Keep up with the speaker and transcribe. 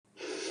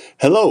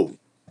Hello,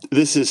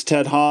 this is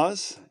Ted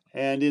Hawes,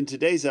 and in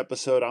today's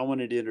episode, I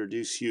wanted to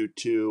introduce you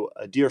to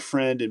a dear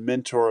friend and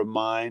mentor of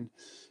mine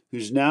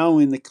who's now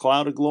in the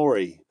cloud of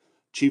glory,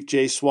 Chief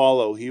Jay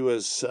Swallow. He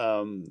was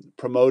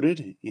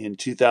promoted in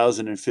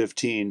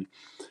 2015,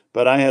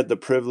 but I had the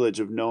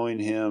privilege of knowing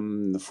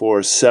him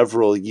for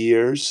several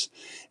years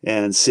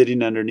and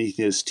sitting underneath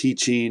his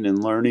teaching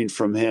and learning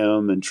from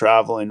him and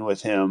traveling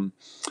with him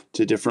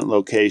to different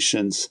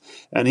locations.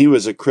 And he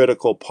was a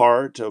critical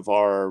part of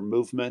our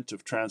movement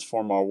of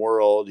Transform Our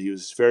World. He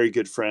was very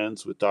good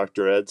friends with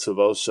Dr. Ed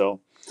Savoso.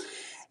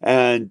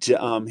 And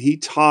he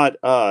taught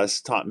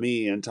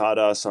me, and taught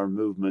us, our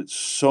movement,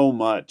 so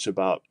much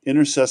about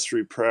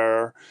intercessory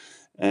prayer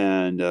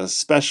and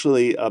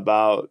especially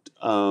about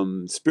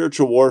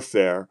spiritual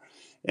warfare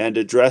and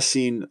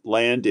addressing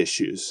land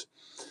issues.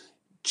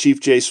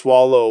 Chief Jay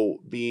Swallow,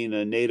 being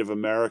a Native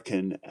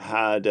American,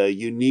 had a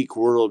unique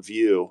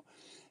worldview,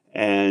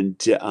 and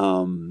his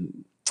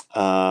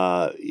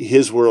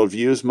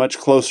worldview is much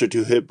closer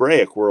to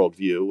Hebraic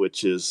worldview,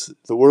 which is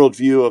the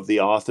worldview of the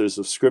authors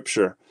of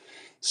Scripture.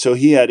 So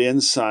he had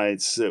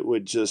insights that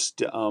would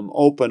just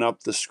open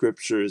up the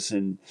Scriptures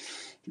and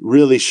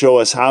really show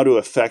us how to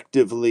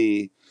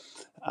effectively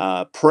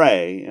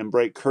pray and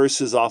break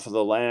curses off of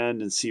the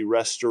land and see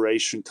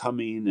restoration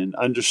coming and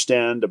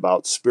understand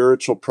about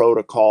spiritual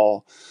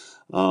protocol.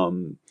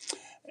 This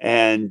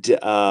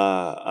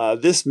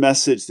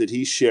message that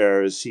he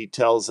shares, he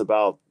tells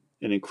about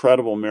an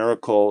incredible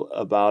miracle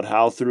about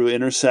how through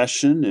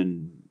intercession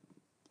and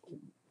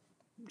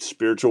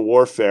spiritual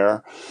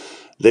warfare,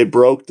 they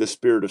broke the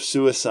spirit of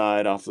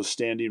suicide off of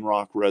Standing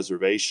Rock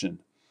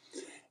Reservation.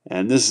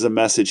 And this is a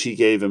message he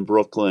gave in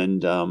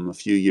Brooklyn a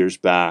few years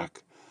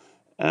back.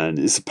 And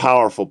it's a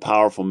powerful,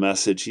 powerful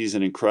message. He's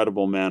an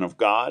incredible man of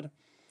God.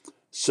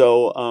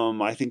 So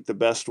I think the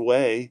best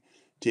way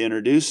to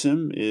introduce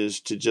him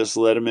is to just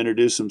let him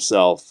introduce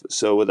himself.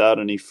 So without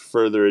any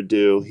further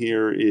ado,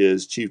 here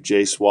is Chief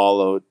Jay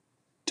Swallow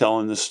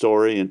telling the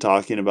story and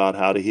talking about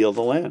how to heal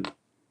the land.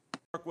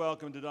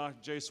 Welcome to Dr.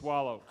 Jay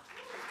Swallow.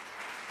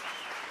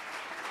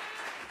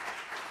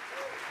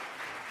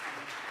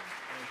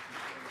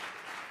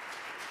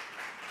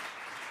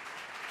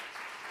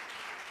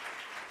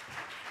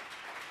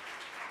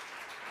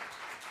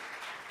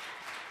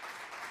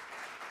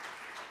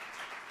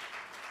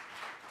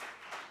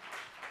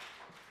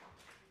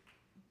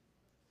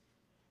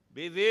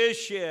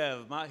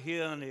 Biveshev,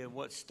 Mahirni,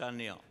 what's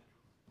Daniel?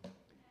 I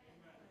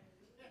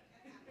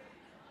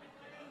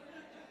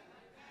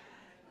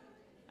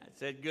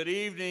said, good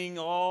evening,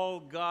 all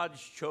God's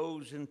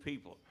chosen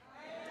people.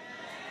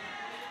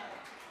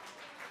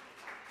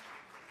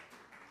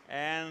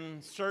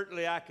 And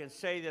certainly I can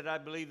say that I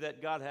believe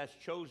that God has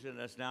chosen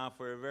us now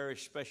for a very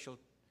special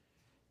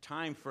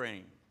time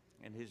frame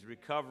in his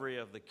recovery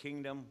of the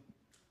kingdom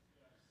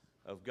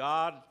of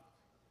God.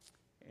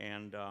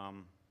 And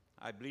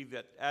I believe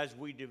that as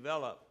we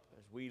develop,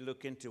 as we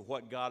look into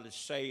what God is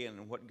saying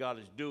and what God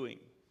is doing,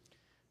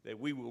 that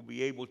we will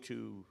be able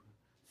to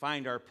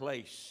find our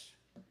place,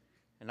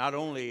 and not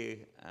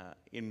only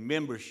in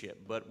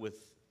membership, but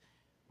with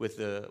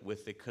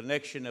the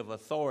connection of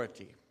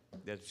authority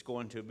that's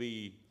going to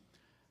be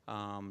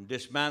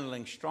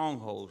dismantling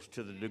strongholds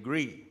to the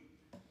degree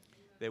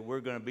that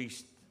we're going to be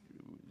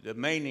the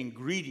main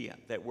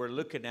ingredient that we're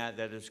looking at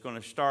that is going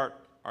to start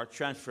our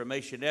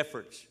transformation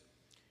efforts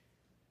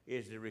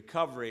is the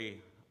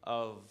recovery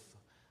of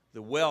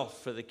the wealth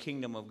for the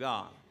kingdom of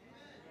God.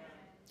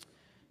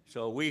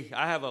 So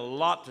I have a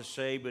lot to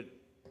say, but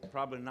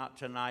probably not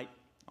tonight,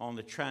 on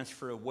the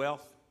transfer of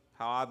wealth,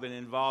 how I've been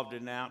involved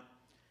in that,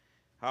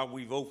 how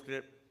we've opened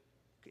it,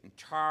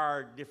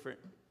 entire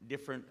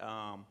different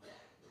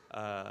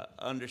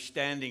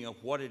understanding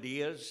of what it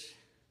is.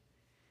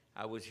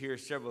 I was here a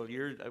couple of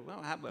years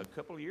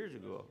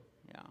ago,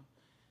 yeah,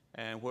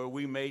 and where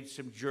we made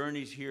some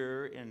journeys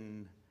here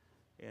in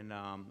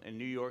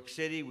New York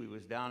City. We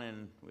was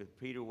down with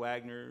Peter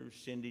Wagner,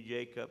 Cindy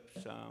Jacobs,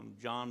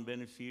 John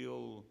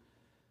Benefield,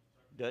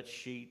 Dutch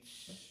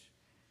Sheets,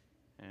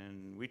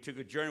 and we took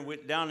a journey,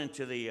 went down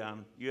into the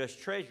U.S.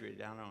 Treasury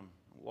down on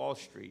Wall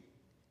Street,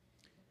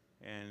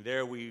 and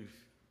there we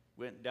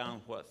went down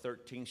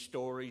 13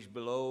 stories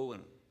below,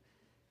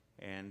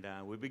 and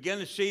we began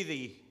to see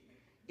the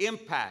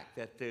impact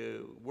that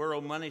the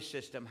world money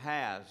system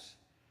has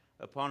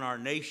upon our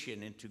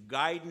nation into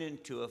guiding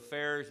into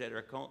affairs that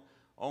are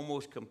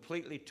almost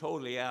completely,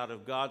 totally out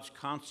of God's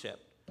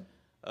concept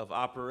of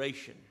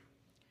operation.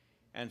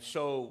 And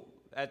so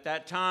at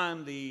that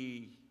time,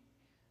 the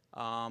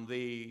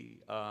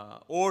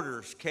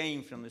orders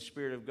came from the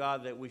Spirit of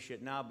God that we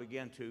should now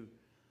begin to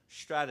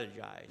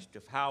strategize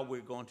of how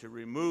we're going to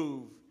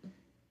remove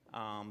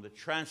the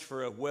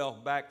transfer of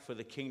wealth back for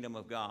the kingdom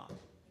of God.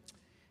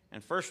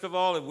 And first of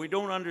all, if we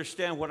don't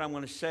understand what I'm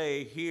going to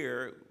say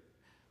here,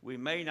 we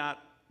may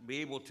not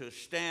be able to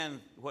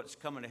stand what's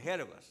coming ahead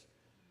of us.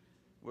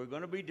 We're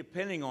going to be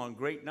depending on a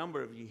great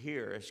number of you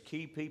here as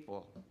key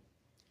people.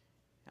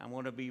 I'm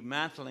going to be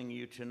mantling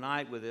you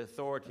tonight with the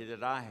authority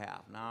that I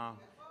have. Now,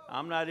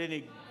 I'm not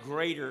any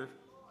greater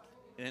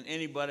than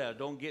anybody else.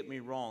 Don't get me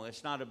wrong.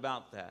 It's not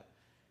about that.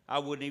 I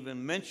wouldn't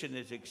even mention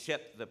it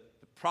except the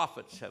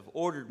prophets have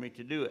ordered me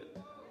to do it.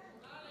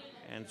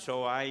 And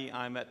so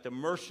I'm at the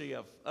mercy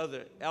of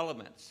other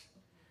elements.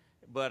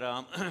 But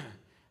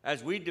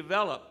as we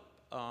develop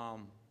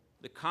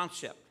the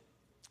concept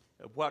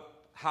of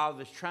how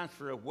this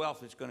transfer of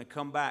wealth is going to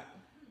come back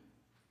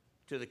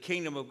to the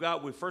kingdom of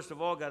God, we first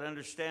of all got to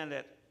understand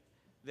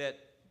that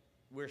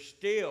we're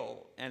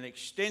still an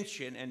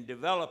extension and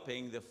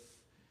developing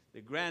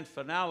the grand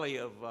finale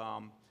of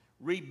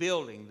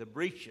rebuilding the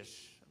breaches,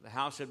 the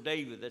house of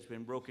David that's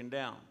been broken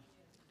down.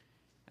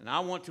 And I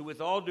want to,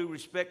 with all due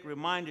respect,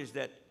 remind us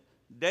that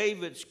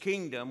David's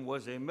kingdom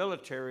was a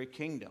military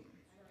kingdom.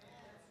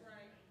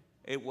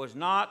 It was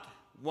not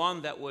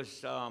one that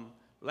was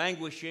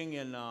languishing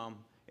in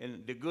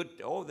the good.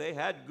 Oh, they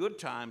had good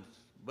times,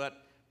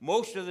 but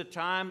most of the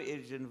time it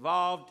is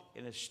involved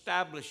in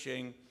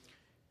establishing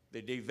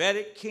the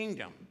Davidic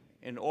kingdom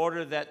in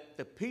order that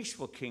the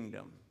peaceful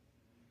kingdom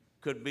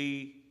could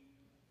be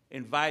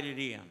invited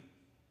in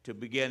to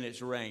begin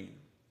its reign.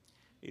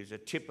 It was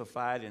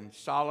typified in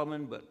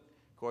Solomon, but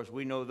of course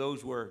we know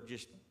those were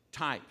just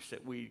types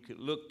that we could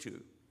look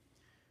to.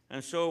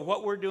 And so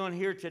what we're doing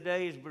here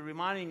today is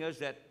reminding us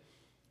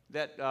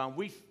that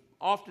we've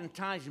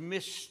oftentimes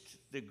missed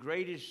the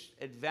greatest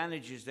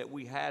advantages that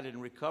we had in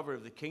recovery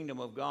of the kingdom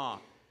of God.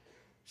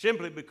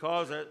 Simply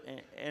because,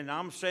 and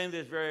I'm saying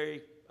this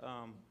very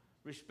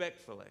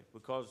respectfully,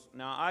 because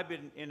now I've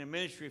been in a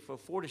ministry for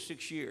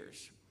 46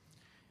 years.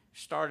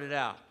 Started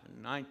out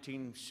in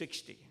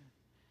 1960.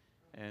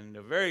 And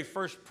the very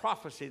first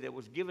prophecy that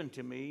was given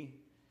to me,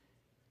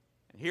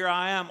 and here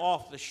I am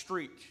off the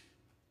street,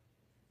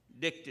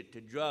 addicted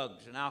to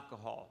drugs and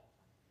alcohol.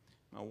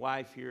 My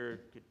wife here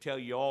could tell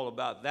you all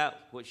about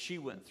that, what she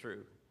went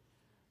through.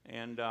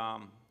 And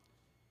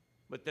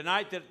but the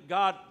night that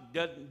God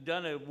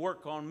done a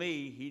work on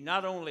me, he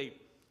not only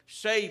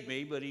saved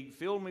me, but he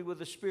filled me with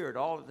the Spirit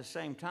all at the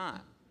same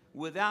time,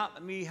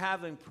 without me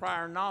having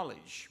prior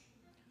knowledge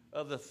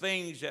of the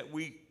things that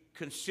we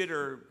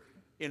consider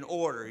in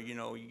order. You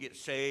know, you get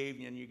saved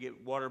and you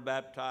get water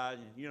baptized,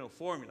 and, you know,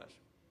 formulas.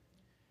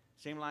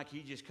 Seemed like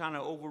he just kind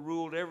of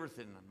overruled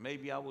everything.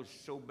 Maybe I was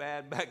so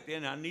bad back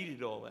then I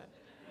needed all that.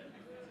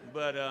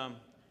 But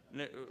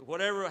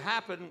whatever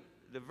happened,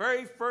 the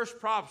very first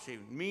prophecy,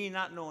 me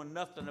not knowing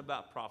nothing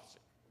about prophecy,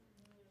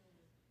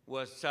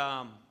 was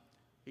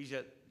he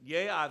said,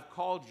 "Yea, I've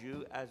called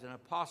you as an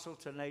apostle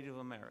to Native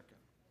America."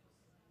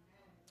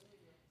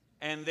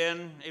 And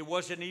then it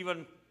wasn't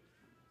even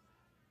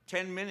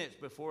 10 minutes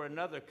before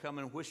another come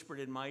and whispered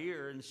in my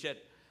ear and said,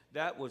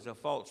 that was a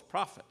false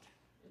prophet,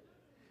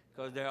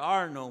 because there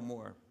are no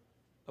more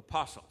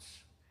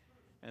apostles.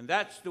 And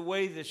that's the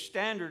way the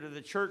standard of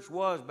the church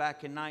was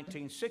back in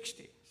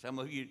 1960. Some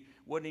of you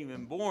wasn't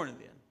even born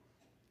then.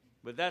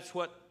 But that's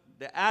what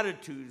the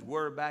attitudes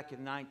were back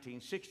in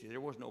 1960. There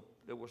was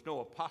no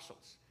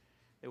apostles.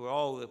 The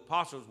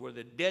apostles were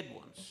the dead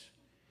ones.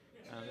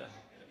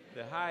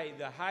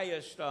 The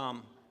highest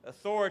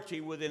authority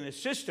within a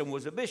system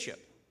was a bishop,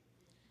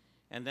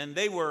 and then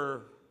they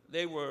were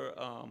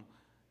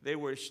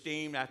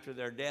esteemed after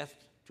their death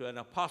to an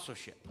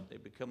apostleship. They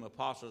become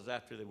apostles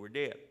after they were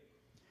dead.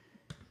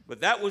 But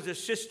that was a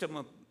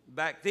system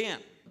back then,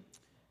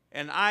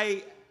 and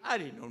I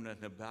didn't know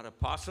nothing about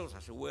apostles. I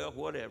said, well,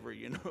 whatever,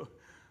 you know.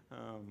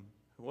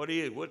 I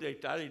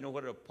didn't know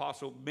what an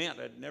apostle meant.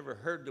 I'd never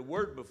heard the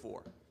word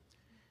before.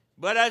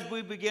 But as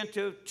we began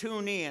to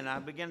tune in, I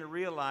began to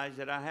realize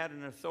that I had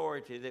an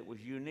authority that was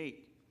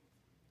unique.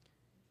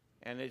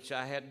 And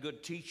I had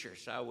good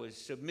teachers. I was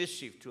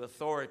submissive to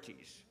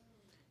authorities.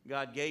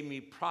 God gave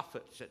me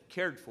prophets that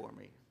cared for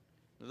me,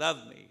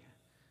 loved me.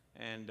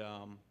 And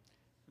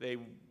they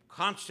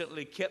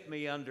constantly kept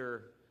me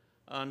under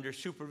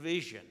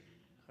supervision.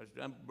 I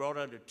was brought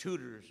under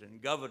tutors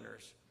and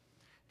governors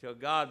till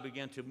God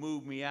began to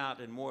move me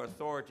out in more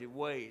authoritative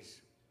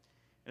ways.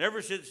 And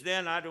ever since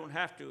then, I don't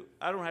have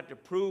to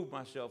prove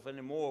myself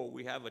anymore.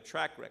 We have a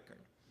track record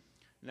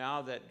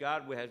now that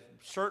God has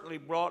certainly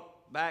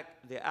brought back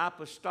the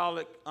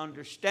apostolic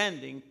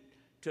understanding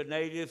to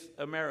Native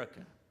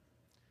America.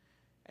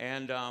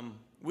 And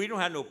we don't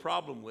have no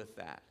problem with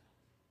that.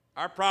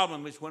 Our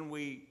problem is when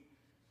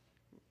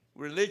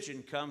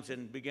religion comes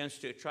and begins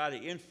to try to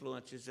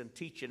influence us and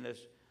teaching us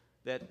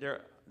that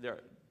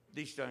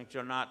these things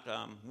are not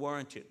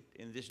warranted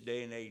in this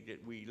day and age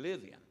that we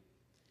live in.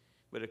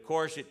 But of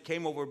course, it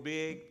came over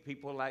big.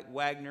 People like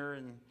Wagner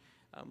and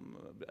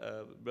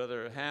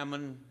Brother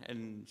Hammond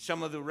and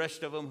some of the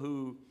rest of them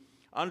who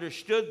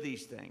understood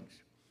these things,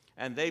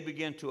 and they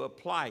began to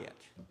apply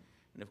it.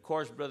 And of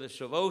course, Brother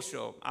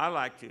Savoso, I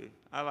like to,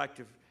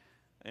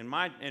 in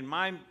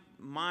my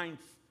mind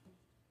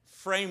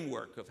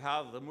framework of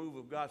how the move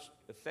of God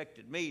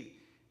affected me,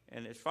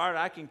 and as far as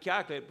I can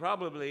calculate,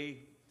 probably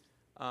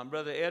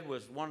Brother Ed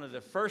was one of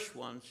the first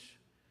ones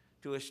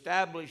to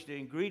establish the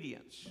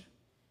ingredients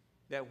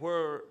that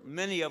where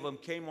many of them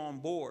came on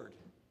board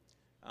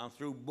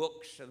through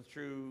books and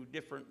through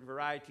different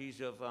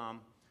varieties of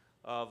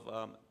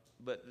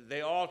but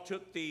they all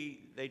took the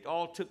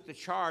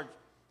charge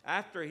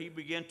after he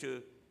began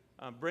to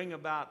bring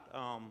about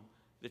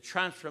the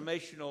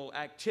transformational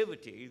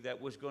activity that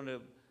was going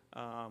to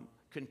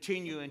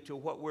continue into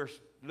what we're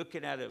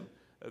looking at, a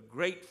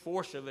great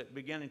force of it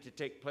beginning to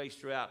take place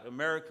throughout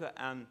America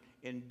and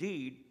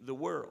indeed the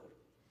world.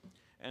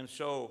 And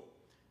so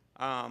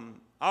I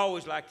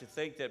always like to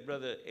think that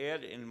Brother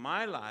Ed, in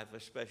my life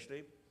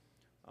especially,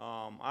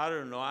 I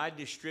don't know, I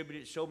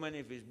distributed so many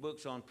of his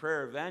books on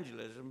prayer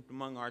evangelism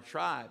among our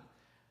tribe.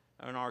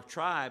 And our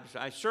tribes,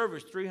 I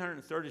serviced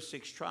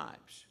 336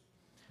 tribes.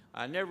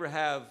 I never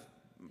have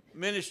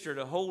ministered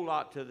a whole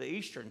lot to the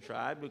Eastern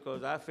tribe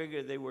because I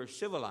figured they were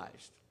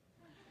civilized.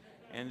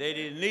 And they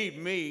didn't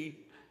need me.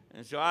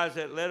 And so I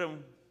said, let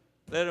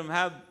them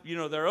have,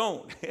 their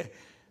own.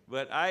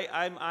 But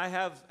I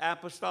have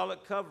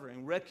apostolic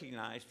covering,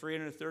 recognized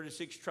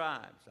 336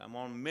 tribes. I'm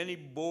on many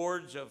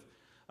boards of,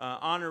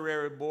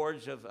 honorary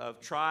boards of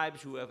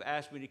tribes who have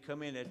asked me to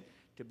come in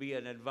to be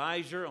an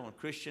advisor on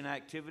Christian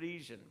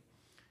activities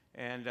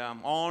and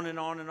on and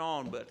on and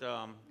on. But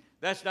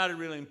that's not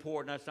really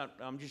important.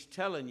 I'm just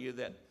telling you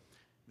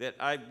that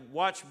I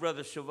watched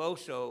Brother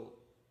Silvoso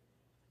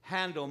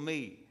handle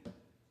me.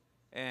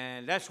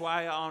 And that's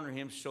why I honor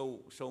him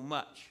so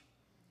much.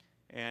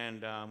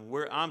 And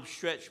I'm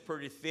stretched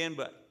pretty thin,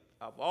 but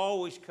I've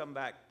always come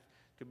back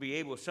to be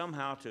able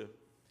somehow to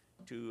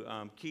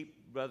keep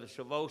Brother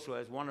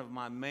Silvoso as one of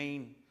my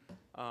main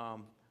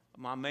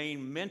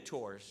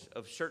mentors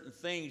of certain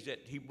things that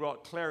he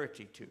brought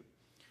clarity to.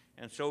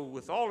 And so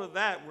with all of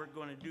that, we're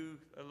going to do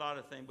a lot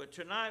of things. But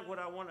tonight, what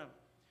I want to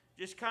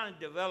just kind of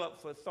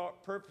develop for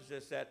thought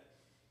purposes, that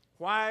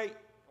why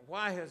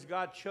has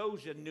God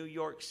chosen New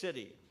York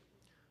City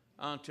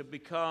to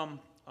become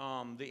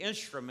the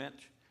instrument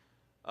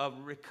of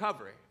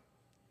recovery?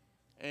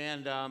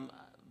 And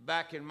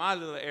back in my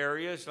little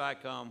areas,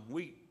 like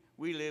we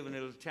live in a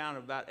little town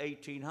of about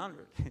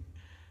 1,800,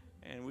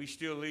 and we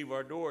still leave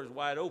our doors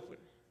wide open.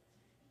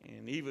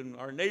 And even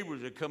our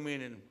neighbors would come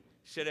in and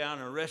sit down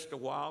and rest a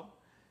while.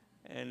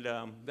 And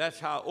that's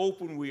how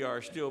open we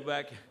are still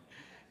back.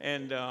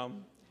 And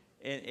one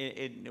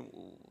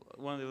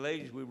of the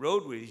ladies we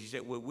rode with, she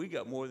said, well, we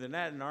got more than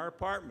that in our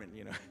apartment,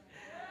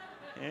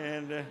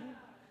 And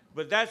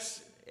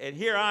and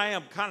here I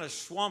am kind of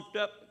swamped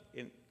up,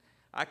 and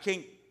I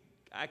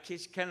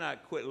just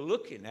cannot quit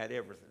looking at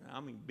everything. I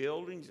mean,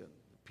 buildings and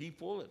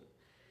people,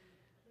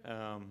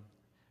 and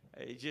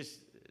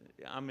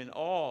I'm in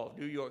awe of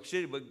New York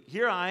City. But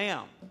here I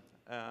am,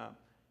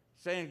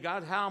 saying,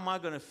 God, how am I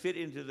going to fit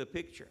into the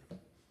picture?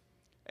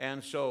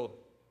 And so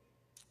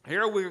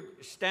here we're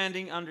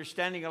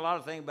understanding a lot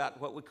of things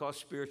about what we call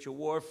spiritual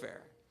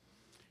warfare.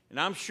 And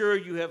I'm sure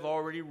you have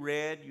already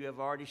read, you have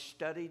already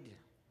studied,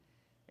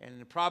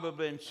 and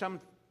probably in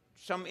some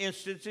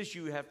instances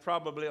you have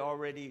probably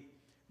already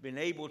been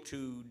able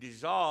to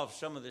dissolve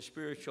some of the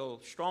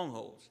spiritual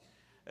strongholds,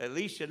 at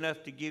least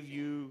enough to give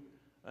you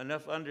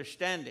enough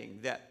understanding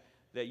that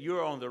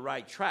you're on the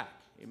right track.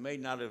 It may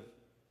not have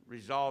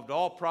resolved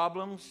all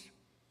problems,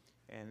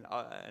 and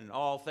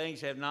all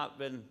things have not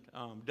been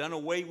done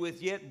away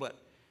with yet,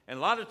 and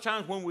a lot of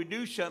times when we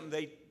do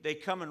something, they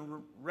come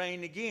and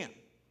reign again.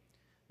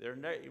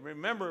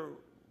 Remember,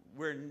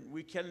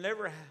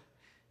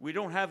 we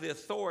don't have the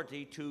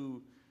authority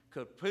to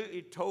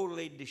completely,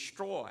 totally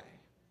destroy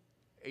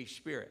a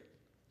spirit,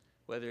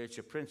 whether it's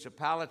a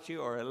principality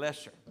or a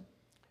lesser.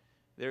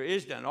 There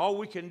is none. All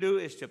we can do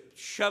is to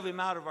shove him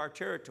out of our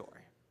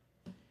territory.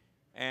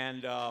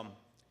 And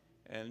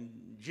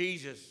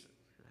Jesus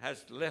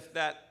has left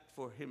that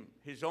for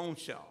his own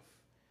self.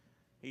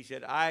 He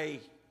said,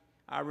 I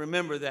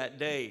remember that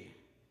day.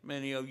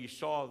 Many of you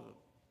saw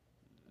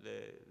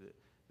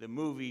the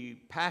movie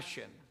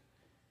Passion.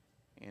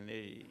 And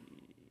if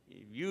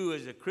you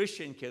as a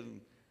Christian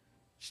can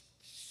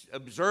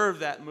observe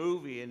that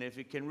movie, and if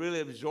it can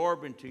really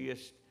absorb into you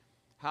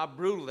how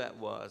brutal that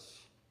was,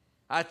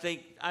 I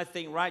think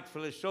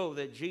rightfully so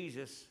that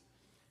Jesus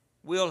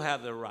will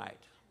have the right,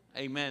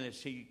 amen,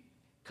 as he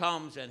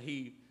comes and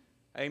he,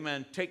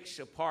 amen, takes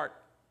apart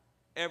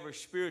every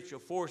spiritual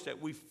force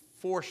that we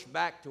force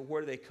back to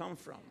where they come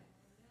from.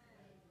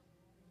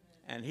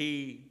 And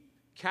he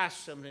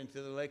casts them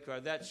into the lake of fire.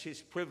 That's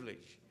his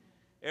privilege.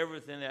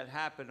 Everything that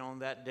happened on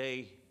that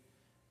day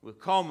will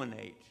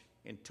culminate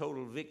in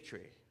total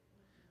victory.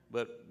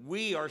 But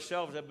we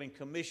ourselves have been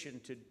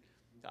commissioned to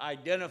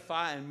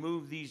identify and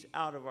move these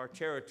out of our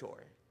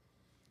territory.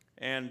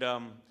 And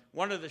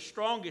one of the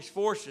strongest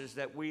forces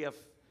that we have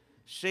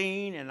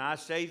seen, and I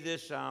say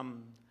this,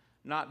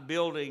 not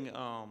building,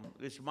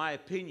 this is my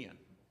opinion,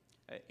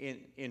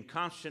 in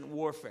constant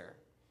warfare,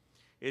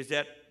 is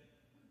that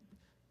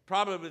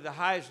probably the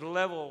highest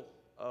level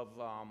of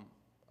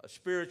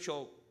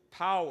spiritual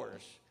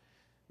powers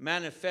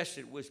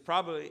manifested was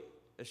probably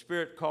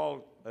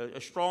a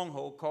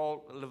stronghold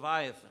called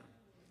Leviathan.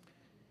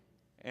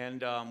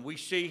 And we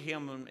see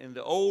him in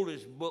the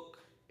oldest book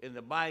in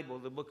the Bible,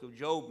 the book of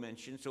Job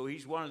mentioned. So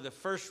he's one of the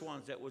first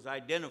ones that was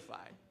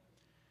identified,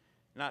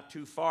 not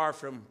too far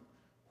from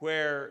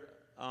where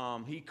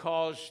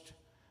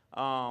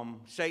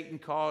Satan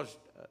caused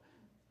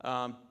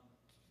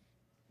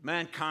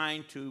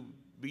mankind to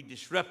be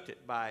disrupted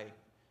by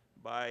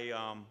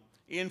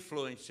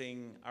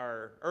influencing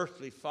our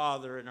earthly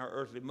father and our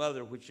earthly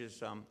mother, which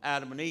is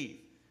Adam and Eve.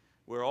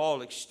 We're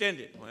all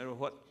extended, no matter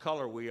what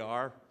color we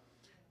are.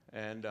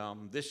 And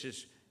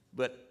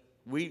but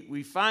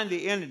we find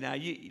the end. Now,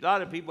 a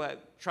lot of people have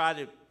tried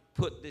to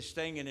put this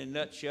thing in a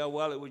nutshell.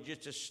 Well, it was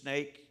just a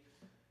snake.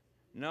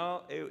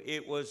 No,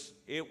 it was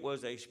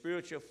a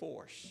spiritual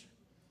force.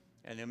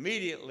 And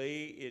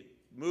immediately it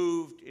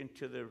moved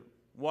into the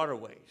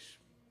waterways.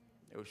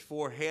 There was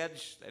 4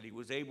 heads that he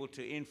was able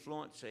to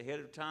influence ahead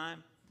of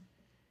time.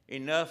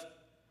 Enough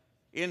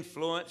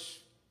influence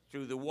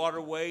through the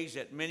waterways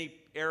that many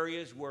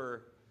areas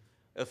were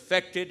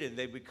affected, and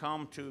they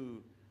become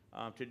to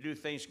do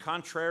things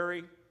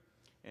contrary.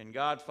 And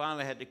God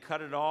finally had to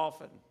cut it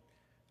off.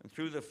 And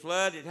through the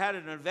flood, it had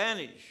an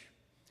advantage.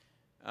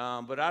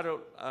 But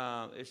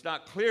it's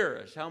not clear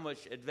as how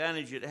much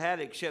advantage it had,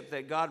 except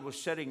that God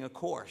was setting a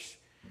course.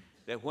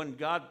 That when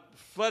God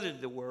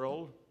flooded the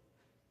world,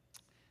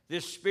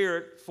 this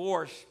spirit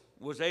force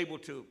was able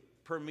to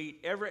permeate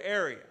every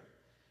area,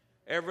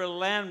 every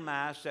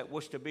landmass that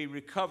was to be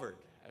recovered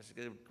as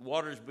the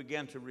waters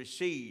began to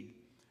recede,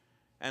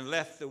 and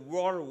left the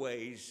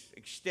waterways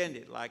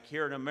extended. Like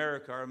here in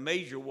America, our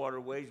major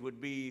waterways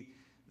would be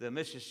the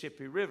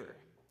Mississippi River.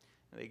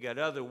 They got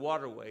other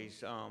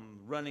waterways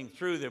running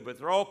through there, but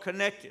they're all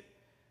connected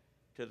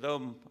to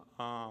them,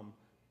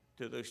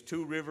 to those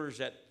 2 rivers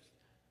that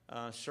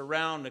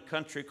surround a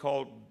country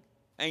called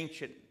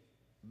ancient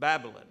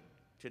Babylon.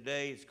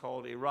 Today it's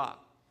called Iraq.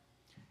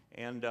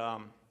 And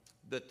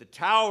but the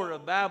Tower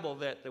of Babel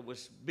that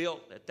was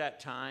built at that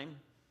time,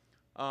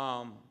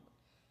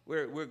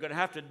 we're going to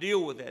have to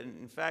deal with that.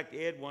 In fact,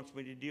 Ed wants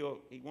me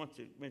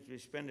to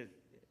spend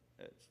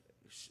a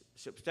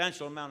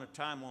substantial amount of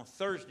time on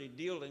Thursday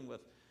dealing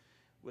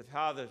with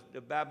how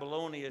the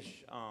Babylonian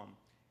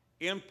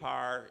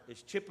empire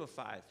is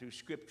typified through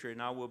Scripture,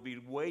 and I will be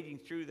wading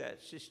through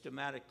that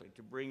systematically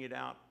to bring it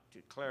out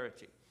to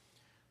clarity,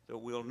 so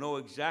we'll know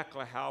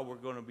exactly how we're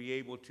going to be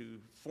able to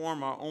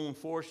form our own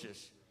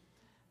forces.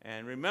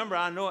 And remember,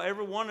 I know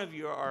every one of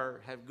you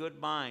have good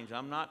minds.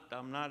 I'm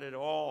not at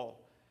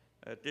all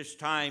at this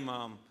time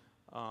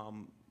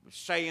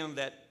saying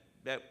that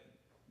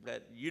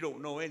you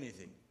don't know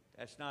anything.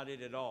 That's not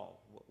it at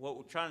all. What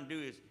we're trying to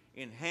do is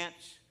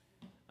enhance,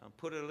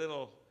 put a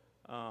little,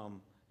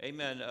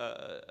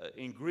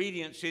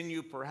 ingredients in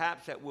you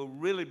perhaps that will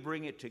really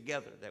bring it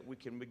together, that we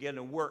can begin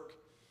to work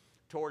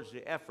towards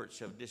the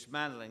efforts of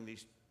dismantling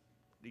these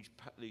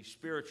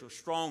spiritual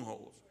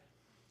strongholds.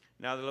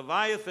 Now, the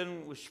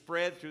Leviathan was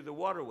spread through the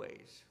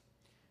waterways.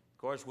 Of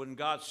course, when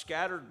God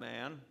scattered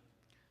man,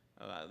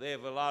 they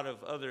have a lot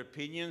of other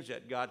opinions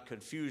that God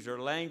confused their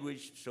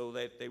language so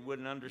that they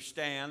wouldn't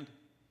understand.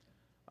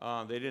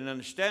 They didn't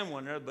understand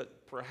one another,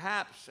 but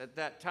perhaps at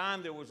that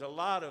time there was a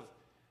lot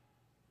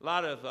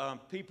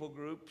of people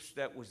groups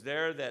that was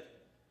there that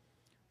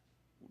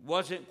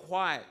wasn't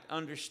quite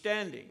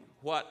understanding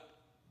what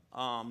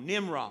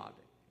Nimrod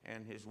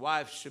and his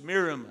wife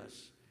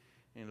Semiramis,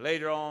 and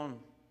later on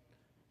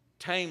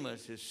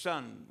Tammuz, his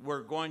son,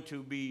 were going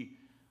to be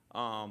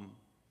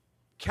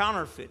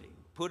counterfeiting,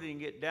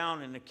 putting it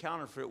down in a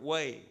counterfeit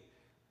way,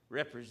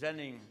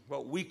 representing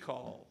what we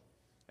call,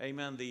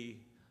 amen, the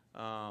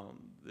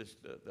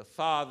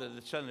Father,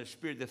 the Son, and the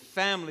Spirit, the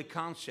family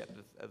concept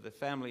of the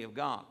family of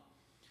God.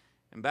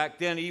 And back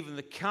then, even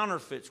the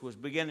counterfeits was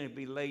beginning to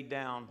be laid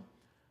down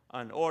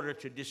in order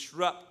to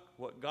disrupt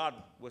what God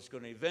was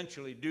going to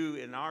eventually do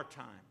in our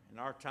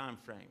time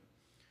frame.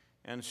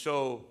 And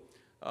so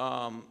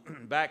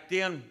back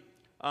then,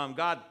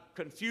 God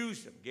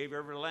confused them, gave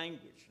every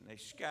language, and they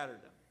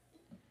scattered them.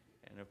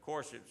 And of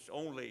course, it's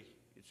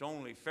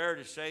only fair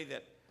to say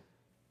that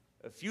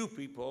a few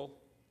people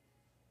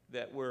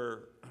that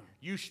were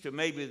used to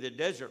maybe the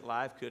desert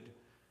life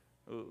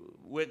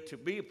went to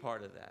be a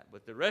part of that.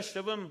 But the rest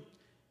of them,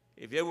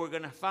 if they were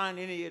going to find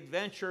any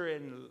adventure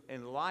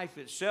in life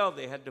itself,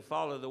 they had to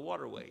follow the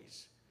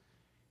waterways.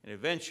 And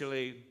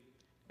eventually,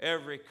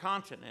 every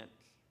continent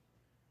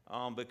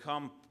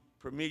become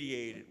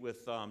permeated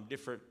with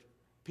different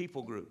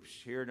people groups.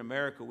 Here in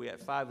America, we have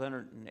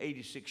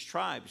 586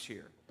 tribes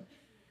here.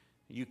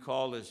 You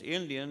call us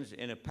Indians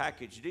in a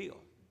package deal.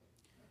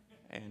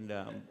 And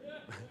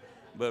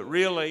but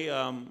really,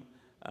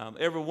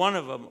 every one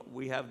of them,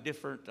 we have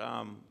different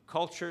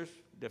cultures,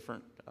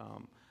 different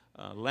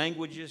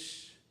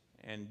languages,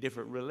 and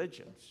different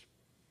religions.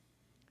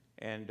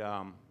 And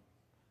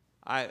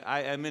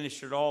I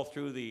ministered all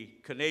through the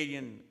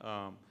Canadian,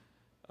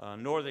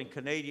 northern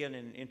Canadian,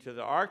 and into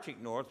the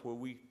Arctic North, where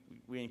we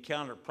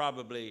encountered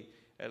probably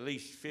at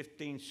least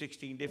 15,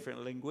 16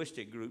 different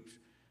linguistic groups,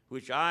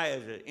 which I,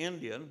 as an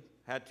Indian,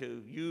 had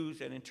to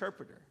use an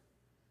interpreter.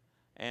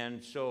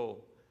 And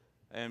so,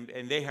 and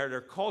they had,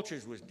 their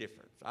cultures was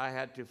different. I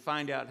had to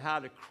find out how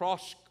to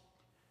cross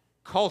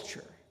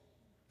culture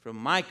from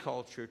my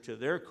culture to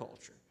their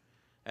culture.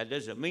 That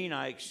doesn't mean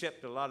I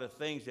accept a lot of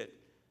things that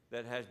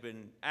that has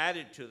been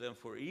added to them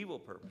for evil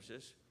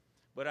purposes,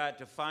 but I had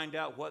to find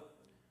out what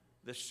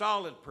the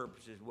solid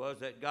purposes was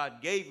that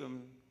God gave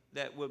them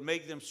that would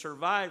make them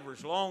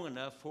survivors long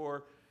enough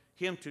for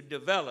him to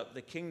develop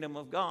the kingdom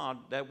of God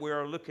that we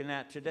are looking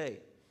at today.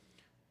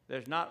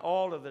 There's not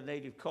all of the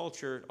native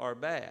culture are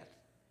bad.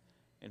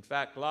 In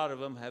fact, a lot of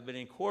them have been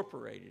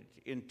incorporated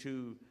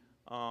into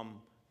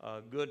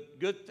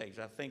good things.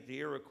 I think the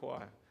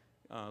Iroquois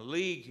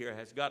League here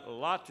has got a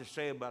lot to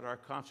say about our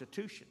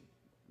Constitution,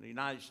 the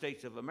United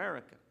States of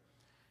America.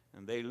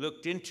 And they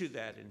looked into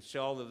that and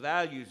saw the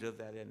values of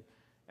that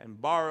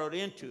and borrowed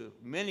into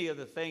many of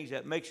the things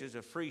that makes us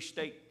a free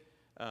state,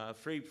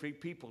 free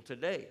people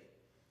today.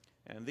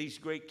 And these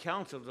great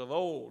councils of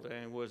old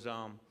and was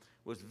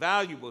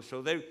valuable.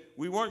 So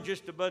we weren't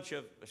just a bunch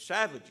of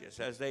savages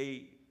as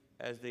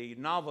the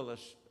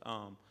novelists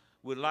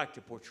would like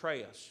to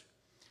portray us.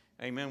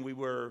 Amen. We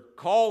were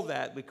called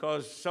that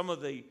because some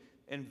of the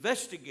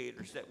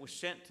investigators that were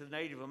sent to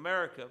Native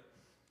America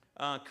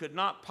could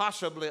not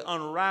possibly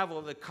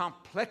unravel the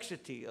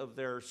complexity of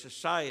their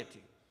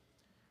society.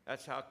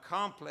 That's how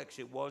complex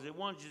it was. It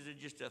wasn't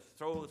just to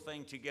throw the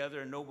thing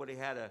together and nobody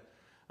had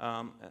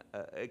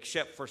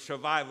except for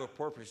survival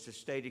purpose to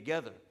stay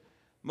together.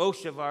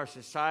 Most of our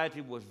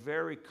society was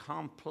very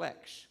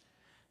complex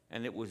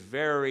and it was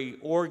very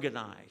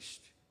organized.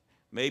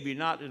 Maybe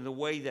not in the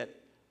way that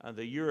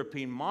the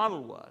European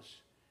model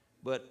was,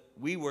 but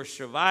we were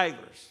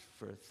survivors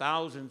for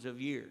thousands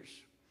of years.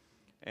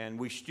 And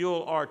we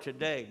still are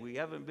today. We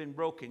haven't been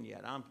broken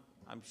yet. I'm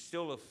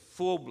still a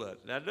full blood.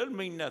 That doesn't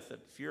mean nothing.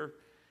 If you're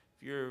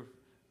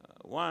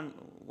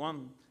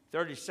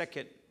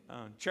 1/32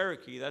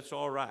 Cherokee, that's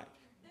all right.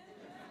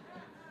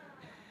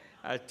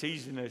 I was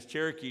teasing those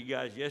Cherokee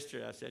guys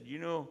yesterday. I said, you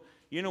know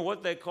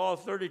what they call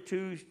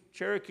 32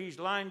 Cherokees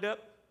lined up?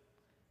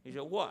 He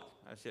said, what?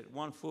 I said,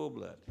 one full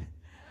blood.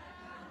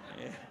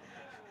 Yeah.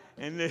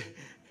 And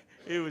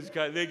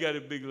they got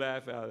a big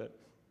laugh out of it.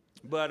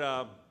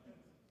 But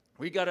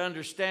we got to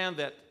understand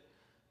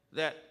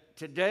that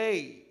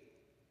today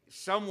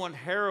someone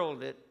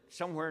heralded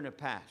somewhere in the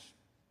past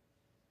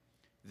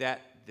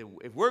that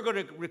if we're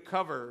going to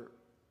recover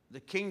the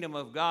kingdom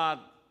of God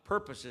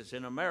purposes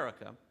in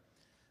America,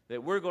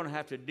 that we're going to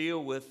have to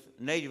deal with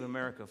Native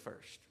America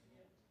first.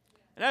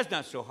 And that's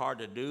not so hard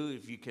to do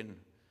if you can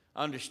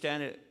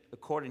understand it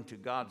according to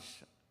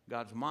God's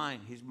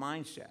mind, his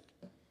mindset.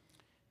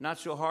 Not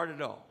so hard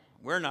at all.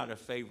 We're not a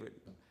favorite.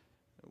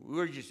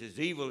 We're just as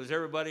evil as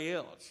everybody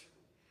else.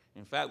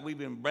 In fact, we've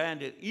been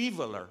branded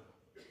eviler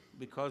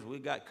because we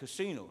got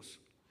casinos.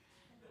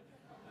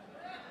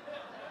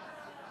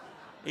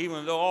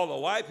 Even though all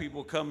the white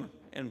people come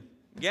and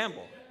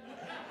gamble.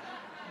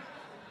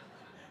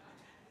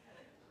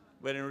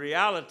 But in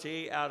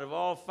reality, out of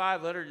all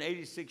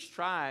 586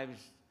 tribes,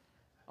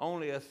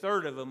 only a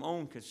third of them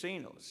own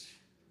casinos.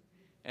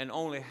 And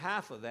only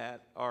half of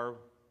that are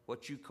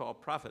what you call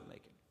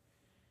profit-making.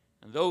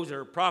 And those that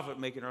are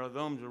profit-making are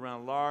those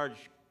around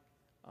large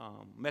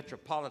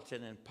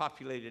metropolitan and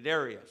populated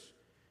areas.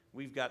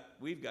 We've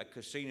got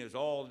casinos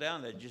all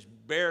down there just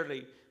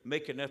barely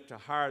make enough to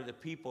hire the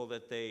people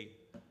that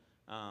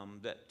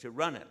to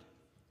run it.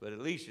 But at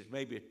least it's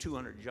maybe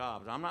 200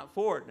 jobs. I'm not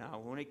for it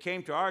now. When it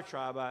came to our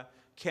tribe, I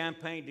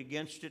campaigned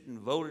against it and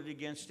voted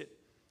against it,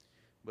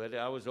 but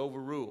I was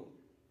overruled.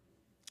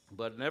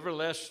 But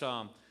nevertheless,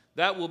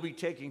 that will be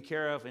taken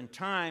care of in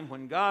time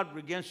when God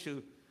begins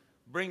to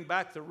bring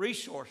back the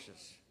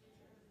resources.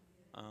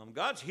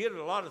 God's hid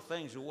a lot of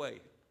things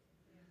away.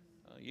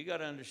 You got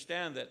to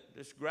understand that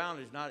this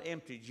ground is not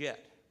emptied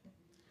yet.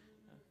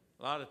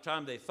 A lot of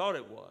time they thought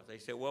it was. They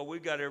said, well,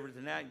 we've got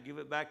everything out and give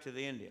it back to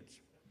the Indians.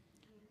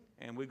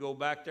 And we go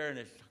back there and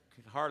it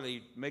can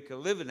hardly make a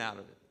living out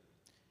of it.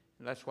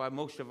 And that's why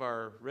most of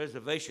our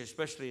reservations,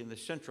 especially in the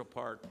central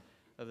part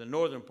of the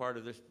northern part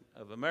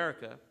of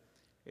America,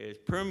 is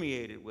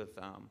permeated with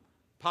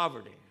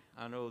poverty.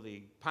 I know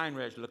the Pine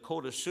Ridge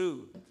Lakota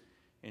Sioux,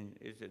 and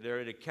they're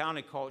in a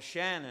county called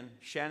Shannon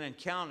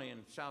County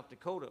in South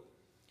Dakota.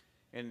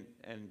 And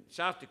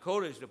South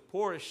Dakota is the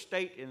poorest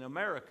state in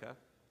America,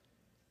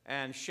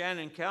 and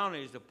Shannon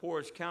County is the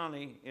poorest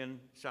county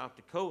in South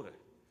Dakota.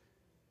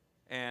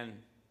 And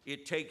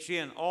it takes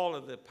in all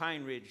of the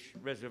Pine Ridge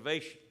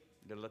Reservation,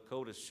 the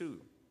Lakota Sioux.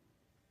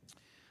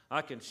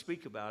 I can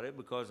speak about it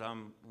because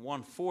I'm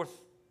 1/4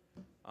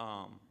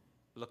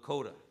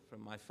 Lakota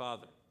from my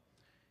father.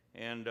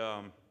 And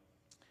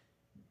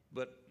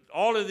but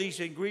all of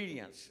these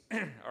ingredients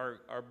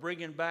are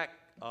bringing back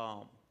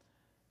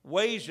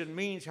ways and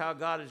means how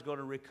God is going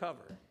to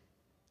recover.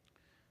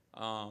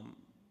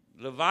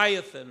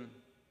 Leviathan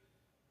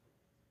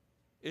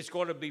is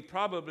going to be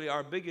probably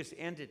our biggest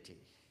entity.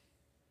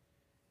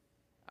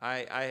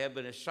 I have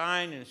been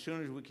assigned, and as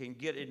soon as we can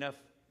get enough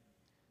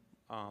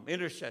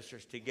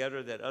intercessors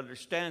together that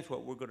understands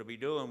what we're going to be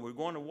doing, we're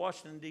going to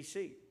Washington,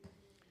 D.C.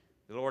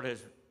 The Lord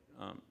has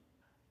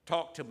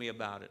talked to me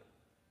about it.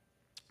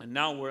 And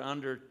now we're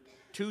under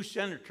 2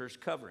 senators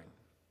covering.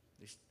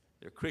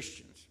 They're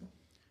Christians.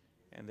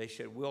 And they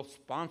said, we'll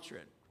sponsor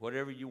it,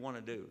 whatever you want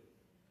to do.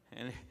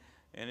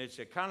 And it's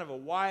a kind of a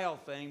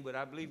wild thing, but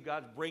I believe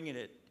God's bringing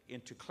it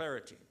into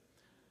clarity.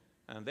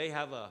 And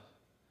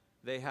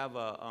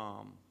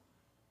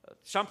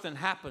something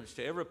happens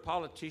to every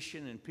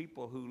politician and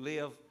people who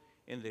live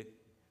in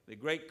the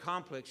great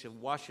complex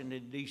of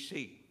Washington,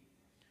 D.C.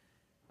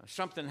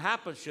 Something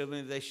happens to them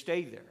and they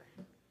stay there.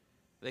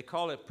 They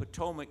call it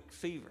Potomac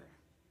fever.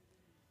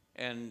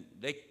 And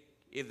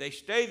if they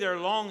stay there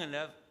long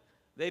enough,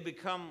 they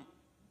become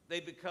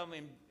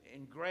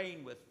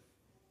ingrained with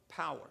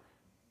power.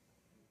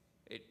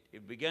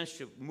 It begins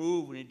to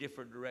move in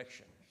different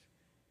directions.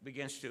 It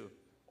begins to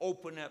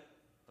open up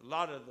a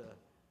lot of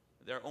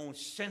their own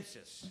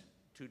senses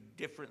to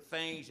different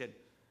things,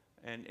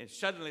 and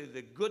suddenly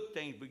the good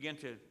things begin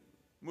to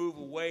move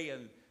away,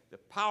 and the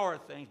power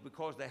things,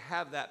 because they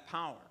have that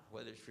power,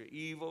 whether it's for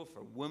evil,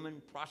 for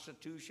women,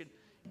 prostitution,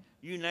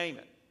 you name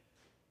it.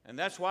 And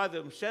that's why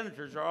the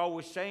senators are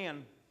always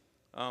saying,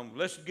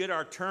 let's get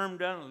our term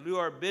done, do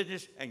our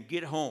business, and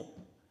get home,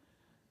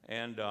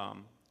 and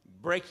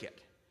break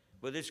it.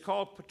 But it's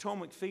called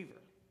Potomac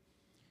fever.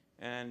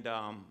 And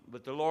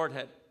but the Lord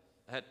had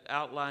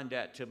outlined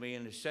that to me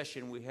in the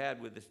session we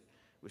had with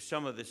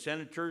some of the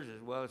senators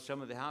as well as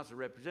some of the House of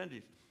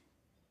Representatives,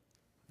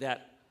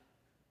 that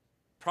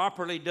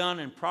properly done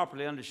and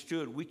properly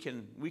understood, we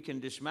can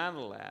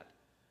dismantle that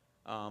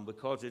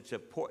because it's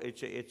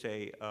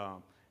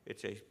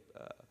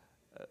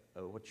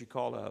what you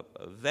call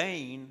a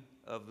vein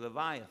of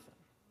Leviathan.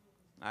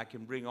 I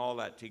can bring all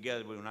that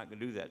together, but we're not going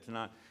to do that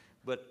tonight.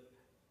 But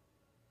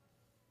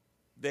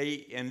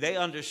they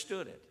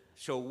understood it.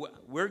 So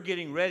we're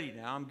getting ready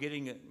now. I'm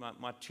getting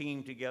my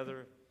team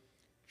together,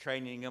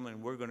 training them,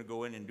 and we're going to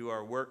go in and do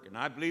our work. And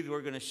I believe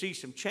we're going to see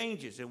some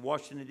changes in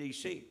Washington,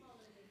 D.C.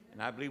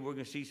 And I believe we're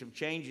going to see some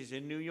changes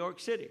in New York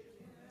City.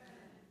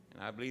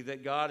 And I believe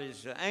that God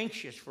is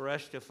anxious for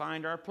us to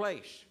find our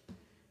place.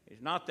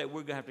 It's not that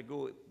we're going to have to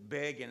go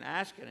beg and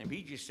ask Him.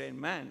 He's just saying,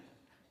 man,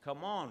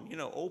 come on,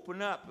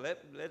 open up.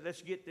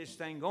 Let's get this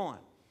thing going.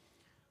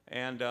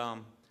 And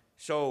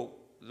so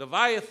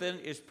Leviathan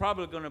is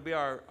probably going to be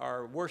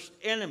our worst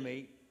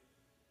enemy,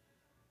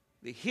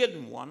 the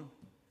hidden one,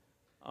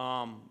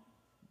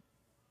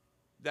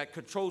 that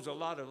controls a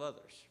lot of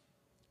others.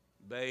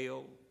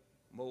 Baal,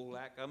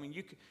 Molech. I mean,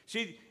 you can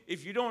see,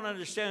 if you don't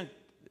understand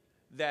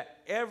that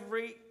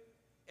every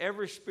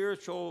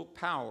spiritual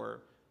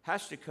power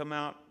has to come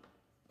out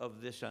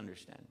of this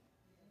understanding.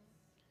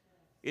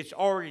 It's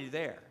already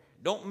there.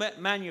 Don't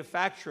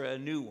manufacture a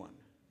new one,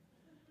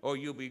 or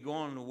you'll be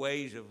going the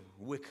ways of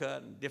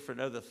Wicca and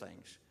different other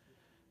things,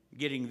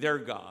 getting their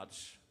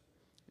gods,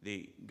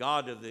 the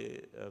god of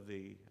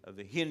the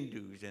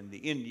Hindus and the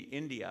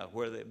India,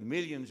 where there are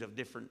millions of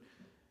different,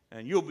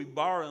 and you'll be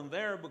borrowing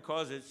there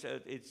because it's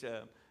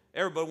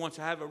everybody wants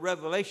to have a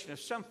revelation of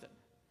something,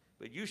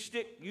 but you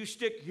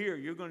stick here,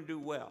 you're going to do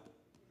well,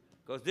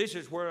 because this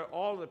is where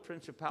all the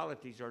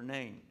principalities are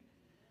named.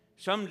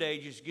 Someday,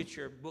 just get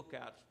your book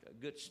out, a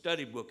good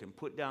study book, and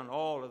put down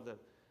all of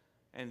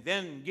and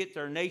then get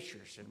their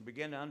natures and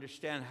begin to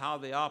understand how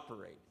they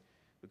operate,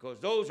 because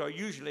those are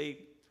usually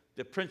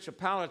the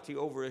principality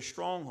over a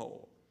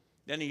stronghold.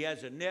 Then he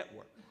has a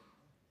network.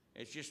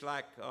 It's just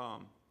like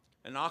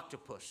an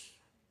octopus.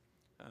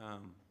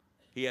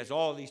 He has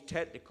all these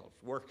technicals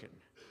working.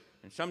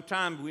 And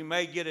sometimes we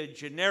may get a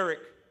generic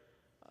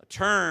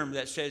term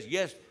that says,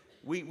 yes,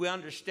 we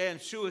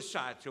understand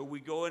suicide, so we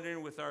go in there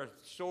with our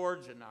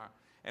swords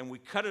and we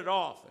cut it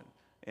off.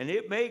 And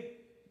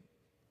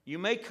you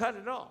may cut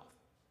it off,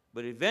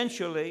 but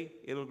eventually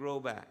it'll grow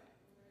back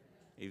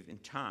in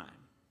time,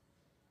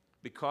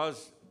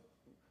 because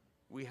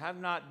we have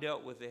not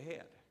dealt with the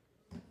head.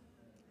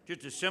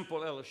 Just a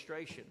simple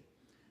illustration.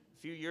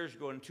 A few years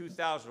ago in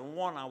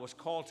 2001, I was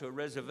called to a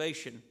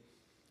reservation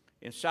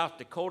in South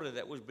Dakota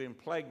that was being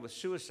plagued with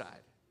suicide.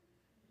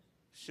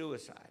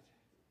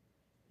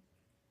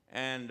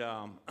 And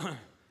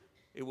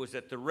it was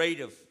at the rate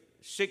of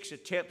 6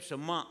 attempts a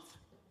month,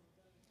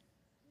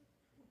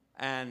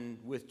 and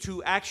with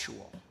 2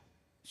 actual,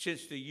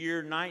 since the year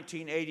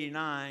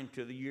 1989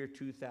 to the year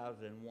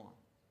 2001.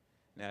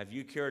 Now, if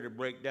you care to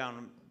break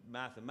down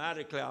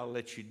mathematically, I'll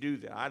let you do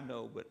that. I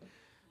know, but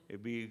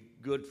it'd be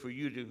good for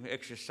you to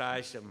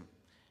exercise some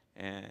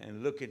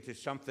and look into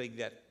something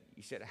that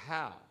you said,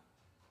 how?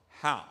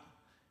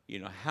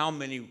 How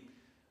many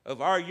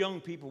of our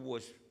young people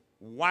was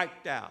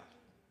wiped out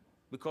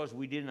because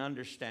we didn't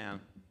understand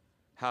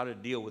how to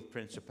deal with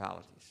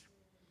principalities.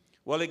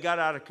 Well, it got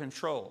out of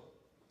control.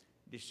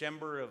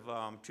 December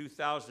of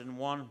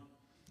 2001,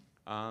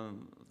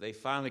 they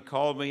finally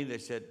called me. They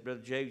said,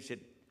 Brother Jay,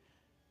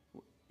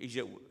 he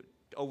said,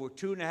 over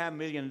 $2.5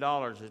 million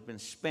has been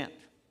spent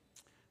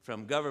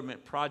from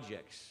government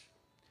projects.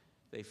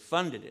 They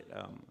funded it,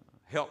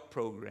 health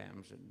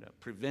programs and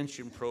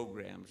prevention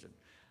programs and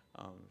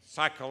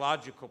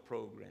psychological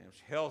programs,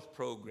 health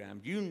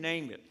programs, you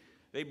name it.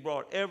 They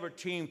brought every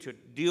team to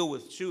deal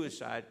with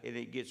suicide, and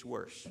it gets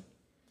worse.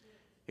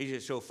 He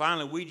said, so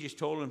finally we just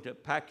told them to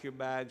pack your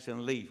bags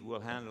and leave.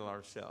 We'll handle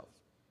ourselves.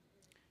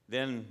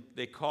 Then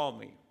they called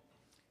me.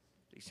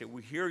 They said,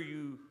 we hear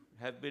you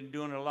have been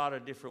doing a lot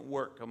of different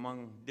work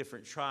among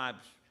different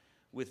tribes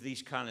with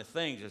these kind of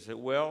things. I said,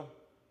 well,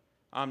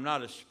 I'm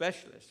not a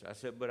specialist. I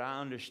said, but I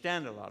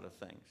understand a lot of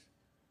things.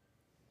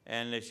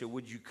 And they said,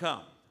 would you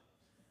come?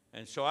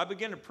 And so I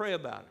began to pray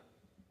about it.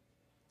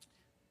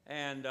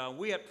 And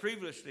we had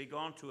previously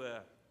gone to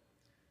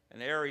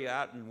an area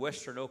out in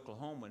western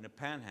Oklahoma in the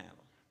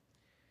Panhandle,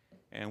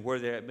 and where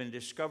there had been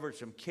discovered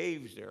some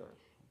caves there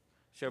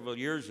several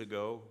years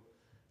ago,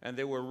 and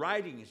there were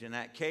writings in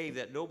that cave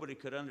that nobody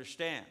could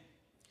understand.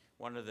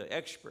 One of the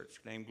experts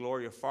named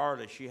Gloria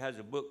Farley, she has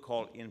a book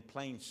called In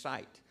Plain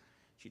Sight.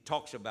 She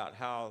talks about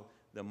how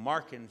the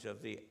markings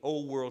of the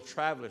old world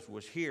travelers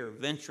was here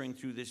venturing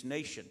through this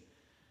nation,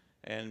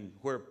 and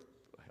where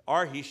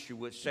our history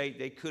would say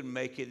they couldn't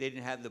make it, they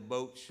didn't have the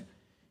boats,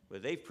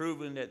 but they've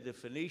proven that the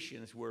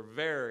Phoenicians were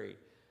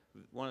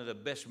one of the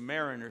best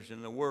mariners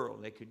in the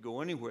world. They could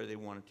go anywhere they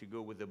wanted to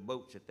go with the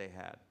boats that they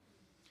had.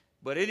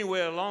 But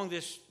anyway, along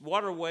this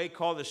waterway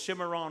called the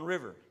Cimarron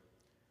River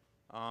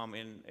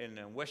in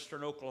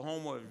western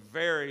Oklahoma, a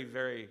very,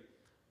 very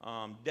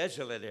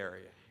desolate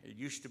area. It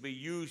used to be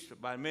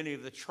used by many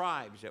of the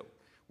tribes that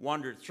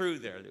wandered through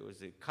there. There was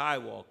the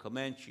Kiowa,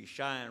 Comanche,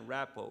 Cheyenne,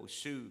 Arapaho,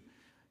 Sioux,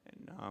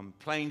 and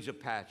Plains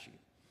Apache.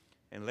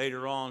 And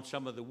later on,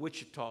 some of the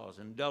Wichitas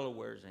and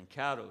Delawares and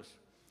Caddos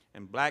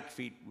and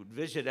Blackfeet would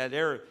visit that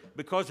area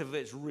because of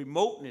its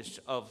remoteness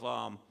of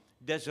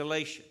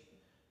desolation.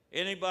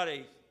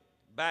 Anybody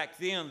back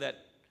then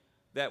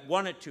that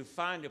wanted to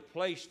find a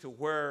place to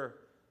where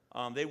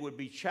they would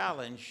be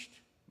challenged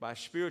by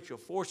spiritual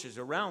forces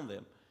around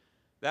them,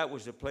 that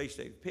was the place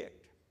they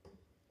picked.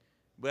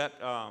 But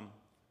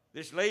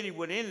this lady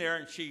went in there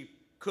and she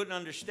couldn't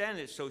understand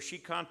it, so she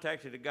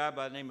contacted a guy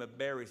by the name of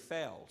Barry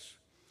Fells.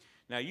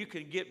 Now, you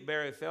can get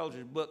Barry Fells'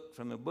 book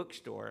from the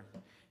bookstore.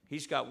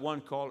 He's got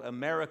one called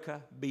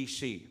America,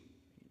 BC.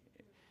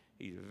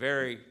 He's a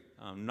very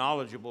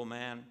knowledgeable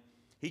man.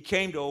 He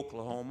came to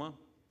Oklahoma,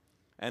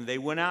 and they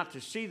went out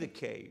to see the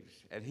caves,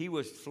 and he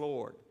was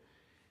floored.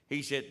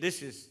 He said,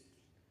 this is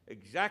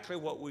exactly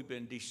what we've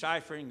been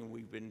deciphering and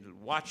we've been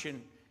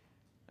watching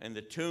in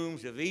the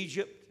tombs of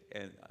Egypt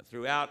and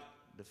throughout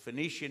the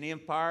Phoenician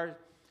Empire.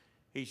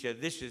 He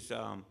said, this is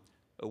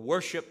a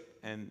worship,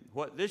 and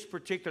what this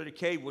particular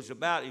cave was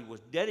about, it was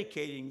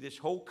dedicating this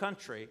whole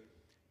country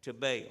to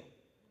Baal.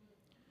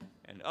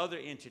 And other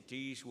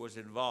entities was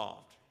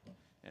involved.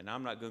 And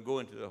I'm not going to go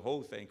into the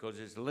whole thing because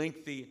it's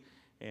lengthy,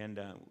 and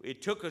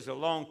it took us a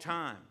long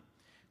time.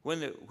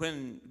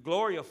 When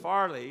Gloria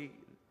Farley,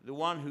 the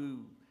one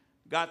who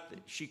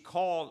she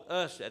called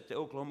us at the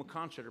Oklahoma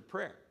Concert of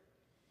Prayer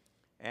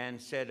and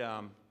said,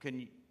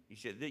 he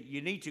said,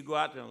 you need to go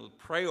out and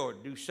pray or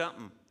do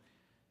something.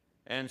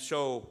 And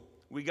so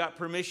we got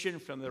permission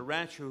from the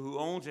rancher who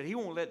owns it. He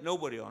won't let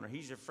nobody on it.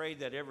 He's afraid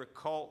that every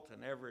cult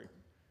and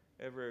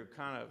every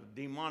kind of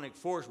demonic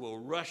force will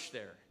rush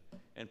there,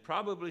 and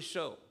probably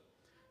so.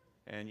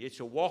 And it's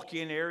a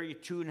walk-in area,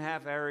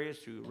 2.5 areas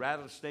through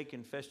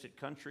rattlesnake-infested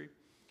country.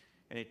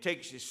 And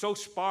it's so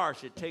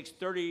sparse, it takes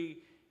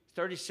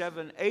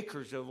 37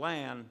 acres of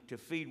land to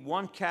feed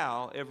one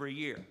cow every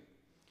year.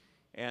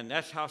 And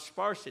that's how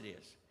sparse it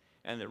is.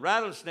 And the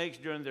rattlesnakes,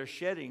 during their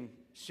shedding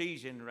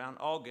season around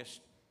August,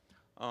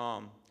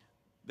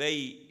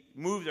 they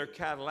move their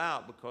cattle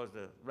out because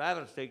the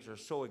rattlesnakes are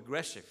so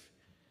aggressive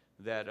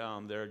that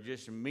they're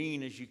just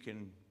mean as you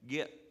can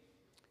get.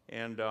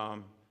 And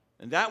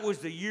that was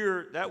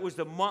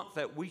the month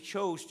that we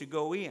chose to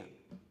go in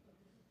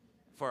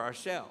for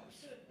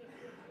ourselves.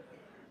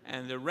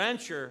 And the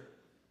rancher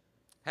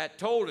had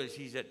told us,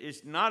 he said,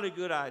 it's not a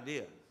good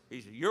idea.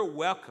 He said, you're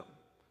welcome,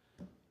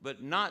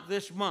 but not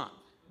this month.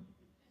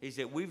 He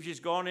said, we've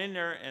just gone in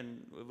there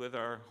and with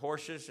our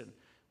horses, and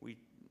we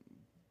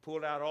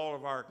pulled out all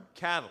of our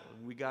cattle,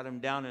 and we got them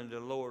down in the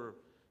lower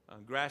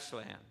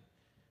grassland.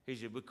 He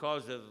said,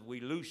 because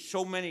we lose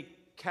so many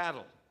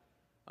cattle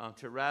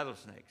to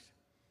rattlesnakes.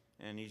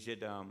 And he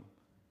said,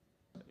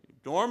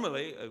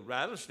 normally a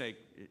rattlesnake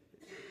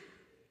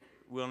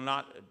will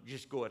not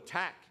just go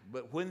attack,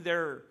 but when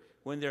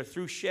they're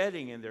through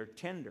shedding and they're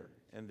tender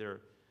and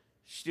they're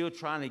still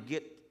trying to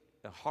get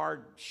a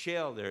hard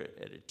shell there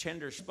at a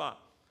tender spot,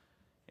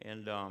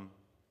 and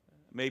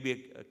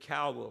maybe a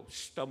cow will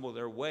stumble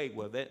their way,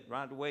 well,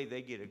 right away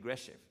they get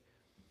aggressive.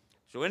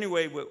 So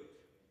anyway,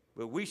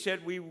 but we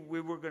said we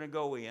were going to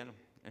go in,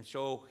 and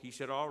so he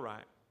said, all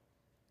right.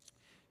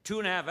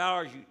 2.5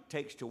 hours it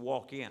takes to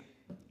walk in.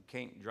 You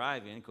can't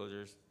drive in because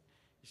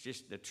it's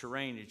just the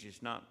terrain is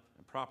just not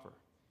proper.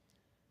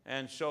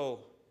 And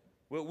so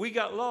we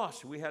got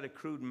lost. We had a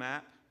crude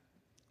map.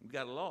 We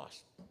got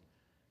lost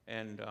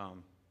and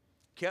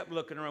kept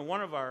looking around.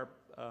 One of our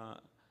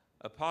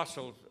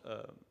apostles,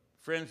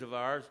 friends of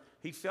ours,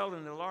 he fell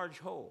in a large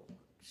hole,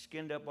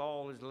 skinned up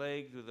all his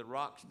legs with the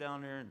rocks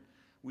down there, and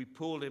we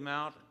pulled him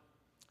out,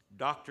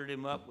 doctored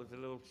him up with a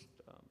little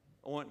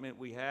ointment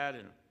we had,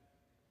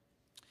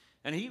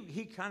 and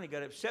he kind of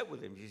got upset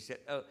with him. He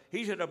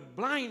said a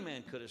blind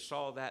man could have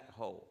saw that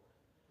hole.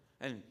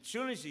 And as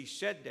soon as he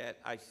said that,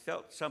 I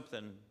felt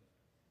something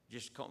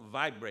just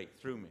vibrate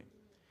through me.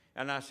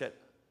 And I said,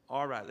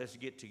 all right, let's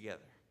get together.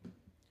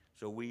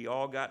 So we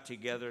all got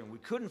together, and we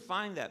couldn't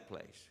find that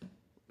place.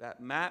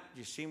 That map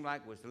just seemed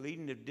like it was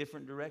leading in a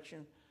different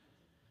direction.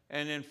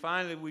 And then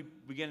finally we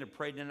began to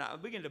pray. Then I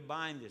began to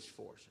bind this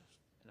force,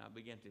 and I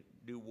began to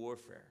do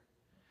warfare.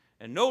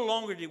 And no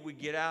longer did we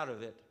get out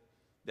of it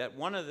that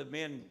one of the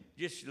men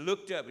just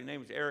looked up. His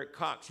name was Eric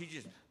Cox. He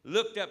just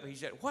looked up and he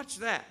said, what's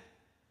that?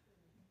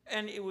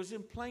 And it was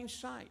in plain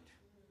sight.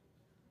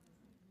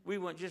 We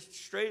went just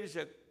straight as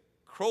a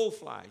crow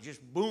fly,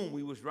 just boom,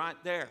 we was right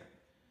there.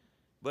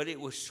 But it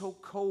was so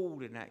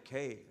cold in that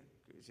cave.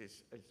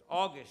 It's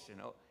August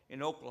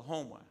in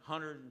Oklahoma,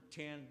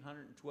 110,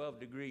 112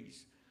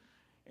 degrees.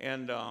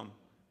 And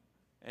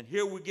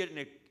here we get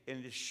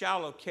in this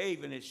shallow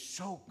cave, and it's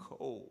so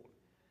cold.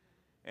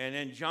 And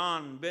then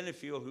John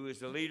Benefield, who is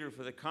the leader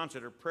for the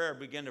Concert of Prayer,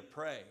 began to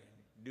pray,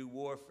 do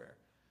warfare.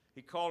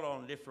 He called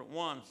on different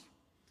ones.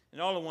 And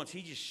all at once,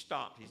 he just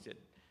stopped. He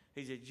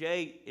said,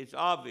 Jay, it's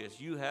obvious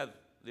you have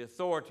the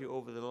authority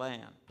over the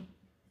land.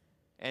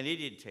 And it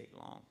didn't take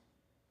long.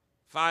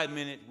 5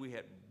 minutes, we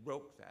had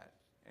broke that.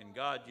 And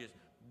God just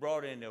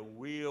brought in a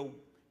real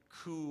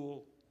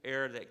cool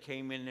air that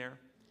came in there.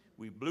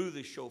 We blew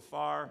the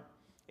shofar,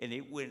 and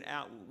it went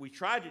out. We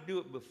tried to do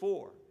it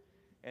before.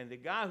 And the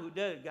guy who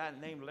did it, a guy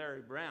named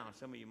Larry Brown,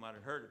 some of you might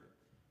have heard of him.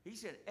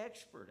 He's an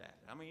expert at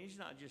it. I mean, he's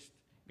not just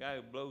a guy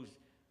who blows,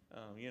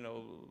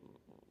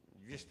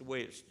 just the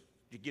way it's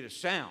to get a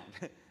sound.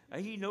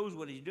 He knows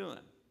what he's doing.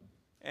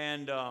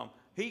 And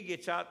he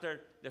gets out there.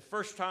 The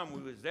first time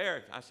we was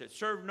there, I said,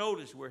 serve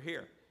notice, we're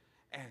here.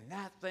 And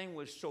that thing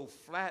was so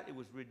flat, it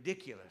was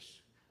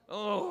ridiculous.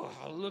 Oh,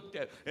 I looked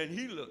at it, and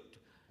he looked.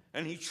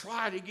 And he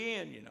tried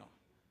again, And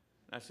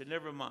I said,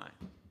 never mind.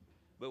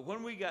 But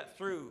when we got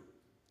through,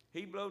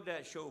 he blowed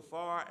that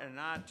shofar, and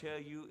I tell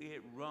you,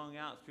 it rung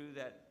out through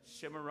that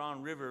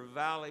Cimarron River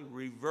Valley,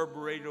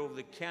 reverberated over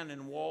the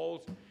canyon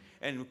walls,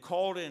 and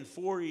called in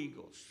 4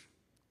 eagles.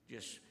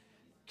 Just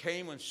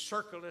came and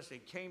circled us. They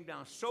came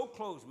down so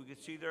close we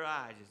could see their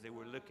eyes as they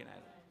were looking at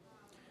it.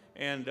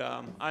 And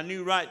I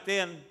knew right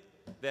then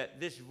that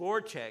this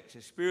vortex,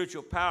 the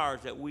spiritual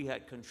powers, that we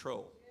had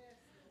control.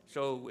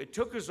 So it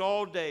took us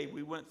all day.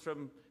 We went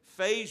from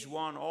phase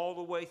 1 all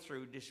the way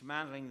through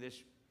dismantling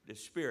this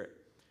spirit.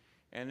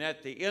 And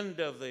at the end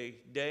of the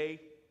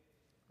day,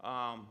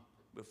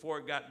 before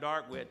it got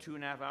dark, we had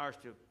 2.5 hours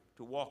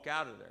to walk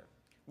out of there.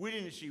 We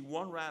didn't see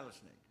one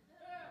rattlesnake,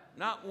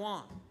 not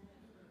one.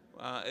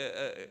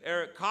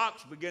 Eric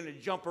Cox began to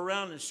jump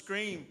around and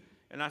scream,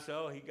 and I said,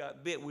 "Oh, he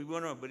got bit." We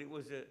went on, but it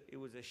was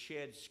a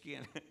shed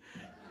skin,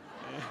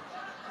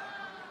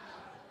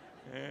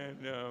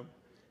 and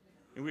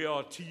we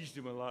all teased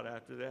him a lot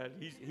after that.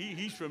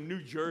 He's from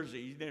New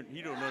Jersey.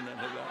 He don't know nothing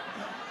about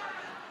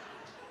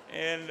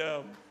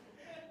it.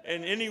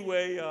 And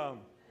anyway,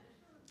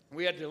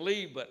 we had to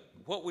leave, but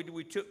what we did,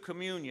 we took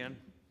communion,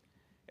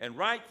 and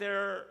right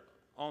there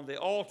on the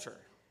altar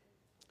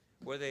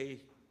where they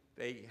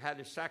had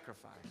to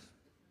sacrifice,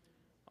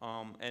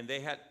 and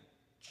they had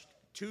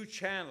 2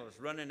 channels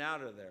running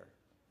out of there,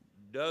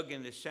 dug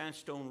in the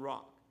sandstone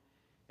rock,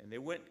 and they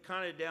went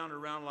kind of down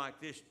around like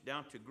this,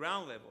 down to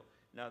ground level.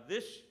 Now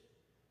this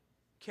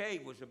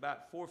cave was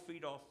about 4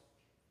 feet off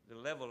the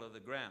level of the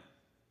ground,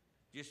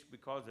 just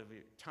because of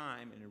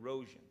time and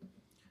erosion.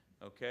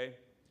 Okay,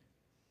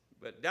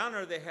 but down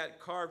there they had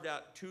carved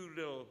out 2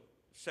 little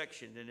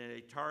sections, and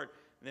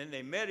then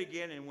they met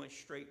again and went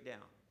straight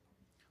down.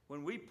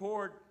 When we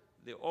poured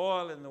the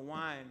oil and the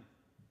wine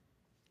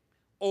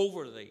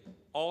over the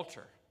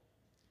altar,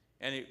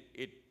 and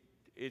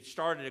it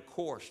started a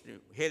course, and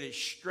it headed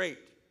straight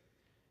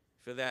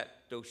for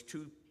those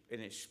 2, and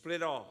it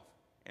split off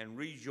and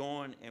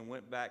rejoined and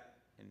went back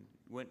and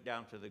went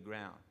down to the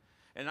ground.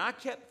 And I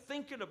kept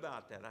thinking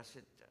about that. I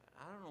said,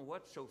 I don't know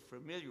what's so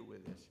familiar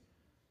with this.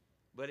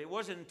 But it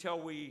wasn't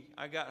until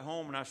I got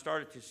home and I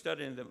started to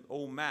study the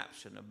old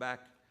maps in the back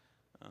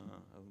of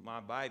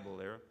my Bible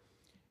there.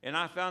 And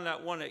I found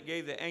out one that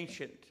gave the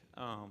ancient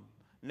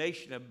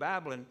nation of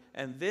Babylon,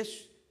 and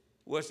this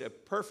was a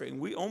perfect,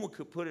 we almost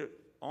could put it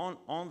on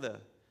the,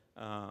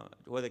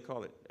 what they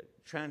call it,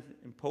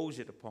 impose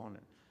it upon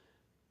it.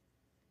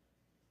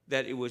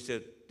 That it was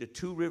the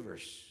 2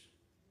 rivers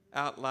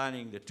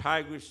outlining the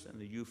Tigris and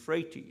the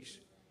Euphrates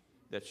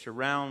that's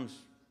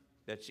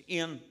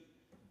in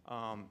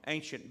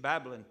ancient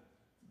Babylon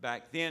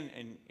back then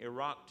and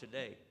Iraq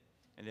today.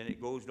 And then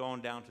it goes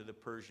on down to the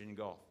Persian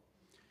Gulf.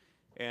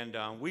 And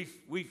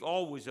we've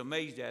always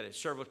amazed at it.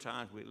 Several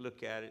times we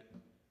look at it.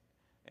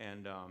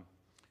 And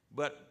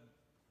but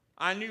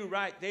I knew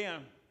right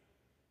then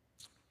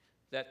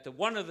that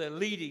one of the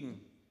leading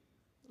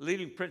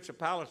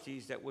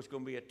principalities that was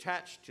going to be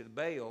attached to the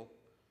Baal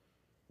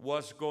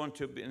was going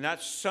to be, and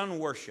that's sun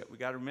worship. We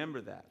got to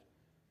remember that.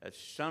 That's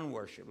sun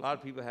worship. A lot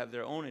of people have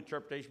their own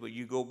interpretation, but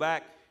you go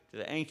back to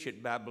the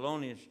ancient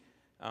Babylonians,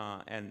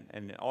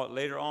 and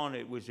later on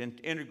it was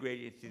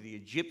integrated into the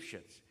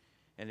Egyptians,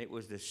 and it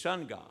was the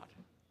sun god.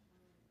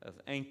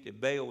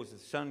 Baal was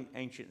the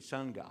ancient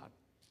sun god.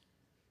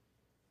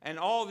 And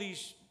all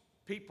these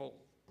people,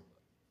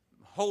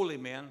 holy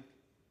men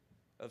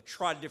of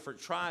different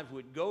tribes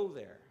would go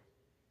there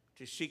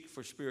to seek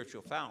for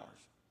spiritual powers.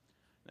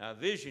 Now, a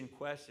vision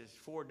quest is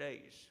 4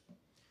 days.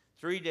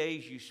 3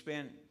 days you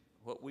spend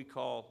what we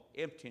call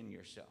emptying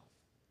yourself,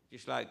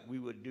 just like we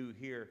would do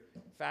here,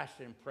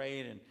 fasting and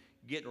praying and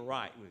getting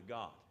right with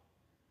God.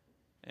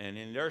 And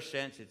in their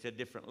sense, it's a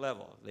different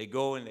level. They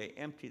go and they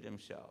empty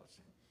themselves.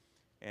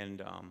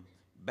 And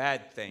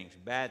bad things,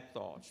 bad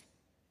thoughts,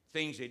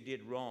 things they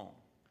did wrong,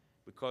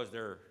 because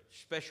they're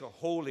special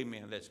holy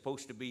men that's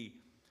supposed to be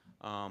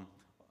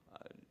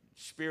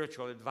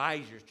spiritual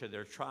advisors to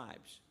their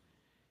tribes.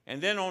 And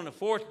then on the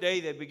 4th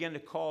day, they begin to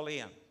call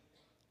in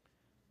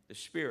the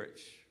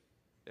spirits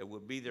that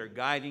would be their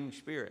guiding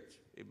spirits.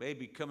 It may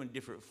become in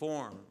different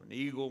form. An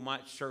eagle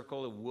might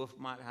circle, a wolf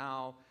might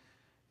howl,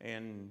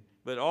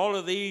 but all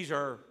of these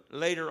are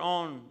later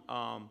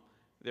on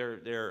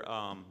they're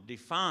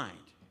defined,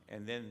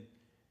 and then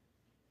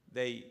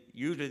they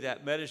usually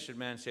that medicine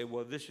man say,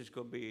 well, this is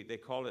going to be. They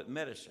call it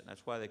medicine.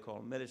 That's why they call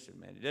it medicine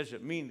man. It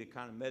doesn't mean the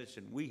kind of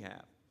medicine we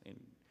have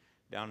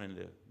down in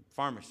the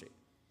pharmacy,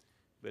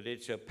 but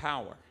it's a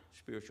power,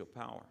 spiritual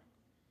power.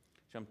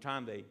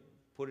 Sometimes they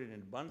put it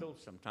in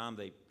bundles. Sometimes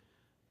they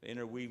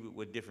interweave it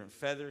with different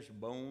feathers,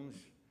 bones,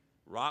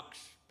 rocks,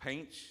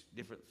 paints,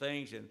 different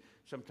things, and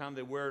sometimes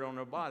they wear it on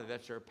their body.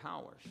 That's their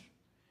powers.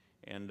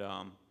 And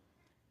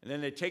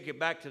then they take it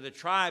back to the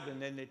tribe,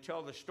 and then they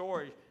tell the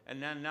stories,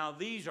 and then now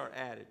these are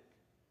added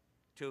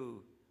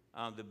to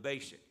the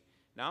basic.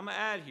 Now I'm going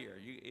to add here,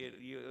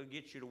 it'll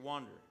get you to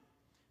wonder,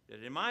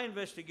 that in my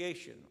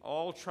investigation,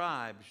 all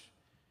tribes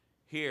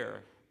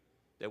here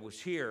that was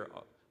here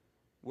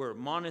were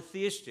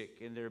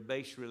monotheistic in their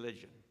base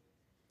religion.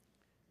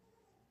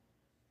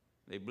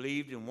 They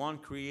believed in one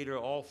creator,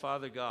 all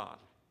Father God.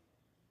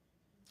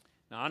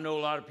 Now, I know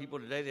a lot of people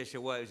today, they say,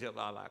 well, is it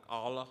like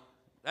Allah?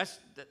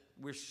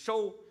 We're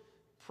so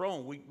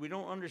prone. We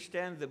don't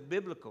understand the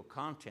biblical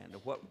content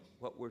of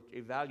what we're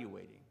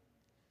evaluating.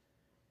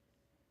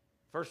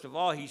 First of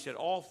all, he said,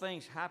 all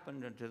things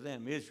happened unto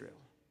them, Israel,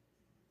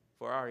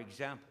 for our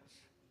examples,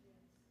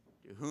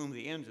 to whom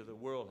the ends of the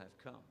world have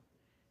come.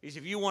 He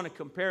said, if you want to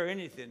compare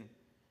anything,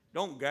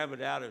 don't grab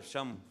it out of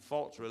some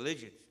false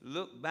religion.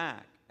 Look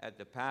back at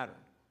the pattern.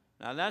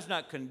 Now, that's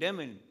not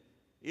condemning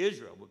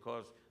Israel,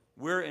 because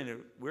we're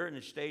in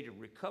a state of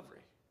recovery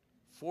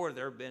for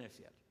their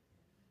benefit.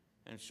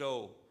 And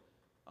so,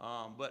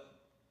 but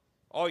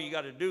all you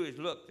got to do is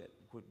look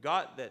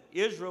that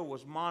Israel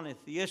was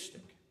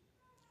monotheistic.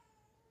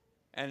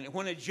 And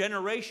when a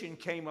generation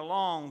came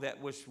along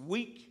that was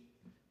weak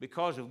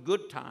because of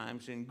good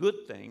times and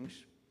good things,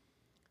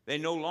 they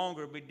no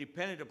longer be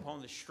dependent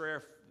upon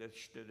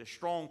the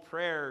strong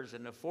prayers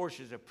and the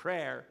forces of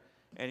prayer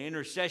and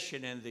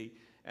intercession,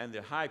 and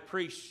the high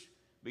priests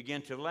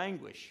began to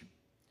languish.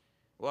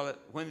 Well,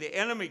 when the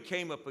enemy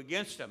came up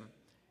against them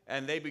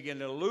and they began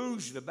to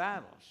lose the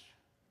battles,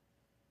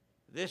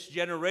 this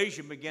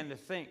generation began to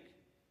think,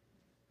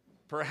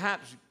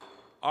 perhaps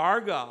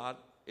our God,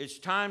 it's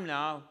time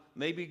now,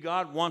 maybe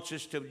God wants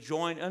us to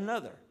join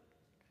another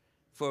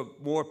for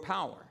more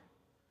power.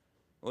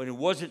 Well, it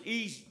wasn't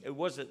easy. It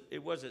wasn't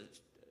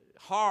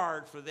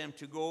hard for them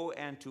to go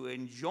and to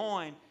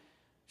enjoin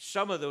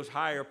some of those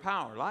higher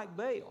power, like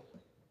Baal.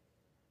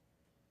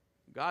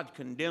 God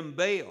condemned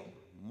Baal,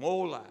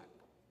 Moloch,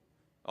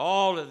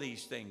 all of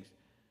these things,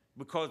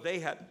 because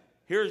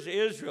here's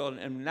Israel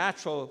in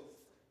natural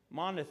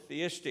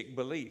monotheistic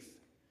belief.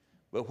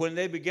 But when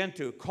they began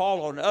to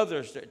call on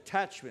others, the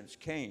attachments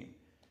came.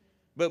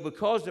 But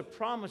because the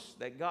promise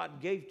that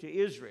God gave to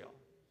Israel,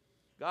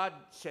 God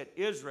said,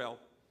 Israel,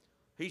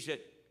 he said,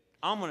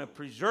 I'm going to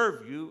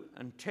preserve you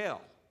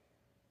until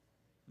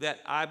that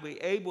I be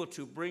able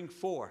to bring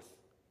forth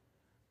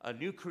a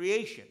new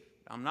creation.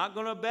 I'm not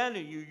going to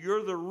abandon you.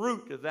 You're the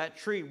root of that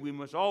tree. We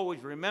must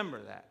always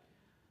remember that.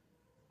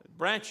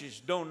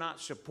 Branches do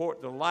not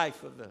support the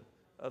life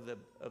of the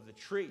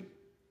tree.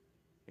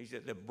 He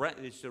said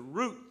it's the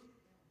root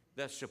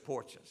that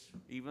supports us.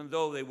 Even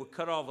though they were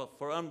cut off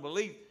for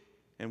unbelief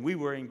and we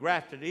were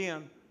engrafted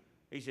in,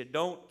 he said,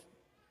 don't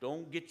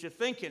get you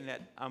thinking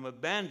that I'm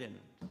abandoned.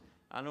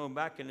 I know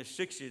back in the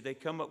 60s, they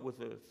come up with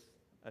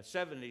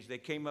 70s, they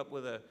came up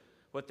with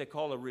what they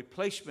call a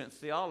replacement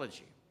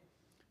theology.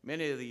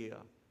 Many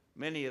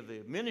of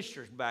the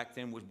ministers back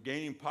then was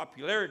gaining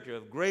popularity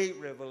of great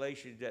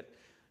revelation that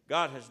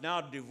God has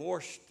now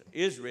divorced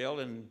Israel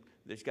and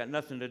it's got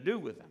nothing to do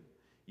with them.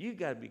 You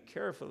got to be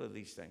careful of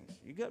these things.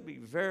 You got to be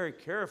very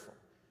careful.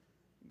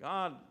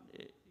 God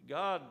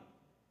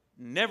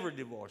never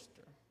divorced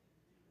her.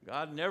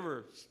 God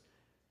never.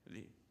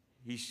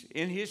 He's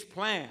in His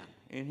plan.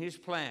 In His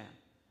plan.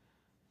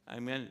 I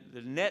mean,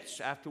 the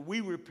nets. After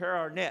we repair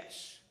our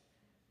nets,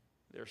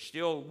 they're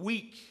still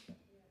weak.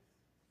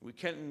 We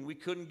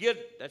couldn't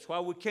get. That's why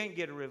we can't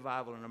get a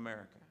revival in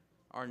America.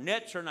 Our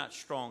nets are not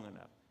strong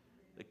enough.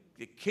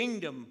 The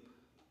kingdom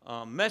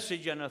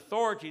message and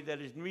authority that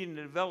is being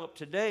developed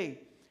today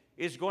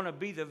is going to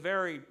be the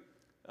very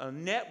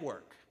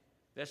network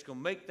that's going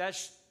to make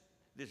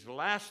this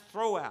last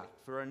throw out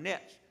for a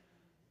net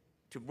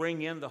to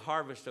bring in the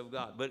harvest of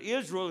God. But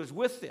Israel is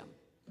with them.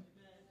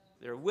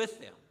 They're with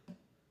them.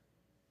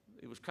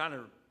 It was kind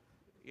of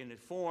in the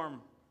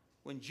form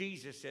when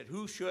Jesus said,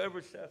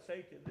 whosoever shall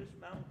say to this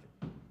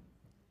mountain,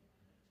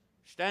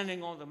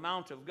 standing on the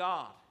mount of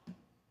God,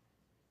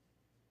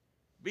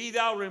 be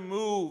thou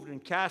removed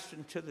and cast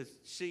into the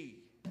sea,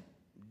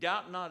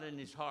 doubt not in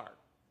his heart.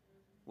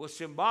 Well,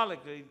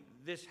 symbolically,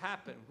 this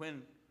happened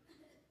when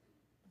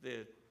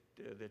the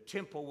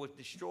temple was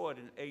destroyed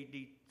in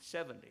AD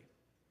 70.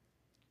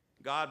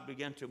 God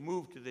began to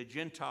move to the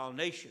Gentile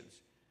nations.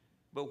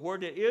 But where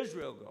did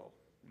Israel go?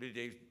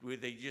 Were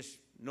they just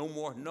no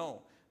more?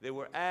 No. They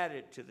were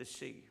added to the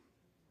sea.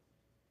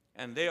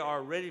 And they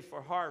are ready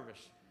for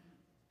harvest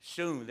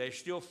soon. They're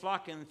still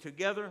flocking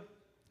together,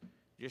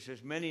 just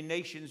as many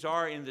nations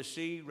are in the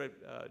sea,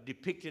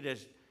 depicted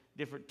as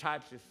different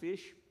types of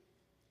fish.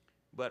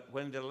 But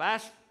when the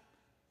last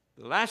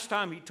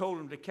time he told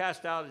them to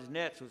cast out his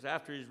nets was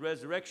after his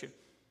resurrection,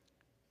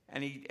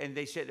 and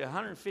they said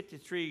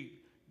 153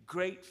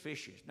 great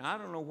fishes. Now, I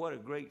don't know what a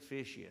great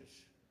fish is.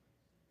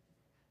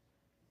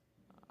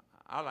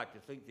 I like to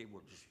think they were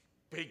just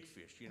big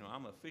fish. You know,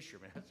 I'm a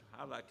fisherman. So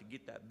I like to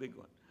get that big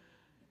one.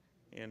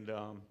 And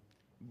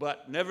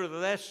but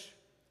nevertheless,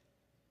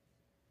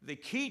 the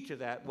key to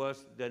that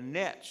was the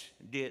nets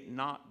did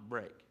not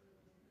break.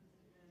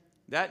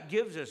 That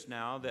gives us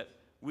now that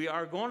we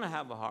are going to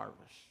have a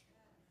harvest.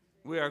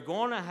 We are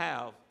going to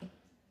have,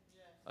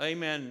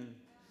 amen,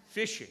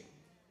 fishing.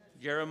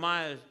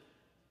 Jeremiah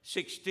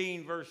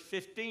 16 verse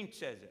 15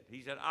 says it.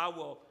 He said, I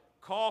will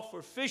call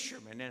for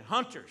fishermen and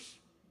hunters,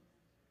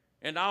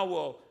 and I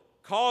will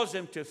cause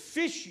them to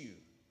fish you,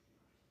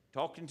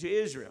 talking to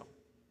Israel,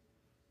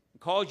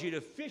 cause you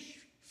to fish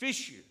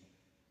you.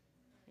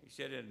 He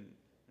said, and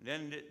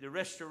then the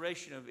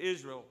restoration of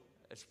Israel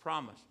as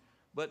promised.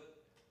 But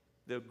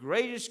the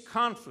greatest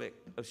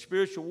conflict of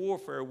spiritual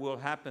warfare will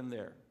happen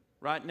there.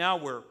 Right now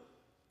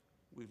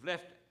we've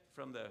left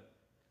from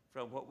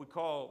what we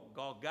call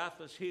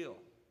Golgotha's Hill,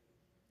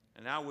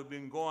 and now we've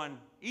been going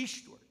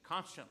eastward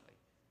constantly.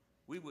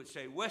 We would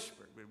say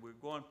westward, but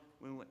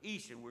we went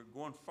east, and we're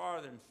going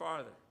farther and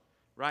farther.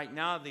 Right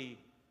now the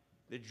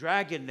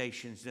dragon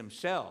nations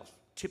themselves,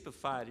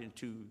 typified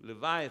into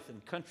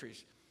Leviathan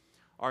countries,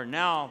 are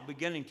now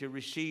beginning to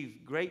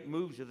receive great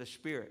moves of the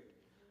Spirit.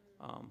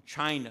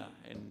 China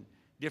and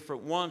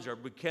different ones are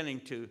beginning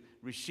to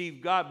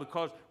receive God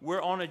because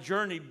we're on a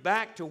journey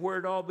back to where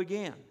it all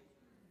began.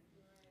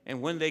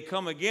 And when they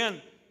come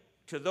again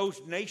to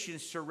those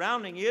nations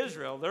surrounding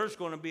Israel, there's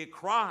going to be a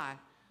cry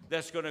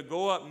that's going to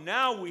go up.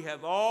 Now we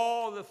have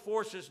all the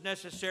forces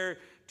necessary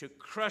to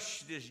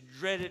crush this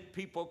dreaded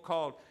people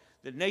called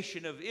the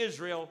nation of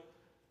Israel.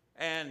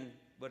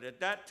 But at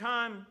that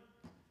time,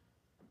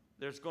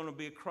 there's going to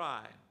be a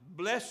cry.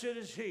 Blessed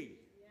is he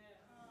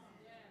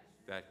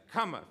that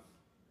cometh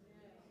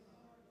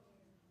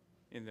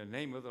in the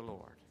name of the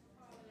Lord.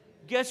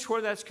 Guess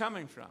where that's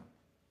coming from?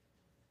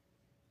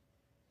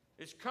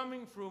 It's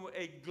coming from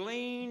a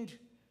gleaned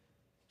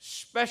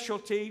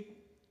specialty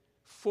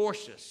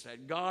forces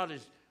that God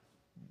is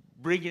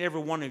bringing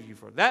every one of you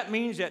for. That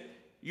means that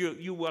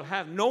you will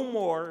have no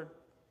more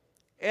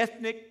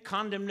ethnic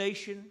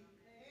condemnation,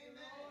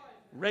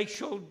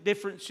 racial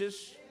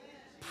differences,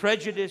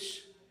 prejudice.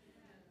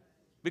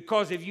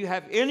 Because if you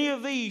have any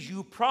of these,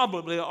 you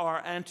probably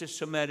are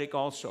anti-Semitic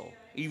also,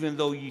 even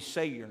though you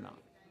say you're not.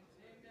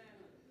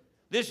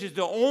 This is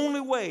the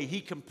only way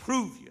he can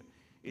prove you,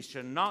 is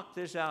to knock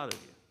this out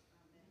of you.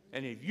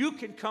 And if you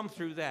can come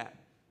through that,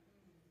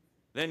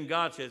 then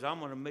God says, I'm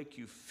going to make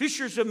you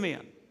fishers of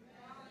men.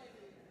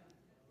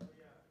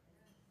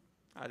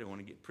 I didn't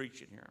want to get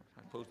preaching here.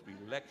 I'm supposed to be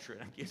lecturing,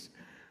 I guess.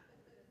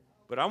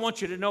 But I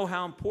want you to know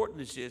how important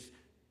this is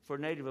for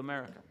Native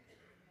America.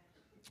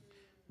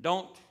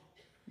 Don't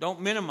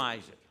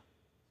minimize it.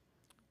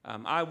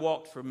 I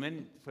walked for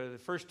the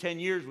first 10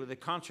 years with a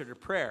concert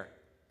of prayer,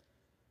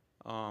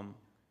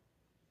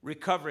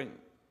 recovering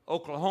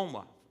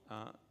Oklahoma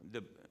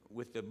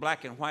with the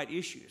black and white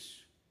issues.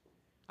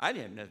 I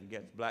didn't have nothing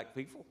against black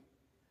people.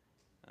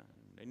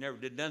 They never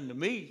did nothing to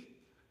me.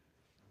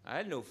 I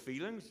had no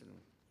feelings,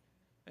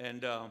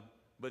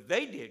 but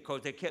they did,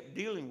 because they kept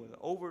dealing with it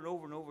over and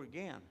over and over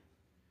again.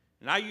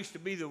 And I used to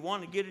be the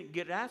one to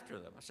get after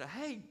them. I said,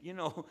 hey,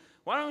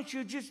 why don't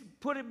you just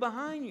put it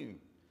behind you?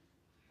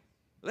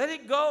 Let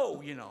it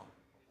go,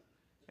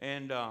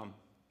 And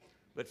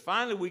but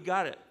finally we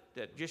got it,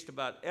 that just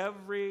about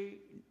every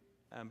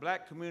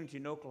black community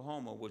in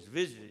Oklahoma was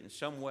visited in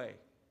some way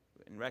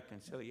in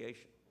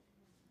reconciliation.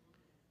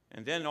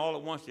 And then all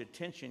at once the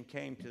attention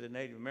came to the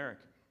Native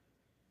American.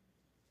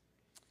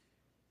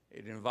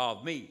 It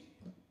involved me.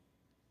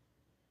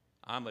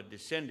 I'm a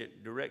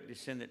direct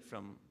descendant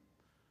from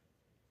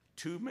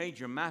two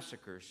major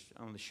massacres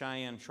on the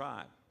Cheyenne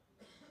tribe.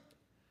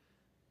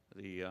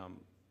 The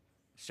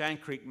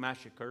Sand Creek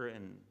Massacre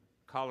in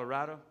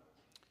Colorado.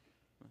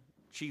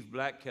 Chief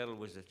Blackkettle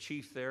was the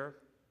chief there.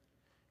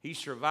 He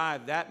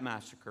survived that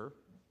massacre,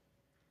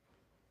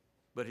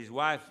 but his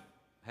wife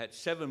had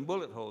 7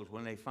 bullet holes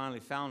when they finally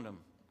found him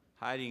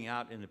hiding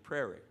out in the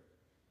prairie,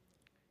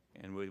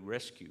 and we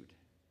rescued.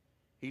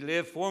 He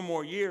lived 4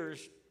 more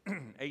years,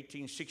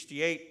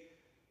 1868,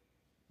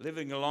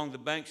 living along the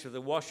banks of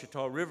the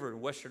Washita River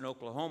in western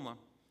Oklahoma,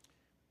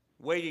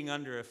 waiting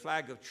under a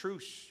flag of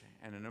truce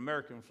and an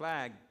American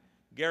flag,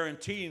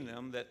 guaranteeing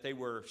them that they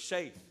were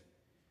safe.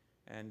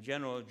 And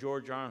General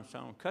George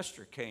Armstrong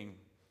Custer came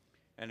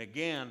and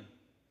again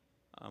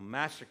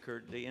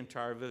massacred the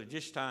entire village.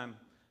 This time,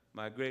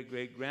 my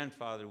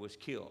great-great-grandfather was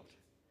killed.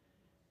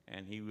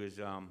 And he was,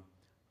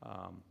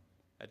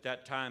 at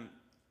that time,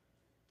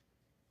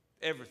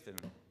 everything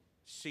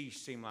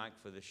ceased, seemed like,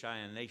 for the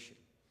Cheyenne Nation.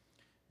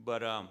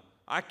 But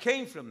I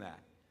came from that.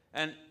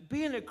 And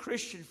being a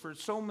Christian for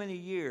so many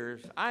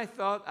years, I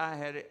thought I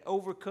had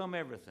overcome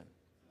everything.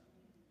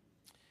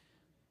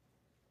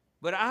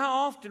 But I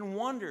often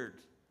wondered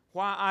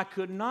why I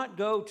could not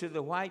go to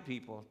the white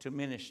people to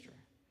minister.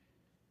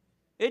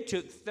 It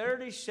took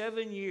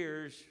 37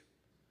 years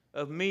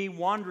of me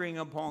wandering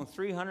upon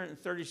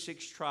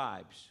 336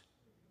 tribes.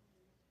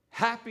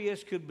 Happy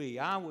as could be.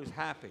 I was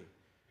happy.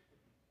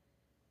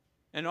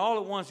 And all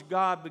at once,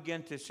 God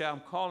began to say,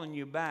 I'm calling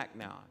you back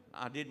now.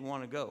 I didn't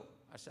want to go.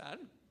 I said,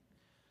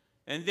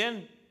 and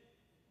then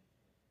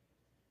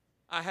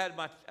I had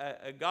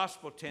a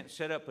gospel tent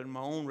set up in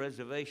my own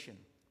reservation,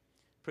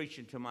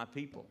 preaching to my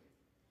people.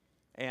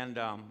 And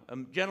a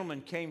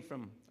gentleman came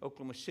from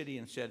Oklahoma City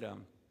and said,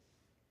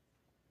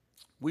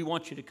 we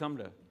want you to come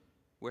to,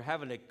 we're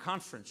having a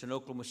conference in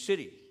Oklahoma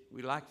City.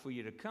 We'd like for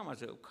you to come. I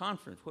said,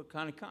 conference? What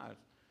kind of conference?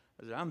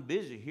 I said, I'm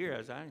busy here.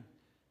 I said, I don't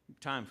have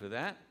time for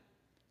that.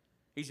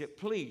 He said,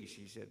 please.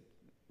 He said,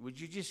 would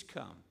you just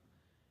come?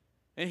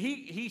 And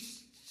he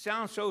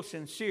sounds so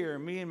sincere.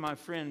 Me and my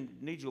friend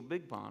Nigel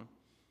Big Pond,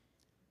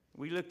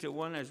 we looked at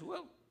one as,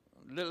 well,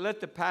 let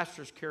the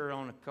pastors carry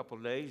on a couple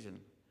of days. And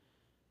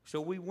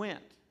so we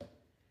went.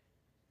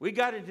 We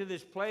got into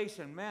this place,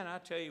 and man, I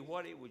tell you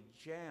what, it was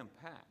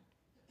jam-packed.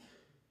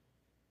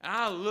 And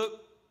I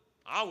looked,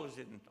 I was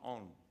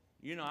on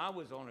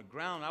the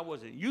ground. I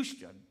wasn't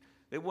used to it.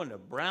 There wasn't a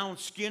brown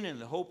skin in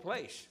the whole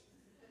place.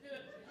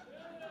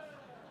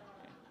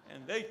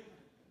 And they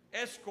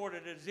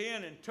escorted us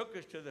in and took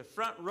us to the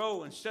front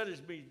row and set us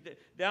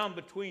down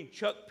between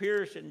Chuck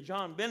Pierce and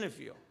John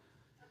Benefield.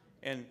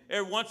 And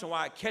every once in a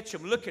while, I'd catch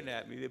them looking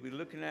at me. They'd be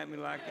looking at me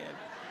like that.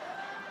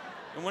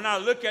 And when I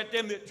look at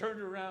them, they turned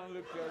around and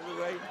looked the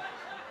other way.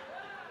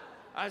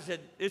 I said,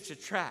 it's a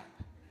trap.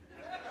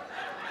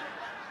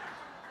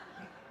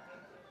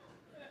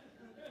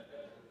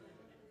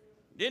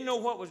 Didn't know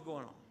what was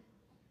going on.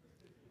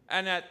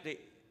 And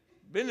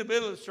in the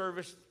middle of the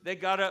service, they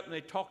got up and they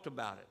talked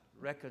about it,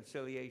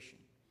 reconciliation.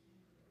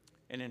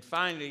 And then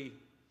finally,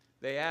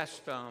 they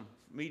asked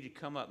me to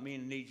come up, me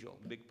and Nigel,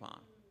 Big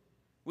Pond.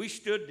 We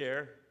stood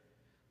there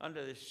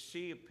under the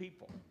sea of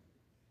people.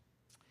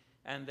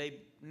 And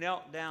they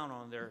knelt down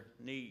on their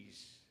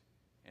knees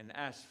and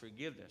asked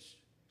forgiveness.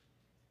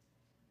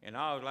 And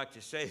I would like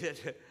to say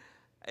that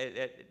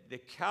the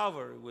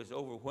Calvary was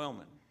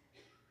overwhelming.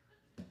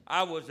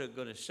 I wasn't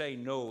going to say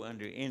no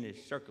under any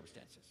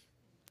circumstances.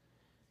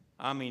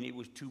 I mean, it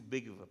was too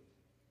big of a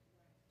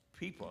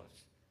people.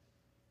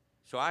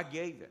 So I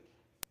gave it.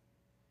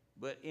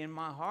 But in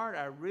my heart,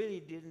 I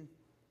really didn't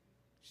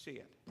see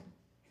it.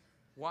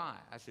 Why?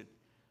 I said,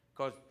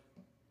 because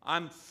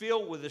I'm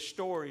filled with the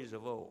stories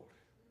of old.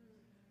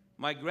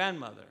 My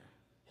grandmother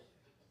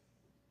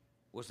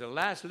was the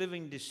last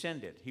living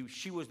descendant.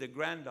 She was the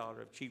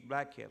granddaughter of Chief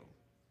Black Kettle.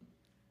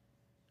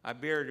 I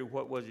buried her,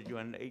 what was it, in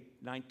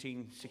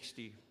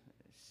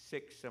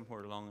 1966,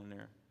 somewhere along in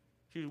there.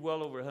 She was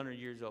well over 100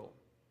 years old.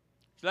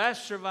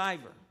 Last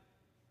survivor.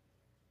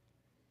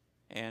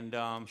 And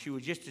she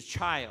was just a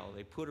child.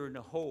 They put her in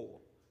a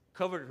hole,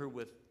 covered her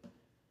with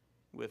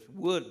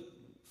wood,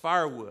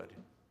 firewood.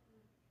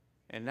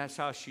 And that's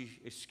how she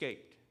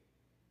escaped.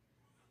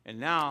 And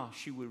now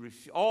she would,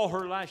 all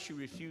her life she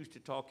refused to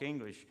talk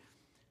English.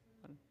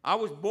 I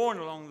was born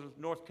along the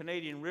North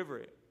Canadian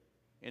River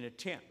in a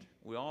tent.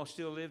 We all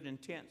still lived in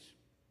tents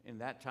in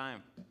that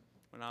time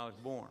when I was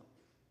born.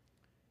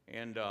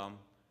 And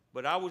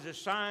but I was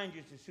assigned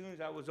just as soon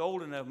as I was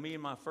old enough, me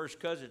and my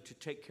first cousin, to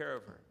take care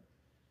of her.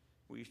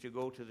 We used to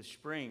go to the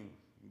spring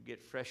and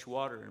get fresh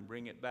water and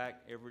bring it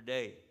back every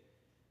day.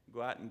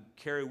 Go out and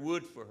carry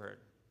wood for her,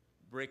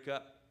 break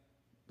up,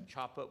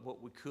 chop up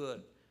what we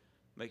could,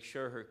 make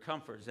sure her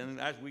comforts. And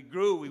as we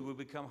grew, we would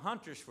become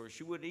hunters for her.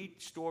 She would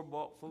eat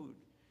store-bought food.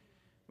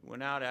 We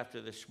went out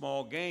after the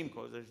small game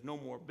because there's no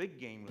more big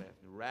game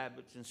left,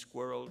 rabbits and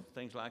squirrels,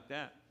 things like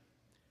that.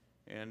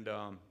 And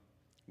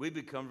we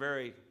become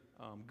very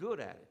good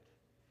at it.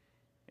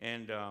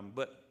 And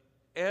but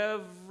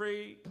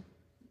every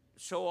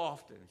so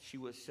often, she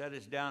would set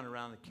us down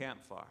around the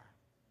campfire,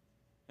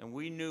 and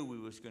we knew we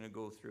was going to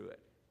go through it.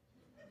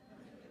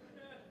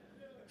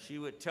 She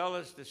would tell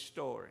us the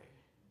story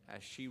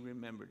as she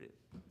remembered it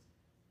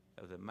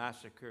of the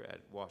massacre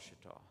at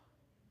Washita.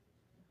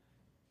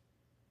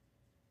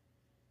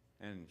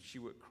 And she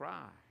would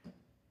cry.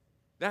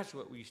 That's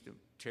what used to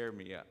tear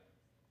me up.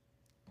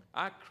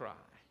 I cry.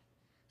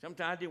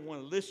 Sometimes I didn't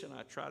want to listen.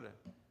 I try to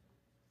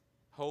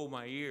hold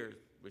my ears,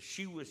 but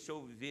she was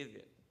so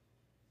vivid,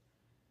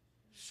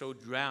 so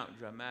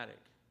dramatic.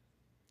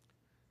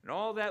 And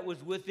all that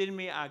was within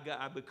me.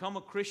 I become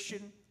a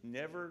Christian,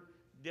 never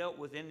dealt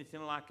with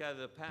anything like that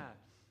in the past.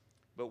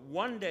 But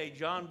one day,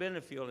 John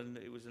Benefield, and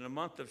it was in the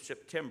month of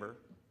September,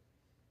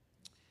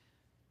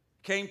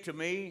 came to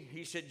me.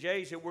 He said, Jay,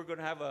 he said, we're going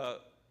to have a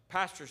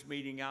pastor's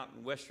meeting out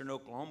in western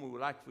Oklahoma. We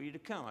would like for you to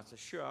come. I said,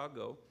 sure, I'll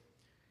go.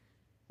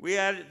 We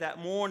had it that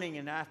morning,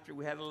 and after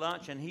we had a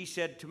lunch, and he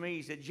said to me,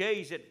 he said, Jay,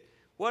 he said,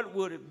 what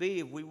would it be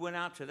if we went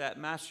out to that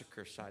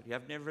massacre site?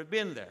 I've never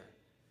been there.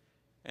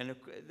 And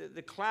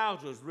the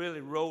clouds was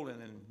really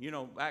rolling. And, you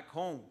know, back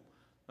home,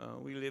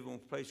 we live in a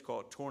place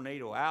called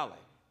Tornado Alley.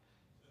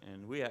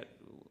 And we had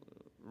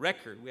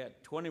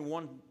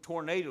 21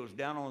 tornadoes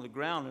down on the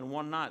ground in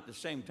one night at the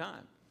same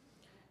time.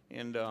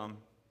 And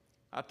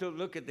I took a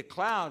look at the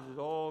clouds,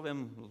 all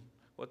them,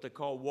 what they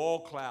call wall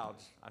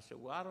clouds. I said,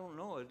 well, I don't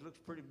know. It looks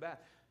pretty bad.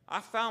 I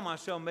found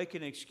myself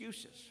making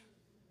excuses.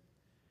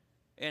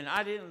 And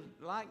I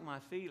didn't like my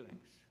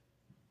feelings.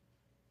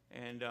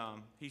 And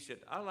he said,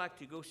 I'd like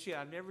to go see.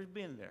 I've never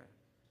been there.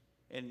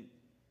 And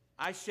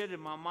I said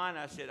in my mind,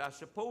 I said, I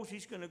suppose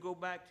he's going to go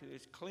back to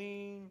his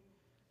clean,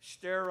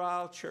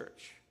 sterile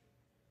church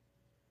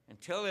and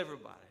tell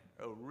everybody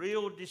a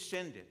real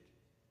descendant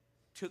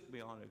took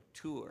me on a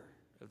tour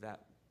of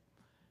that.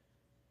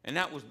 And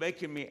that was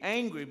making me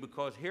angry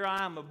because here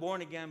I am, a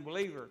born-again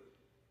believer,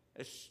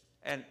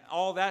 and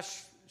all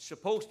that's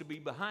supposed to be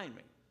behind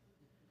me.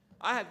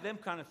 I had them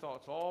kind of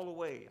thoughts all the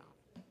way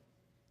out.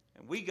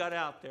 And we got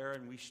out there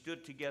and we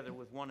stood together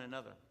with one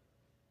another.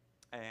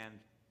 And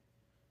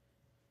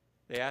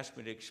they asked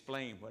me to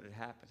explain what had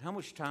happened. How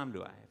much time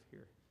do I have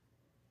here?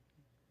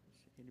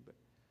 Anybody?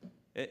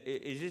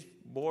 Is this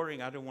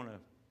boring? I don't want to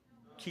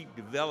keep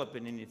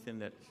developing anything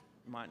that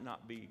might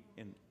not be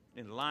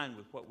in line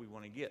with what we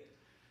want to get.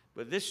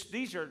 But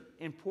these are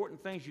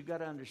important things you got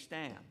to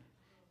understand.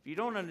 If you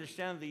don't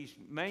understand these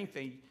main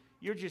things,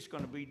 you're just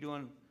going to be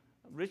doing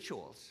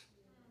rituals.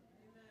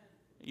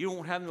 You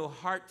won't have no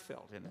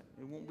heartfelt in it.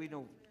 There won't be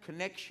no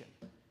connection.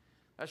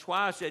 That's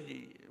why I said,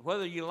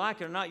 whether you like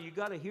it or not, you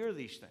got to hear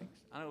these things.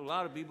 I know a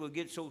lot of people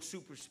get so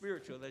super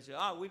spiritual, they say,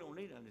 we don't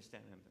need to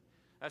understand them.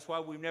 That's why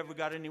we've never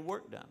got any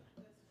work done.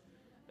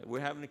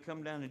 We're having to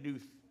come down and do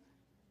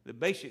the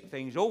basic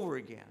things over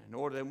again in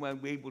order that we'll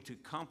be able to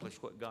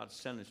accomplish what God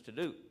sent us to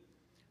do.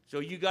 So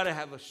you got to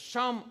have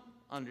some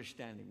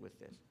understanding with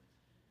this.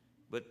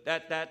 But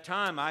at that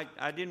time,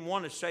 I didn't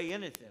want to say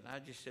anything. I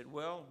just said,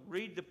 well,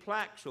 read the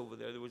plaques over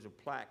there. There was a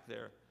plaque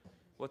there,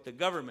 what the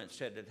government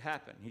said had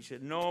happened. He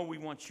said, no, we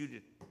want you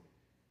to.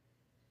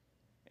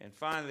 And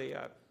finally,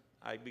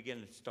 I began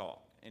to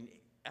talk. And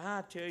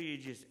I tell you,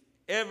 just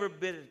every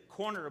bit of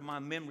corner of my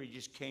memory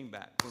just came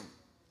back. Boom.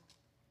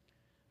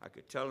 I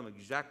could tell them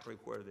exactly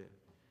where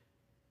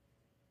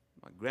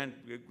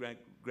my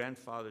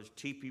grandfather's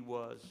teepee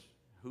was,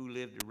 who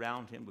lived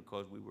around him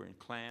because we were in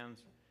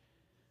clans,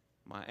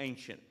 my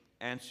ancient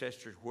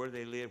ancestors, where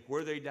they lived,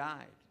 where they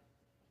died.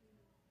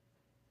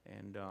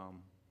 And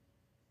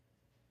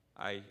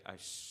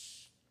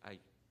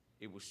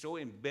it was so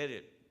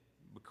embedded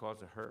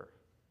because of her.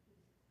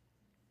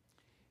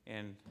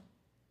 And,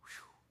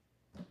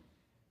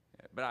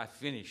 but I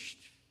finished.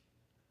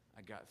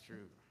 I got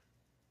through.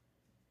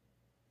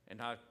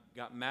 And I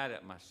got mad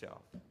at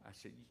myself. I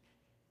said,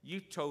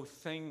 you told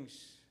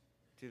things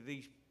to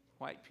these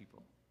white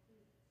people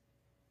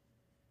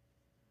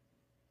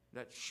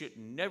that should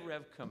never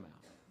have come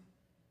out.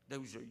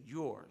 Those are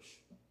yours.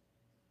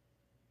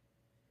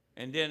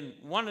 And then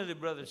one of the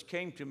brothers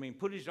came to me and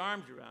put his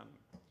arms around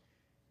me.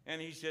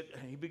 And he said,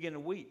 he began to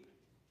weep.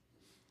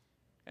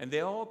 And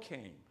they all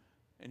came.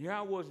 And here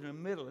I was in the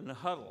middle, in the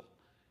huddle.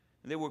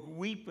 And they were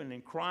weeping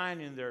and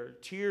crying, and their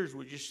tears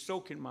were just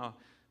soaking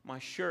my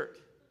shirt.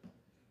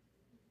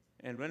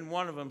 And when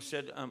one of them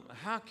said,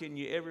 how can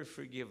you ever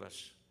forgive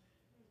us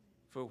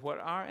for what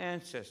our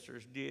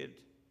ancestors did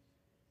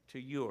to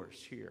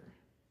yours here?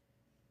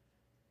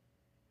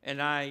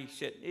 And I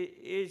said,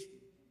 it's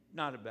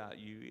not about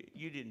you.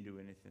 You didn't do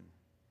anything.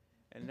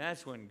 And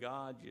that's when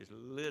God just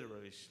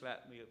literally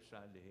slapped me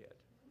upside the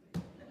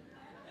head.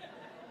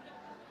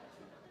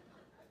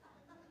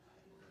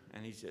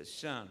 And he said,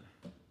 son,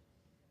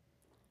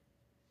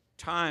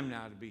 time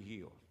now to be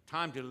healed.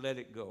 Time to let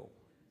it go.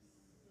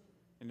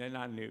 And then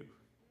I knew.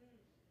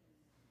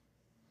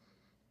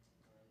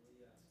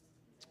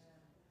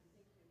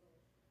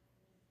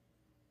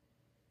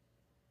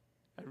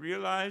 I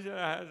realized that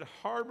I had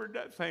harbored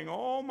that thing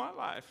all my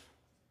life,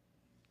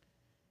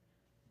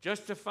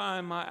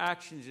 justifying my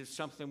actions if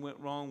something went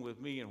wrong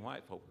with me and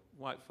white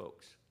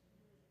folks.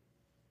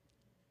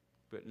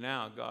 But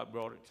now God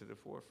brought it to the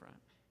forefront.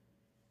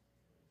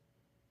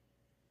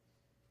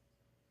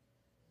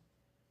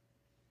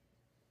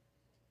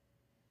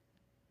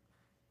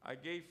 I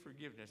gave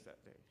forgiveness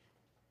that day.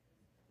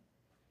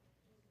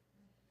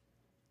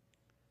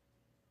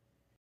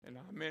 And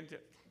I meant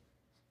it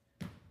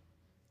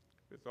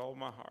with all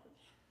my heart.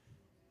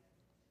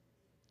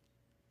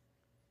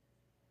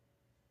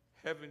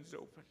 heavens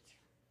opened.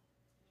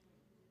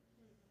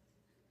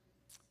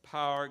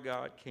 Power of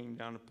God came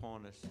down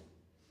upon us.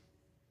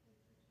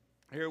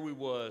 Here we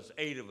was,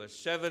 8 of us,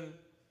 7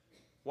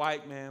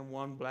 white men,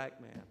 1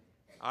 black man.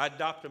 I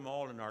adopt them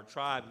all in our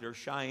tribe. They're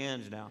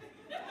Cheyennes now.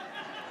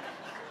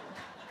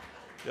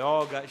 They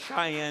all got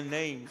Cheyenne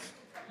names.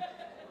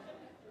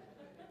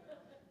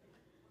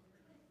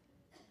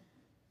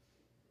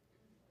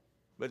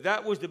 But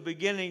that was the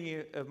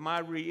beginning of my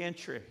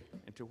re-entry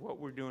into what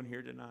we're doing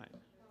here tonight.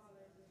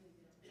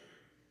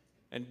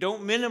 And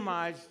don't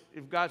minimize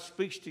if God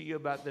speaks to you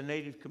about the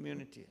native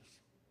communities.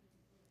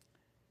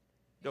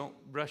 Don't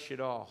brush it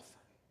off.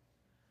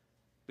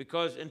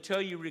 Because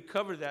until you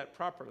recover that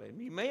properly,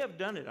 you may have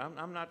done it.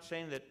 I'm not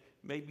saying that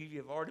maybe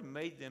you've already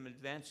made them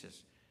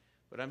advances.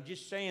 But I'm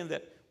just saying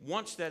that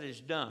once that is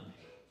done,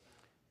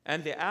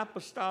 and the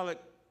apostolic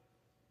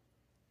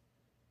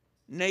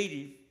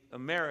Native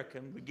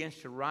American begins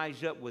to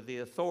rise up with the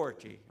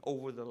authority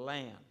over the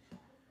land.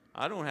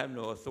 I don't have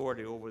no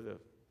authority over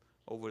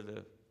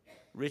the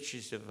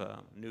riches of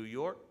New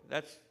York.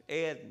 That's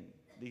Ed and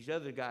these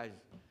other guys.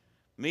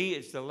 Me,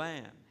 it's the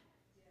land.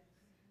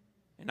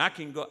 And I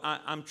can go,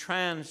 I'm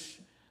trans,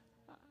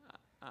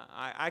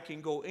 I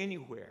can go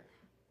anywhere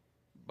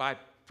by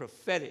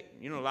prophetic.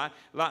 You know, like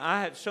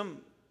I had some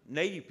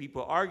Native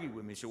people argue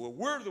with me, say, well,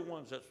 we're the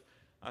ones that's,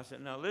 I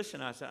said, now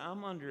listen, I said,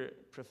 I'm under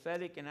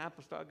prophetic and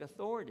apostolic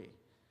authority.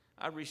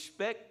 I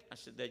respect, I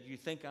said, that you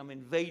think I'm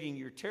invading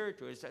your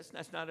territories.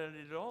 That's not it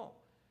at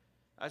all.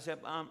 I said,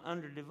 I'm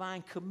under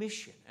divine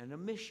commission and a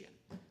mission.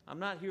 I'm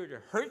not here to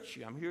hurt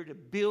you. I'm here to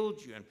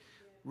build you and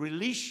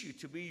release you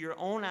to be your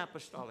own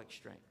apostolic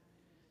strength.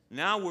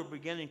 Now we're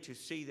beginning to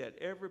see that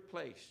every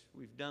place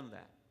we've done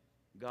that,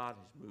 God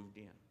has moved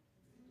in.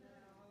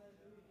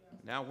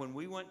 Now when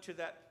we went to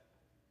that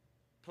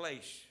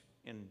place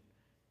in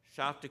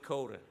South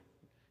Dakota,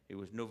 it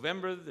was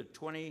November the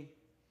 28th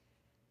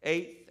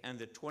and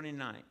the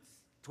 29th.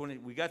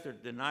 We got there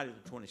the night of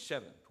the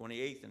 27th,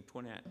 28th and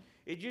 29th.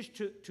 It just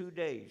took 2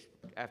 days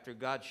after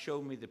God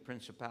showed me the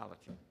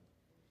principality.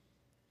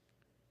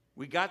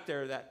 We got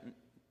there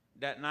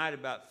that night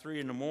about 3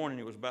 in the morning.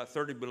 It was about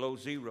 30 below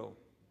zero,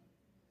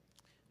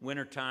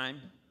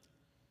 wintertime.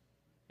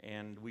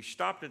 And we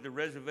stopped at the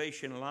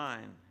reservation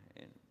line.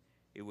 And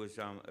it was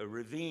a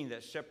ravine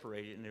that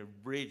separated and a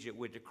bridge that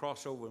we had to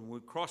cross over. And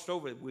when we crossed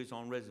over, we was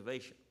on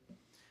reservation.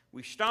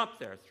 We stopped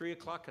there 3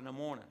 o'clock in the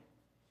morning.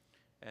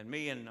 And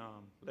me and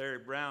Larry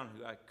Brown,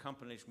 who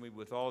accompanies me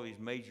with all these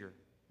major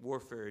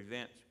warfare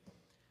events,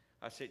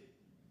 I said,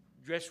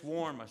 dress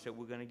warm. I said,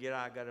 we're going to get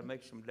out. I got to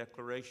make some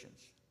declarations.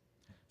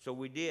 So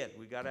we did.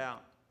 We got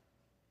out.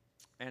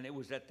 And it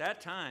was at that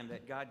time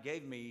that God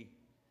gave me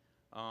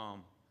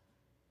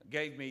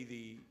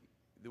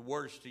the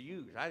words to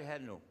use. I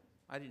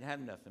didn't have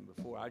nothing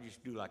before. I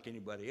just do like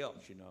anybody else,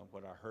 you know.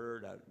 What I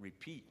heard, I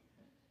repeat.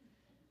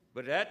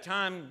 But at that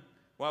time,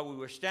 while we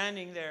were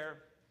standing there,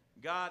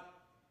 God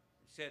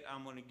said,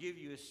 I'm going to give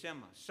you a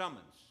summons.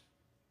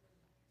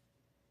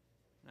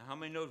 Now, how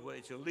many knows what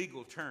it's a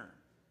legal term?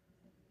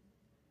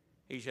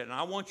 He said, and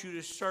I want you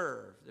to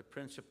serve the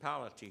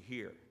principality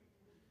here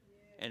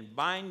and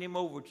bind him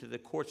over to the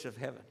courts of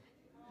heaven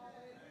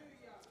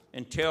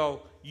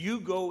until you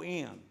go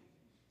in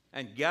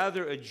and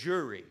gather a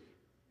jury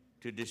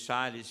to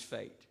decide his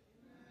fate.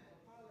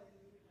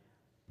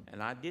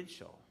 And I did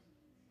so.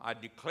 I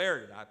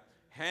declared it. I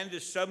handed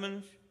the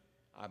summons.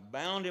 I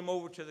bound him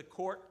over to the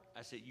court.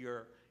 I said,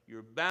 you're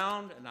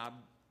bound, and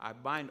I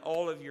bind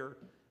all of your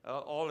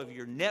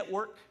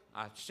network.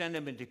 I send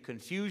them into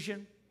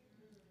confusion.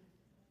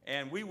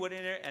 And we went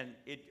in there, and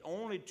it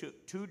only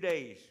took 2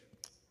 days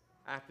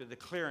after the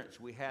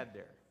clearance we had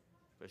there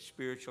for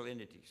spiritual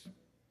entities.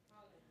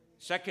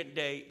 Second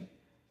day,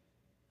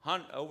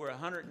 over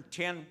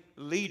 110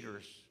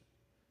 leaders.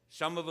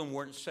 Some of them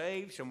weren't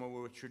saved, some of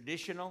them were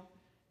traditional,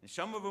 and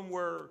some of them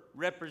were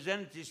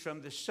representatives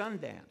from the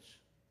Sundance.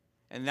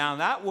 And now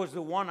that was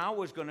the one I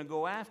was going to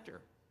go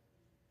after.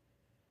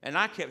 And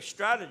I kept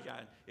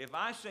strategizing. If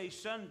I say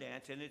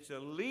Sundance and it's a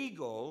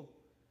legal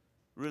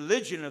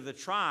religion of the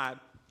tribe,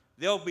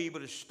 they'll be able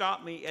to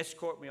stop me,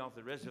 escort me off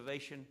the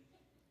reservation,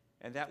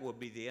 and that will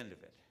be the end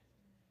of it.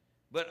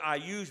 But I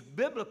use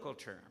biblical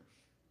terms.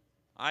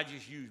 I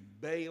just use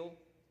Baal.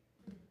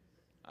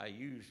 I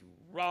use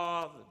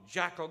Ra, the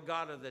jackal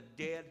god of the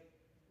dead.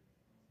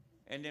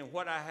 And then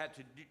what I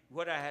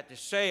had to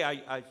say,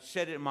 I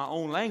said it in my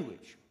own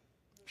language,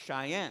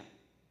 Cheyenne.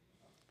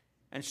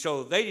 And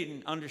so they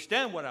didn't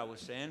understand what I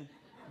was saying,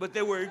 but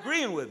they were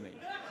agreeing with me.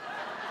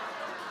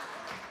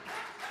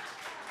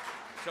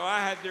 So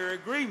I had their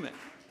agreement.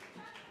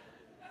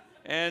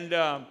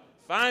 And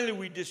finally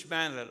we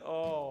dismantled it.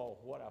 Oh,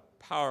 what a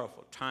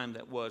powerful time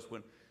that was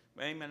when,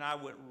 amen, I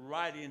went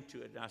right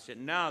into it. And I said,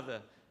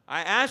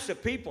 I asked the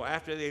people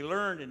after they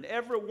learned, and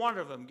every one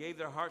of them gave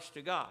their hearts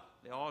to God.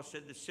 They all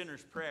said the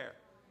sinner's prayer.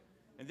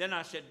 And then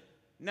I said,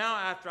 now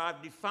after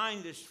I've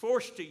defined this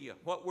force to you,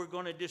 what we're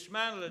going to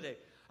dismantle today,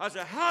 I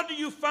said, how do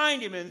you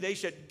find him? And they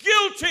said,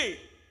 guilty.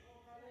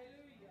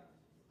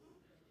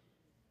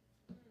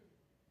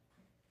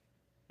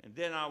 And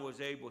then I was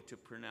able to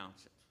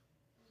pronounce it.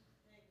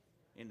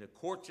 In the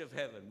courts of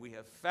heaven, we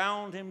have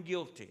found him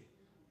guilty.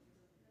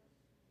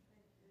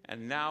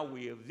 And now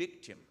we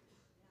evict him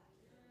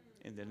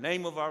in the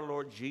name of our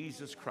Lord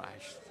Jesus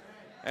Christ.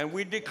 And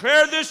we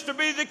declare this to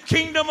be the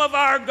kingdom of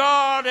our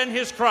God and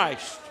his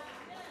Christ.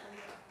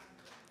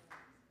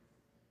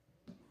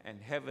 And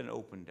heaven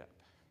opened up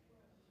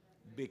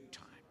big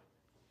time.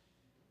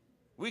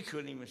 We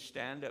couldn't even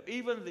stand up.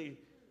 Even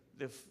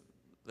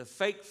the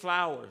fake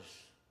flowers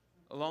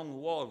along the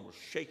wall were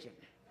shaking.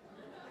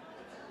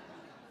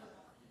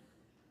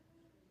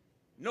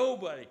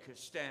 Nobody could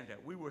stand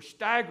up. We were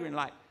staggering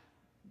like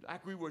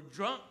we were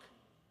drunk.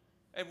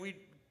 And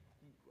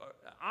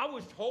I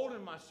was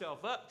holding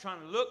myself up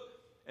trying to look,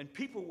 and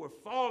people were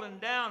falling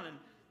down,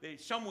 and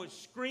some was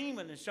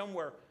screaming, and some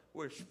were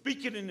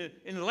speaking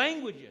in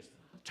languages,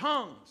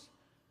 tongues.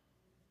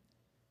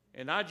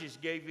 And I just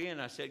gave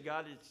in. I said,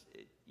 God,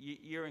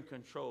 you're in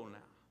control now.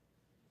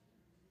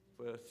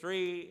 For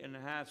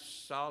 3.5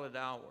 solid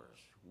hours,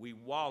 we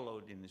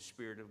wallowed in the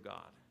Spirit of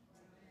God.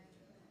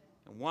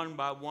 And one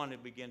by one,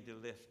 it began to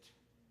lift.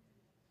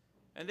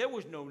 And there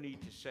was no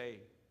need to say,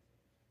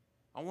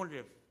 I wonder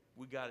if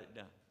we got it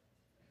done.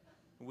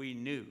 We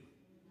knew.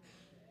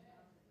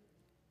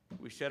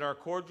 We set our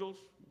cordials,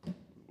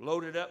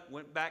 loaded up,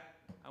 went back.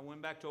 I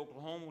went back to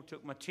Oklahoma,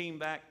 took my team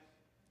back.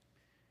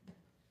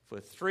 For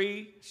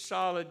 3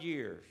 solid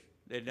years,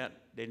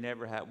 they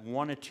never had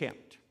one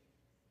attempt,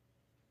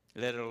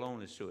 let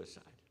alone a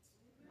suicide.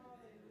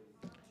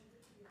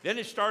 Then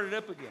it started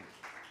up again.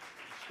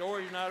 The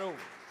story's not over.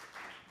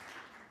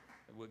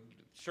 It would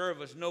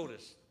serve us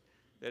notice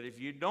that if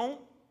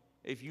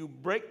you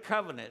break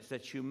covenants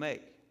that you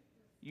make,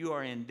 you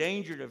are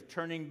endangered of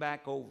turning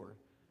back over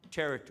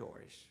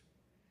territories.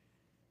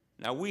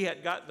 Now, we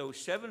had got those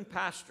 7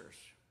 pastors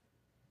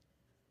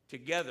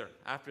together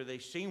after they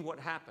seen what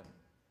happened,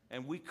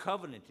 and we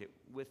covenanted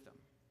with them,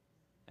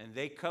 and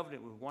they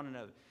covenanted with one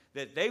another,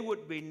 that they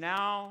would be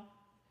now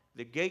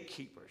the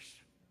gatekeepers.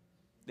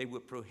 They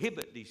would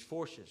prohibit these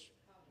forces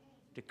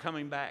to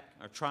coming back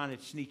or trying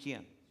to sneak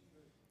in.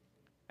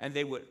 And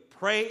they would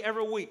pray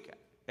every week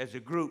as a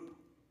group.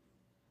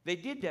 They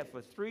did that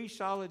for 3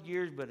 solid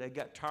years, but they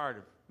got tired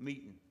of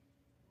meeting.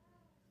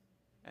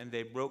 And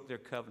they broke their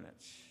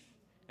covenants.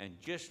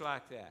 And just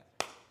like that,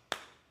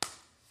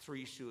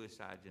 3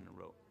 suicides in a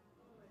row.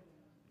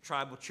 The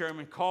tribal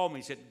chairman called me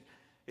and said,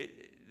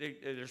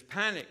 there's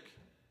panic.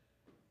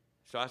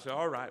 So I said,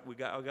 all right,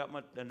 I got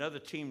another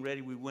team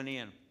ready. We went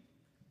in.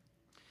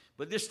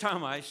 But this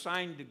time I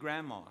assigned the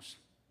grandmas.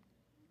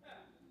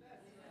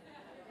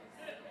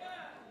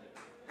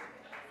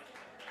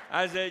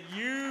 I said,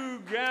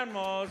 you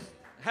grandmas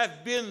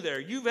have been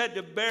there. You've had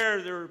to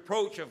bear the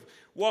reproach of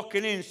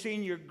walking in,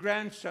 seeing your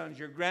grandsons,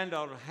 your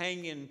granddaughter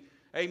hanging,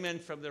 amen,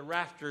 from the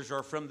rafters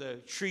or from the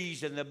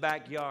trees in the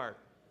backyard.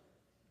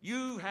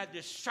 You had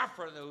to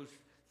suffer those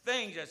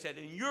things, I said,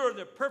 and you're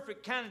the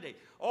perfect candidate.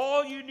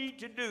 All you need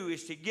to do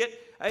is to get,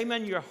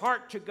 amen, your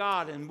heart to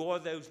God. And boy,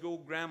 those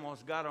old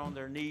grandmas got on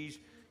their knees,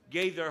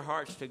 gave their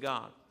hearts to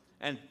God.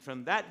 And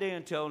from that day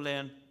until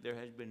then, there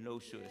has been no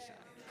suicide.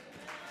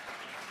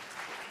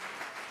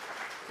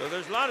 So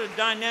there's a lot of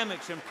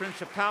dynamics and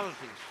principalities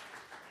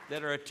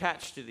that are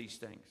attached to these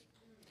things.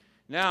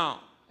 Now,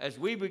 as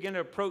we begin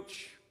to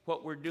approach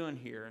what we're doing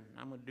here, and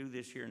I'm going to do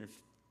this here in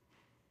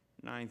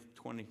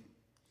 9:20.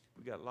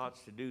 We've got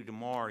lots to do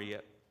tomorrow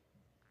yet.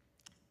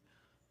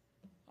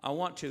 I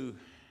want to,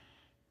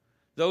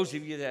 those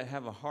of you that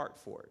have a heart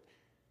for it,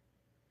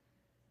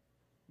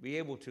 be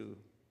able to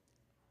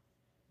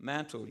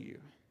mantle you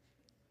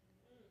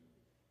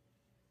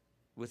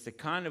with the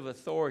kind of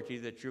authority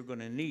that you're going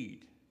to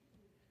need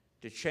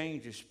to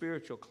change the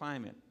spiritual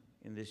climate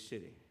in this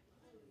city.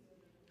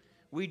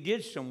 We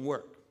did some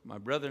work. My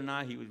brother and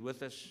I, he was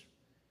with us.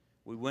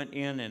 We went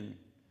in and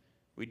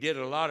we did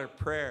a lot of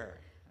prayer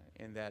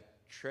in that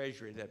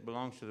treasury that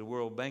belongs to the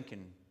World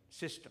Banking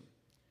System.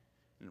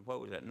 And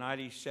what was that,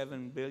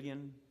 $97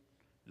 billion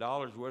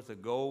worth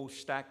of gold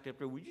stacked up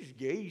there? We just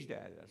gazed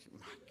at it. I said,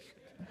 my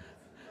God.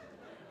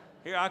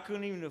 Here, I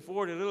couldn't even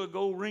afford a little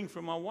gold ring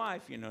for my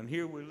wife, you know, and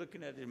here we're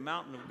looking at this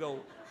mountain of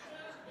gold.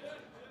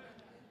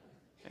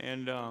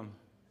 And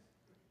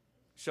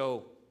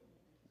so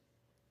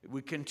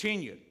we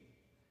continued.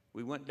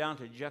 We went down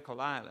to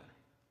Jekyll Island,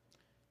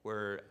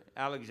 where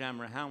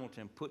Alexander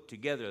Hamilton put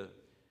together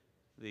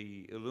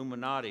the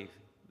Illuminati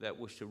that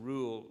was to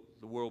rule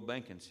the world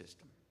banking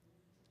system.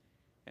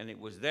 And it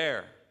was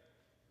there,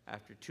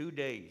 after 2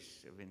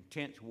 days of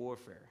intense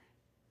warfare,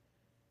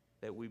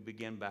 that we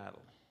began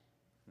battle.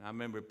 And I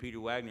remember Peter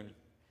Wagner's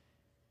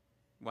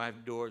wife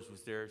Doris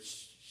was there.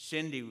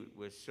 Cindy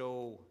was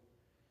so,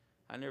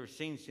 I never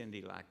seen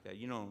Cindy like that.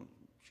 You know,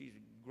 she's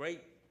a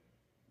great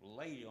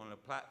lady on the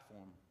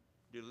platform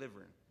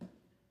delivering.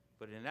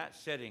 But in that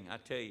setting, I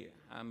tell you,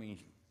 I mean,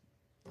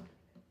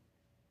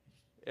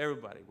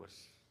 everybody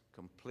was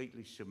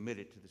completely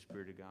submitted to the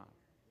Spirit of God.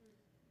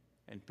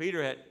 And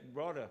Peter had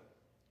brought an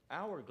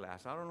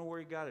hourglass. I don't know where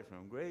he got it from,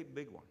 a great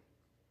big one.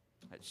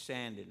 Had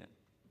sand in it.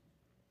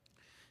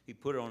 He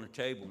put it on the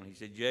table, and he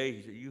said, Jay,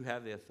 he said, you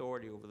have the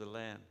authority over the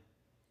land.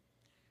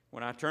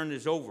 When I turn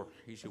this over,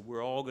 he said,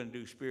 we're all going to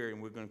do spirit,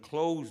 and we're going to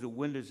close the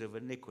windows of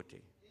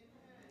iniquity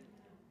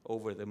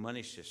over the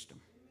money system.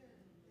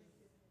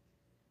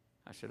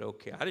 I said,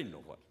 okay. I didn't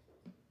know what.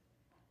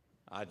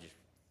 I just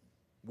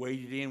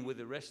waded in with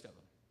the rest of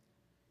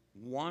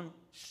them. 1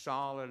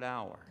 solid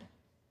hour,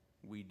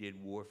 we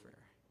did warfare.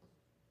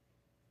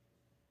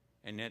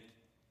 And then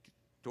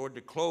toward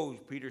the close,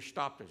 Peter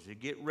stopped us. He said,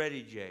 get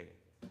ready, Jay.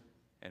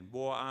 And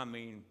boy, I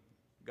mean,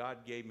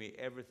 God gave me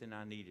everything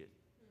I needed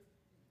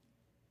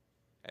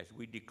as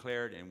we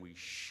declared, and we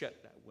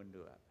shut that window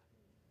up.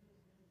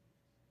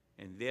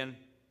 And then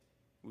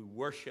we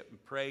worshiped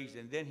and praised.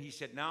 And then he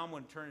said, now I'm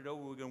going to turn it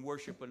over. We're going to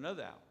worship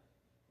another hour.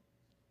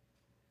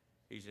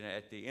 He said,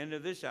 at the end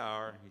of this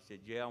hour, he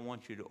said, Jay, I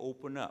want you to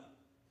open up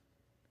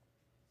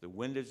the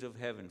windows of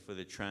heaven for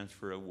the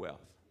transfer of wealth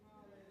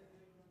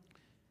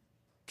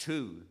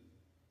to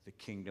the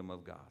kingdom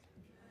of God.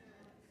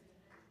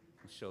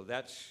 And so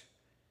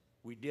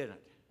we did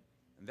it.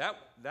 And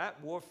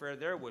that warfare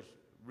there was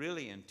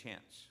really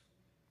intense.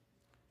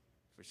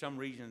 For some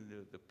reason,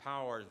 the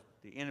powers,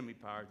 the enemy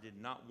powers,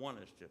 did not want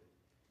us to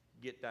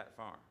get that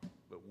far,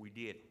 but we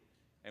did,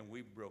 and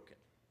we broke it.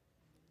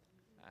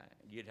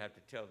 You'd have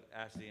to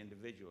ask the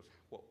individuals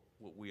what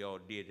we all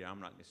did. I'm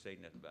not going to say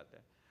nothing about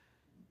that.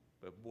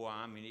 But boy,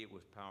 I mean, it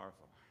was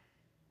powerful.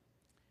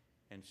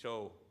 And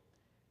so,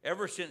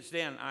 ever since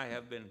then,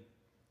 I've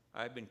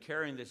been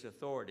carrying this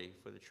authority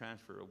for the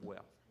transfer of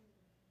wealth.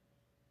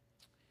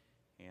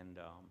 And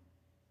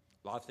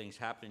a lot of things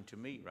happening to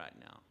me right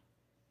now.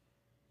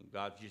 And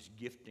God's just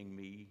gifting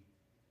me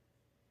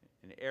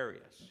in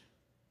areas.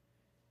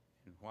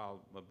 And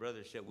while my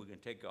brother said we're going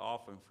to take an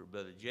offering for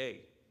Brother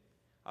Jay,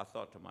 I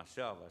thought to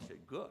myself, I said,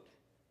 good.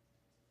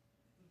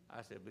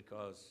 I said,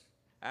 because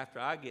after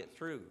I get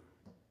through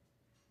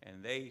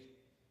and they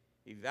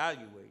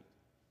evaluate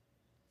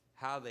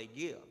how they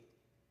give,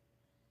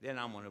 then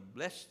I'm going to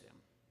bless them,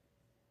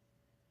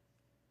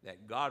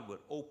 that God would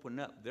open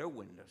up their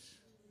windows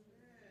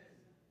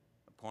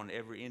upon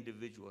every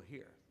individual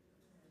here.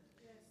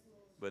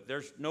 But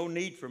there's no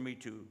need for me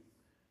to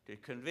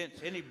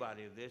convince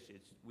anybody of this.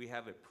 We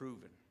have it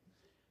proven.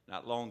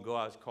 Not long ago,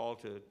 I was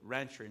called to a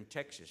rancher in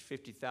Texas,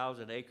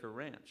 50,000-acre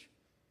ranch.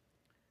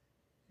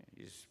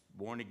 He's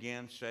born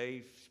again,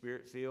 saved,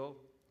 spirit-filled.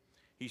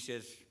 He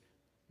says,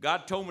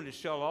 God told me to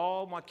sell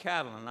all my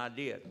cattle, and I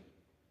did.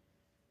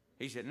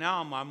 He said,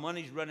 now my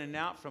money's running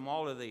out from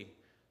all of the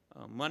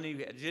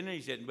money.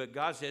 He said, but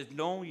God says,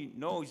 no, he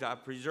said, I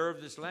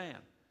preserved this land.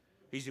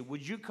 He said,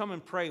 would you come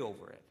and pray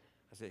over it?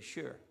 I said,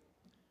 sure.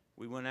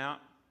 We went out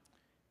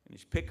in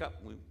his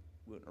pickup. We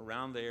went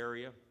around the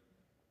area.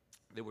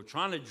 They were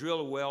trying to drill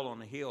a well on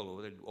the hill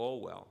over there,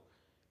 oil well,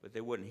 but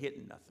they wasn't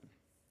hitting nothing.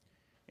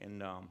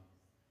 And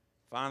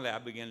finally, I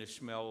began to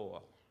smell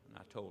oil, and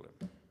I told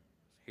him,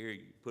 here,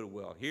 you put a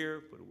well here,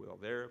 put a well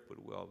there, put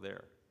a well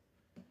there.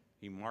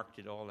 He marked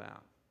it all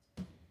out.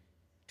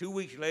 2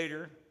 weeks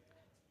later,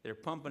 they're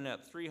pumping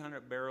up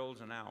 300 barrels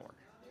an hour.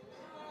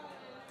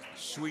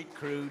 Sweet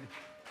crude.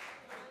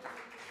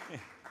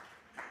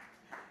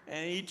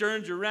 And he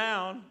turns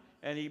around,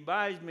 and he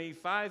buys me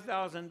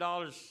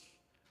 $5,000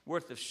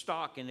 worth of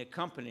stock in a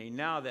company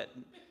now that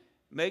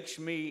makes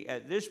me,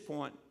 at this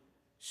point,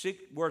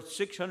 worth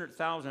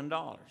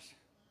 $600,000.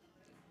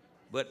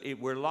 But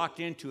we're locked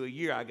into a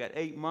year. I got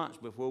 8 months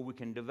before we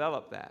can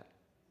develop that.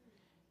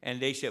 And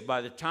they said, by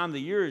the time the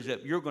year is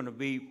up, you're going to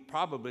be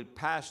probably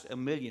past a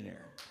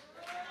millionaire.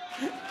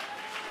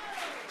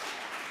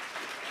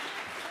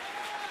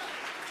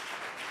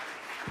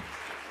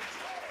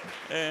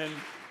 and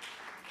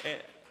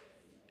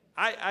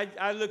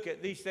I look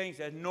at these things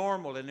as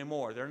normal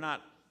anymore. They're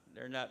not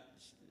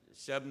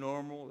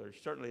subnormal. They're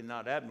certainly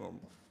not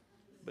abnormal.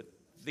 But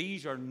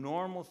these are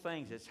normal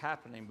things that's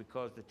happening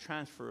because the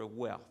transfer of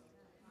wealth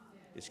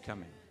is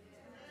coming.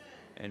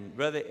 And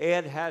Brother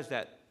Ed has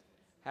that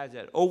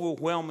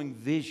overwhelming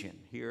vision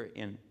here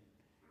in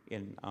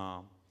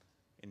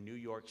New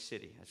York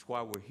City. That's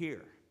why we're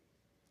here.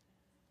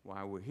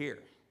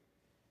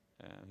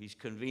 He's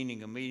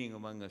convening a meeting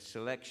among a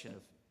selection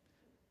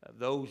of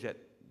those that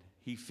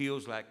he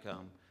feels like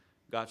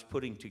God's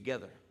putting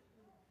together.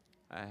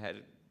 I had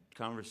a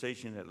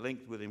conversation at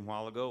length with him a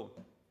while ago,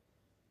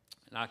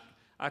 and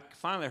I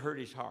finally heard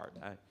his heart.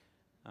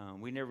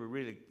 We never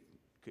really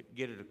could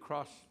get it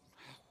across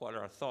what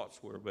our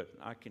thoughts were, but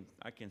I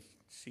can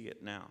see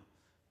it now.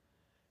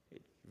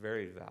 It's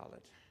very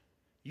valid.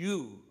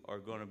 You are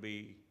going to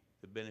be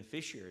the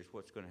beneficiaries of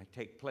what's going to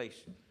take place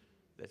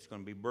that's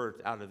going to be birthed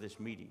out of this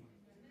meeting.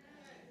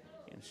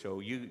 And so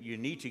you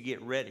need to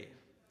get ready.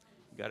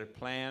 You got to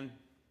plan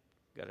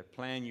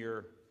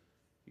your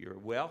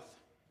wealth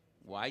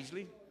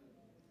wisely.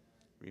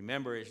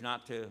 Remember, it's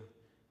not to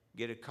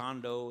get a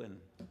condo in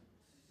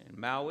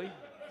Maui,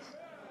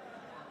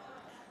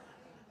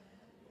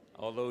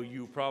 although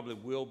you probably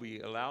will be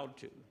allowed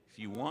to if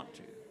you want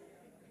to.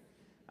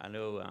 I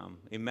know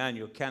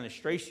Emmanuel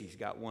Canestracey's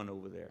got one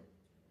over there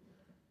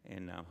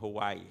in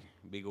Hawaii,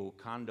 big old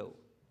condo.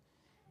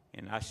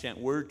 And I sent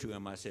word to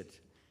him. I said,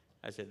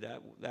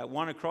 that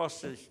one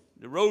across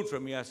the road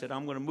from me, I said,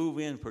 I'm going to move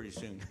in pretty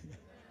soon.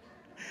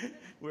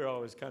 We're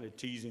always kind of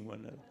teasing one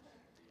another.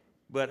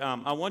 But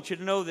I want you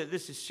to know that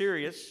this is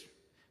serious.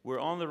 We're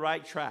on the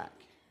right track.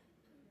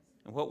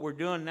 And what we're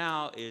doing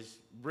now is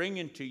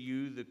bringing to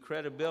you the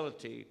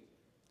credibility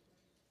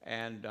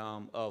and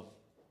of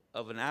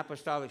an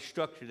apostolic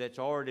structure that's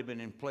already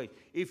been in place,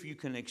 if you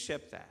can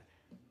accept that.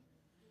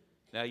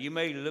 Now, you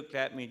may look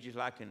at me just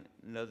like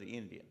another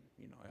Indian.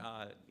 You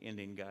know,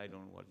 Indian guy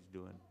don't know what he's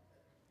doing.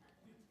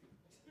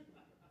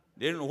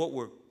 They don't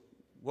know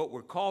what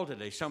we're called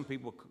today. Some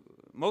people,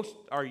 most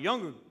our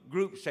younger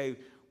groups say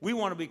we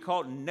want to be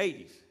called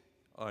Native,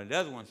 or the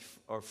other ones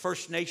are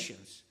First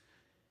Nations,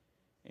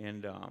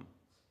 and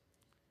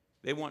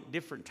they want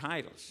different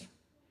titles.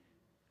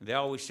 They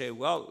always say,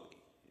 well,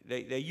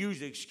 they use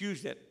the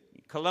excuse that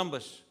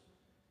Columbus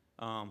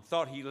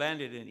thought he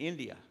landed in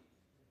India,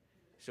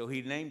 so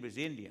he named his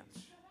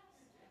Indians.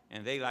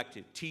 And they like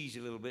to tease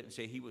a little bit and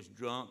say he was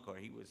drunk or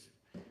he was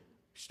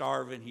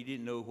starving. He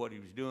didn't know what he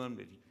was doing,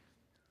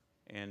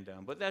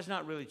 but that's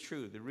not really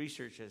true. The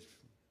research has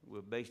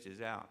based this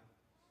out.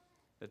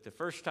 That the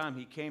first time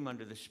he came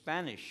under the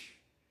Spanish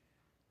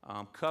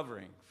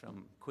covering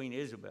from Queen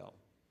Isabel,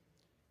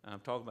 I'm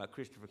talking about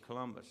Christopher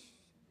Columbus,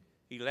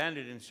 he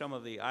landed in some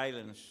of the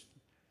islands,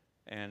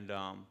 and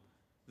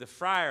the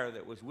friar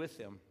that was with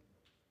him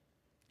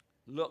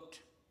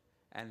looked,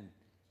 and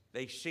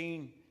they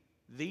seen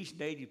these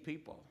native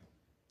people.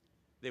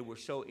 They were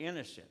so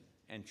innocent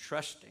and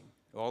trusting,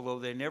 although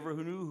they never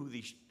knew who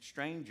these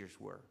strangers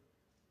were.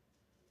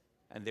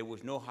 And there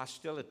was no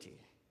hostility.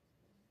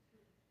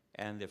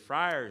 And the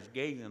friars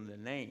gave them the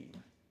name.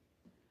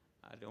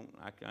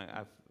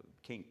 I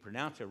can't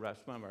pronounce it right.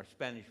 Some of our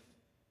Spanish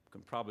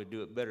can probably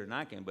do it better than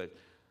I can, but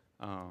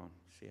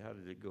see, how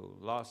did it go?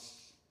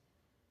 Los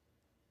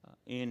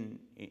in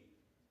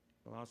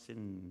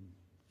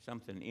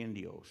something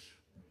Indios.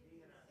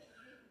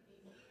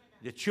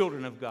 The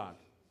children of God.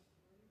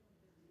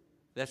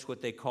 That's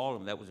what they call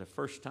them. That was the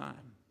first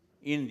time.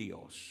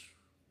 Indios.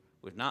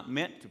 Was not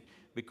meant to,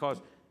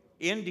 because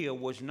India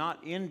was not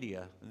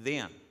India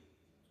then.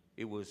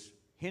 It was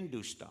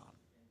Hindustan.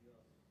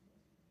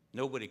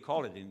 Nobody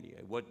called it India.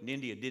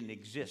 India didn't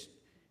exist.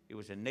 It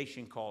was a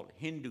nation called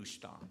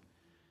Hindustan.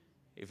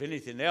 If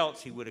anything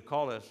else, he would have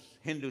called us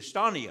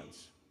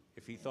Hindustanians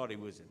if he thought he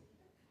was in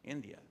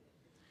India.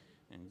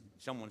 And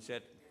someone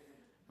said,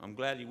 I'm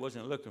glad he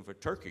wasn't looking for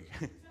Turkey.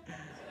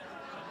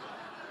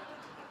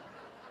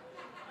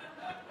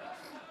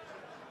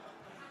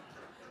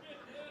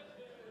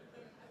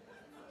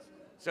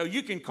 So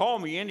you can call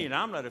me Indian.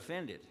 I'm not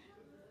offended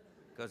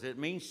because it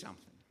means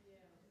something.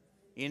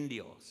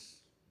 Indios,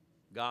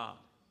 God,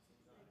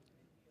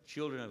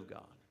 children of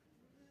God.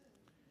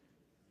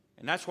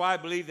 And that's why I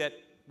believe that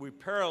we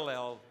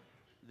parallel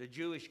the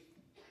Jewish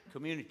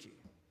community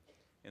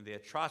in the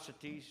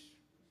atrocities,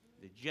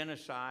 the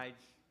genocides,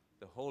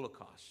 the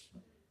Holocaust.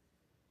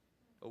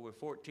 Over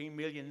 14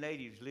 million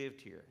natives lived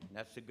here. And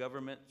that's the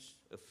government's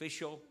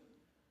official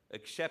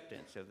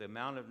acceptance of the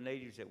amount of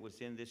natives that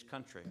was in this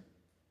country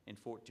in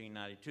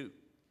 1492.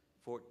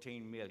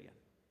 14 million.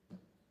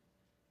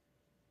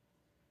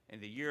 In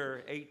the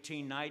year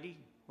 1890,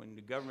 when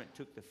the government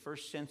took the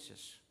first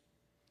census,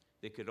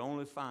 they could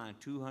only find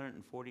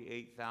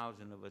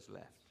 248,000 of us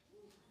left.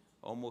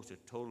 Almost a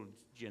total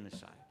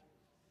genocide.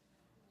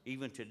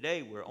 Even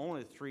today, we're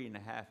only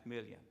 3.5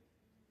 million.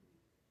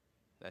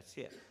 That's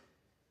it.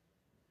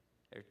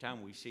 Every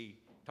time we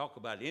talk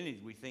about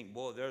Indians, we think,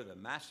 boy, they're the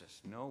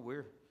masses. No,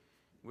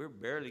 we're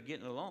barely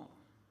getting along.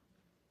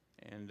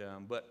 And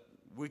but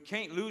we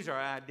can't lose our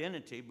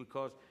identity,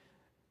 because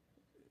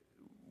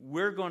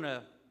we're going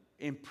to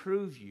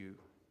improve you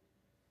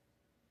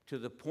to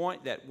the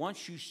point that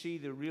once you see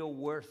the real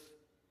worth,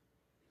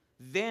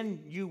 then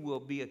you will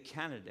be a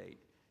candidate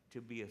to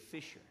be a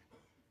fisher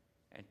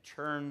and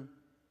turn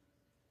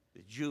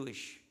the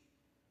Jewish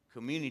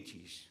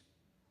communities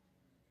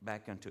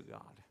back unto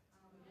God.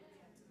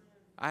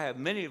 I have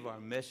many of our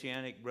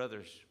Messianic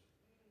brothers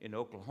in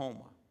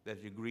Oklahoma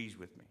that agrees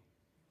with me.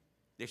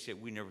 They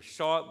said, we never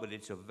saw it, but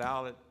it's a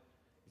valid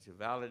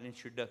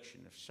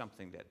introduction of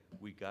something that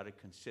we got to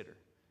consider.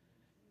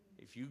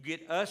 If you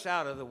get us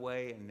out of the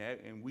way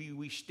and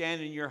we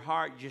stand in your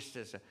heart just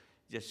as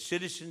just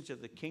citizens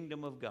of the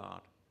kingdom of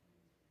God,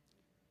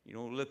 you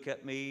don't look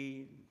at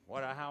me,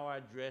 how I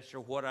dress or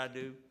what I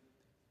do,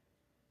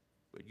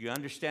 but you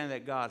understand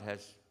that God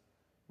has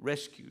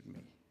rescued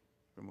me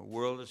from a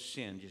world of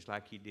sin just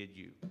like he did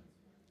you.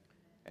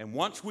 And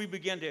once we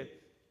begin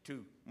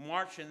to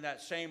march in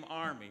that same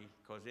army,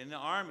 because in the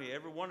army,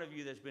 every one of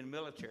you that's been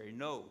military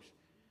knows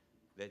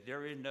that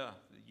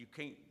you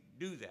can't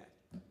do that.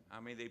 I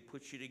mean, they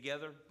put you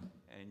together,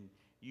 and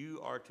you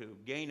are to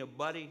gain a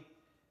buddy,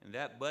 and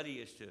that buddy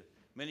is to,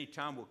 many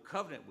times, will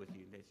covenant with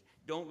you.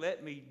 Don't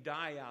let me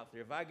die out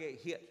there. If I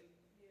get hit,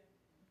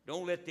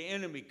 don't let the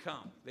enemy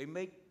come. They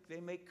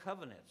make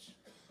covenants,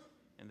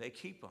 and they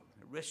keep them,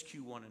 and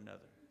rescue one another.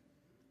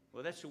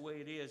 Well, that's the way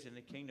it is in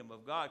the kingdom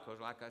of God, because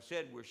like I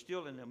said, we're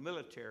still in the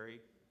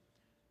military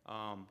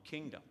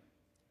kingdom.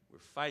 We're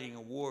fighting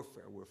a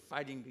warfare. We're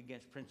fighting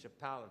against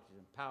principalities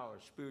and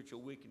powers,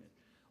 spiritual wickedness,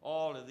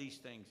 all of these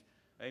things.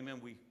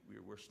 Amen. We're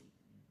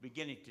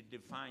beginning to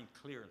define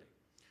clearly.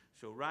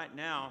 So right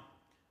now,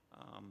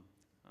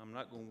 I'm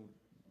not going to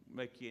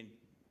make you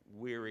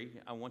weary.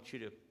 I want you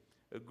to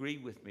agree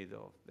with me,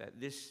 though, that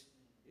this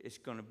is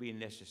going to be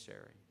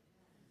necessary.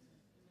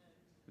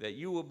 That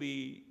you will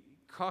be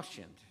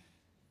cautioned.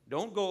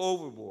 Don't go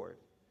overboard.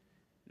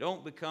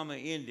 Don't become an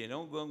Indian.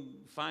 Don't go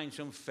find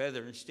some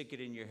feather and stick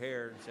it in your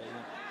hair and say,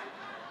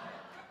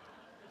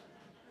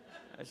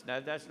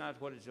 that's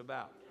not what it's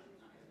about.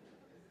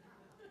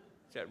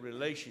 It's that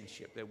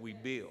relationship that we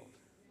build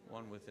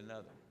one with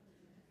another.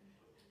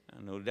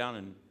 I know down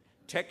in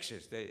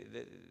Texas,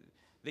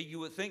 you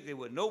would think they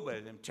would know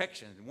better than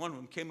Texans. And one of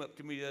them came up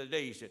to me the other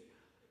day. He said,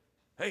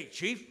 "Hey,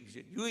 Chief," he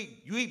said,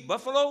 you eat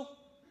buffalo?"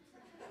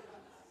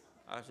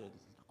 I said,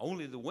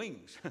 "Only the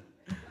wings."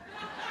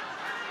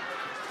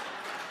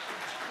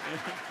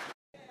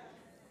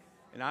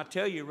 And I'll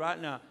tell you right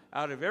now,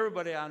 out of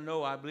everybody I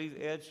know, I believe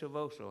Ed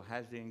Silvoso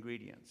has the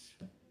ingredients.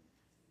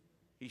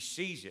 He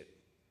sees it,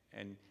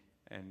 and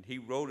he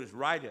wrote his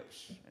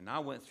write-ups. And I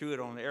went through it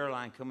on the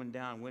airline coming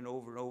down, went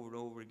over and over and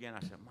over again.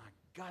 I said, "My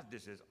God,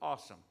 this is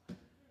awesome."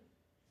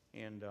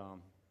 And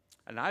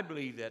I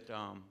believe that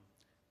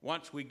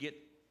once we get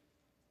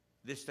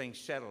this thing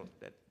settled,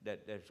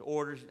 that there's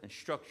orders and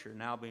structure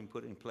now being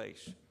put in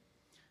place,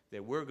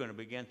 that we're going to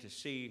begin to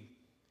see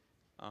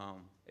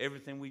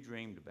everything we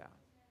dreamed about.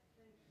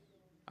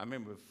 I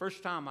remember the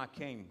first time I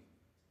came,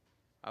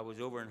 I was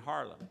over in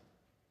Harlem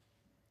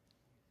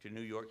to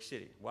New York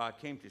City. Well, I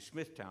came to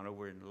Smithtown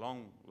over in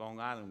Long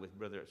Island with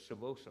Brother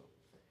Silvoso.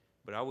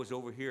 But I was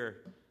over here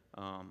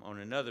on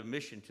another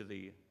mission to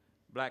the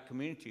black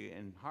community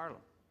in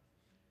Harlem.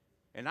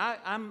 And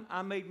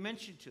I made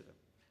mention to them.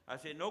 I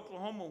said, in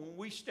Oklahoma, when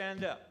we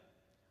stand up,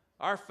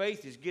 our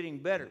faith is getting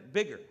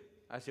bigger.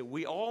 I said,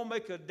 we all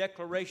make a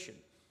declaration.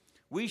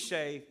 We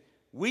say,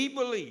 we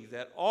believe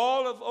that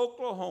all of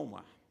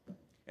Oklahoma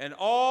and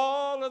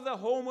all of the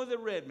home of the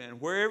red man,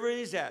 wherever it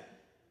is at,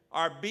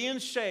 are being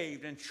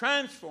saved and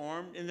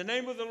transformed in the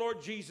name of the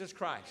Lord Jesus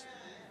Christ.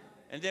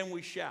 And then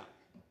we shout.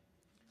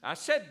 I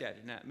said that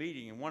in that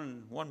meeting, and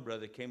one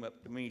brother came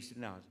up to me and said,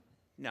 no,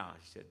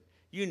 he said,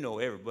 you know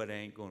everybody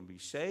ain't going to be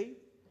saved.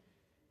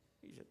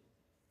 He said,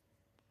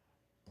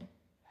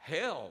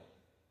 hell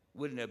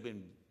wouldn't have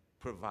been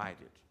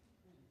provided.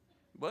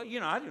 Well,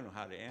 I didn't know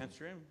how to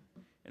answer him.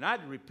 And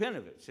I'd repent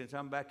of it since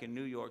I'm back in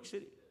New York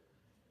City.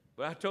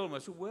 But I told him, I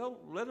said, well,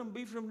 let them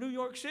be from New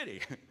York City.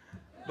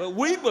 But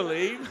we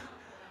believe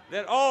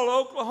that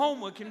all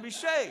Oklahoma can be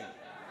saved.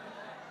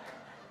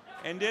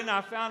 And then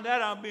I found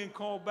out I'm being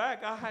called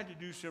back. I had to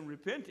do some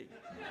repenting.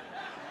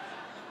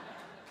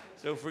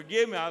 So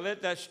forgive me, I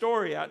let that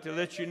story out to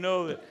let you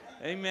know that,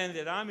 amen,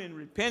 that I'm in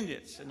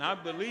repentance. And I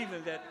believe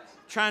in that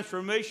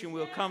transformation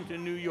will come to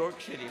New York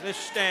City. Let's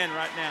stand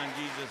right now in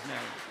Jesus' name.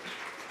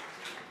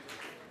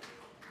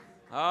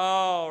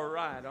 All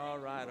right.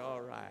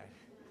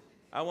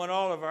 I want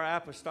all of our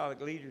apostolic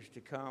leaders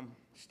to come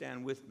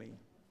stand with me.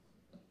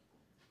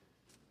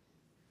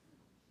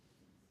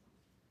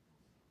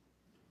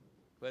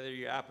 Whether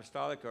you're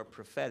apostolic or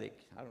prophetic,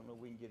 I don't know if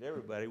we can get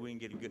everybody. We can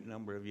get a good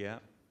number of you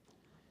out.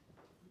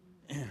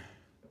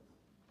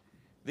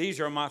 These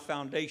are my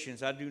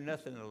foundations. I do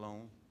nothing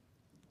alone.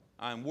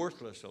 I'm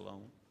worthless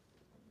alone.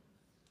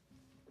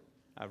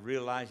 I've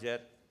realized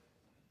that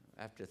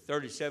after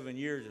 37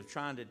 years of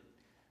trying to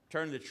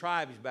turn the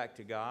tribes back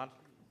to God,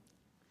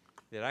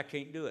 that I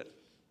can't do it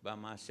by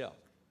myself.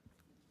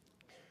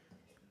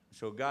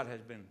 So God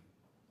has been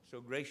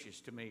so gracious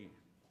to me.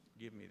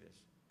 Give me this.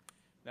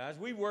 Now, as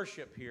we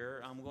worship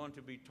here, I'm going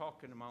to be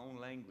talking in my own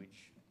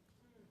language.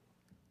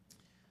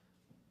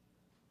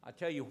 I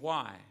tell you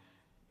why.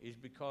 Is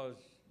because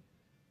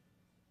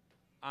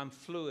I'm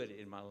fluid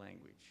in my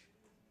language.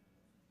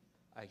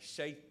 I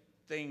say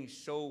things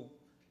so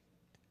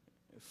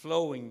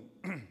flowing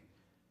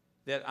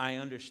that I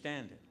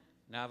understand it.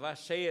 Now, if I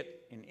say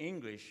it in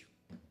English,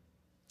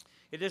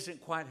 it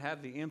doesn't quite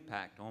have the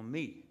impact on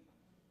me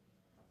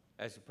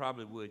as it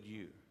probably would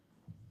you.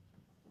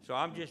 So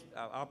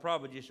I'll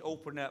probably just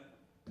open up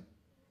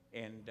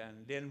and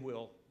then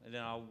we'll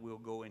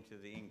go into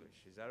the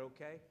English. Is that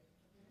okay?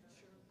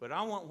 Sure. But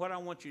I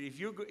want you,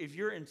 if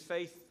you're in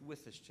faith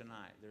with us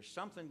tonight, there's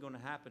something going to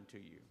happen to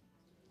you.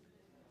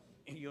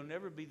 And you'll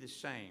never be the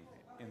same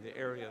in the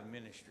area of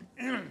ministry.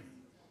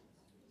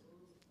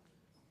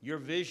 Your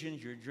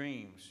visions, your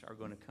dreams are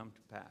going to come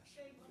to pass.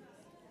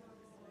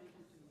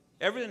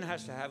 Everything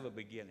has to have a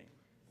beginning.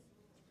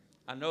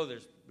 I know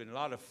there's been a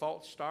lot of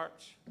false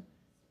starts,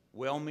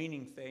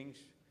 well-meaning things,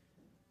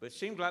 but it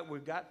seems like we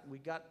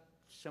got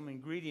some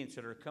ingredients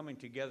that are coming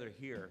together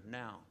here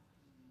now.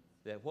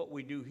 That what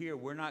we do here,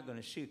 we're not going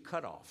to see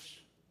cutoffs.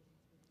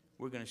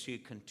 We're going to see a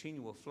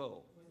continual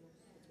flow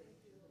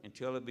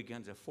until it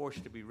becomes a force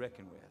to be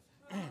reckoned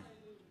with.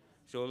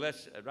 So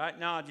right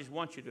now, I just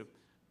want you to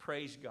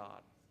praise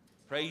God.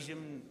 Praise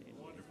Him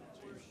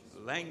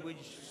in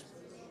language,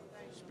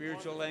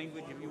 spiritual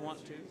language, if you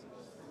want to.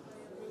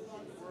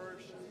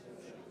 Worship,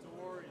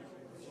 adore you,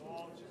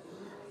 exalt you.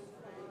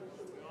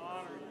 We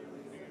honor you,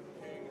 King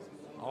of Kings.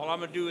 All I'm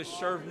going to do is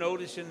serve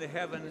notice in the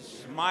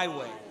heavens my way.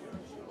 We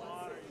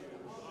honor you,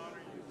 honor you.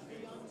 Honor you,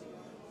 King of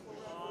Jesus. We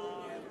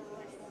honor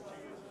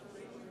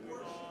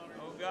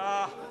you. Oh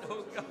God,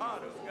 oh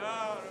God, oh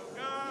God, oh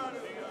God,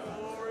 King of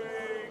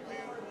glory,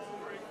 King of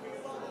glory, King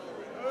of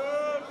glory.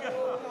 oh God.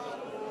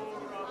 Oh,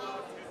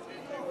 Rabba,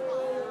 continue to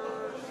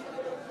worship.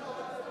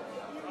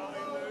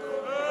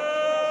 Hallelujah.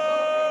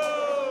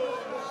 Oh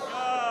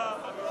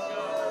God, oh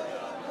God.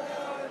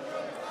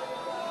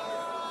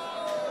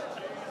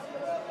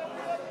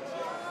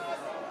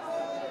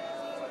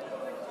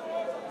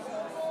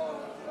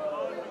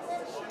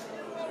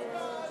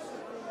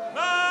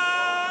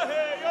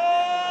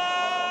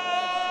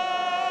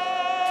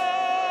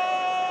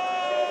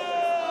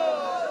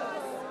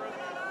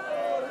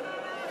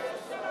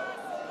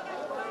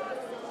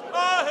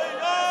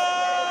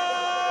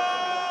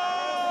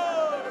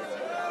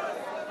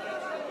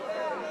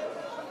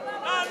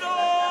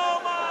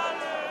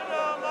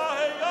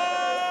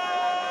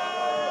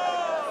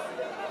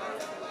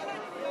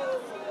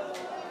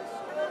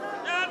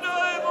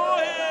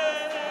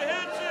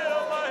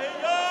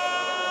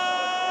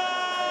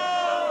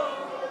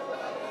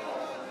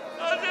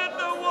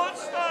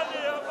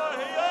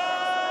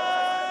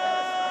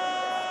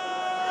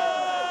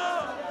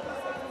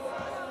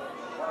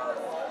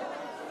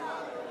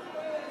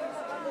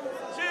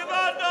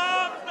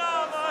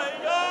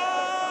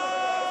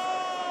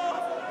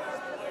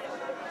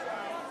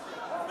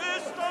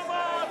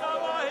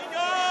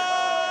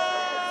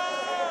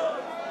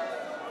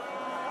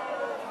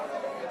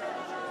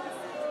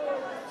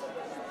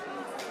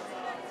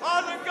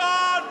 Father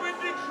God, we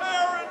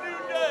declare a new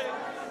day.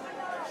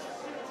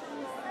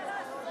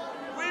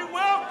 We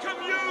welcome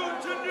you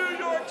to New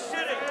York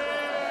City.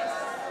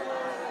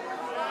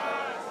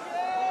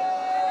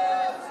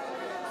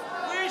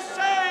 We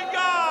say,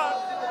 God,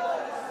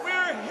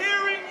 we're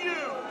hearing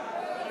you.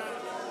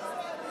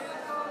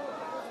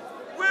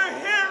 We're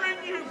hearing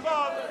you,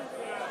 Father.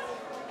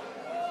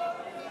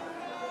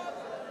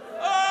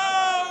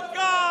 Oh,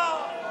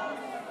 God,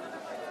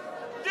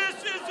 this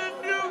is a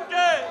new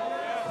day.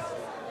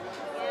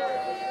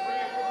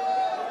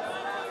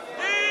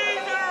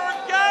 These that are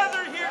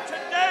gathered here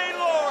today,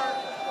 Lord,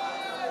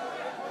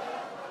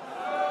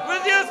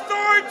 with the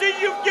authority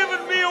you've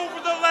given me over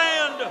the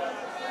land,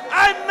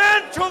 I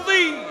mantle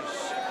these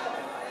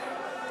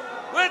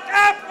with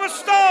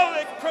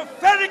apostolic,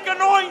 prophetic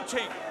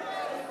anointing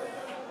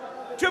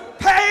to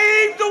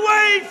pave the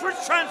way for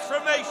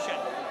transformation,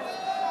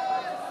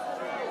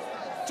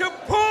 to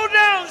pull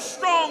down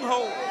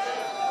strongholds,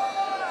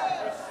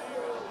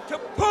 to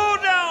pull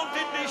down,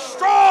 to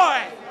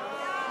destroy,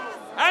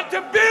 and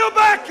to build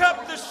back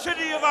up the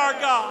city of our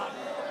God.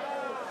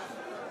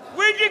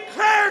 We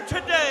declare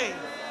today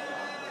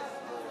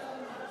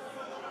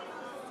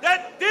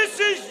that this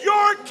is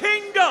your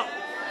kingdom.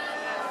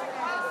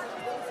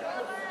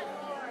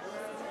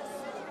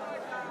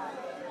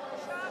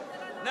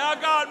 Now,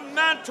 God,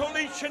 mantle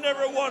each and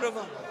every one of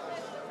them.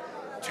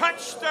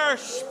 Touch their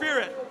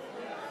spirit,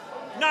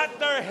 not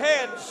their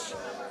heads.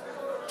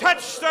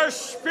 Touch their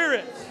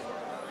spirit.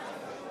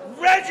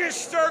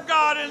 Register,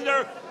 God, in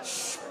their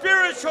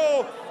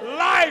spiritual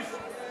life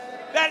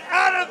that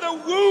out of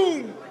the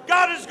womb,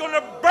 God is going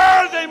to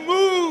birth a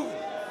move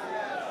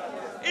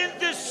in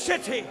this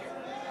city.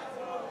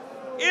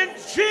 In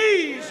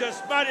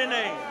Jesus' mighty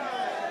name.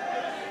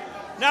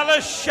 Now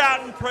let's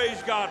shout and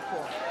praise God for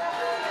it.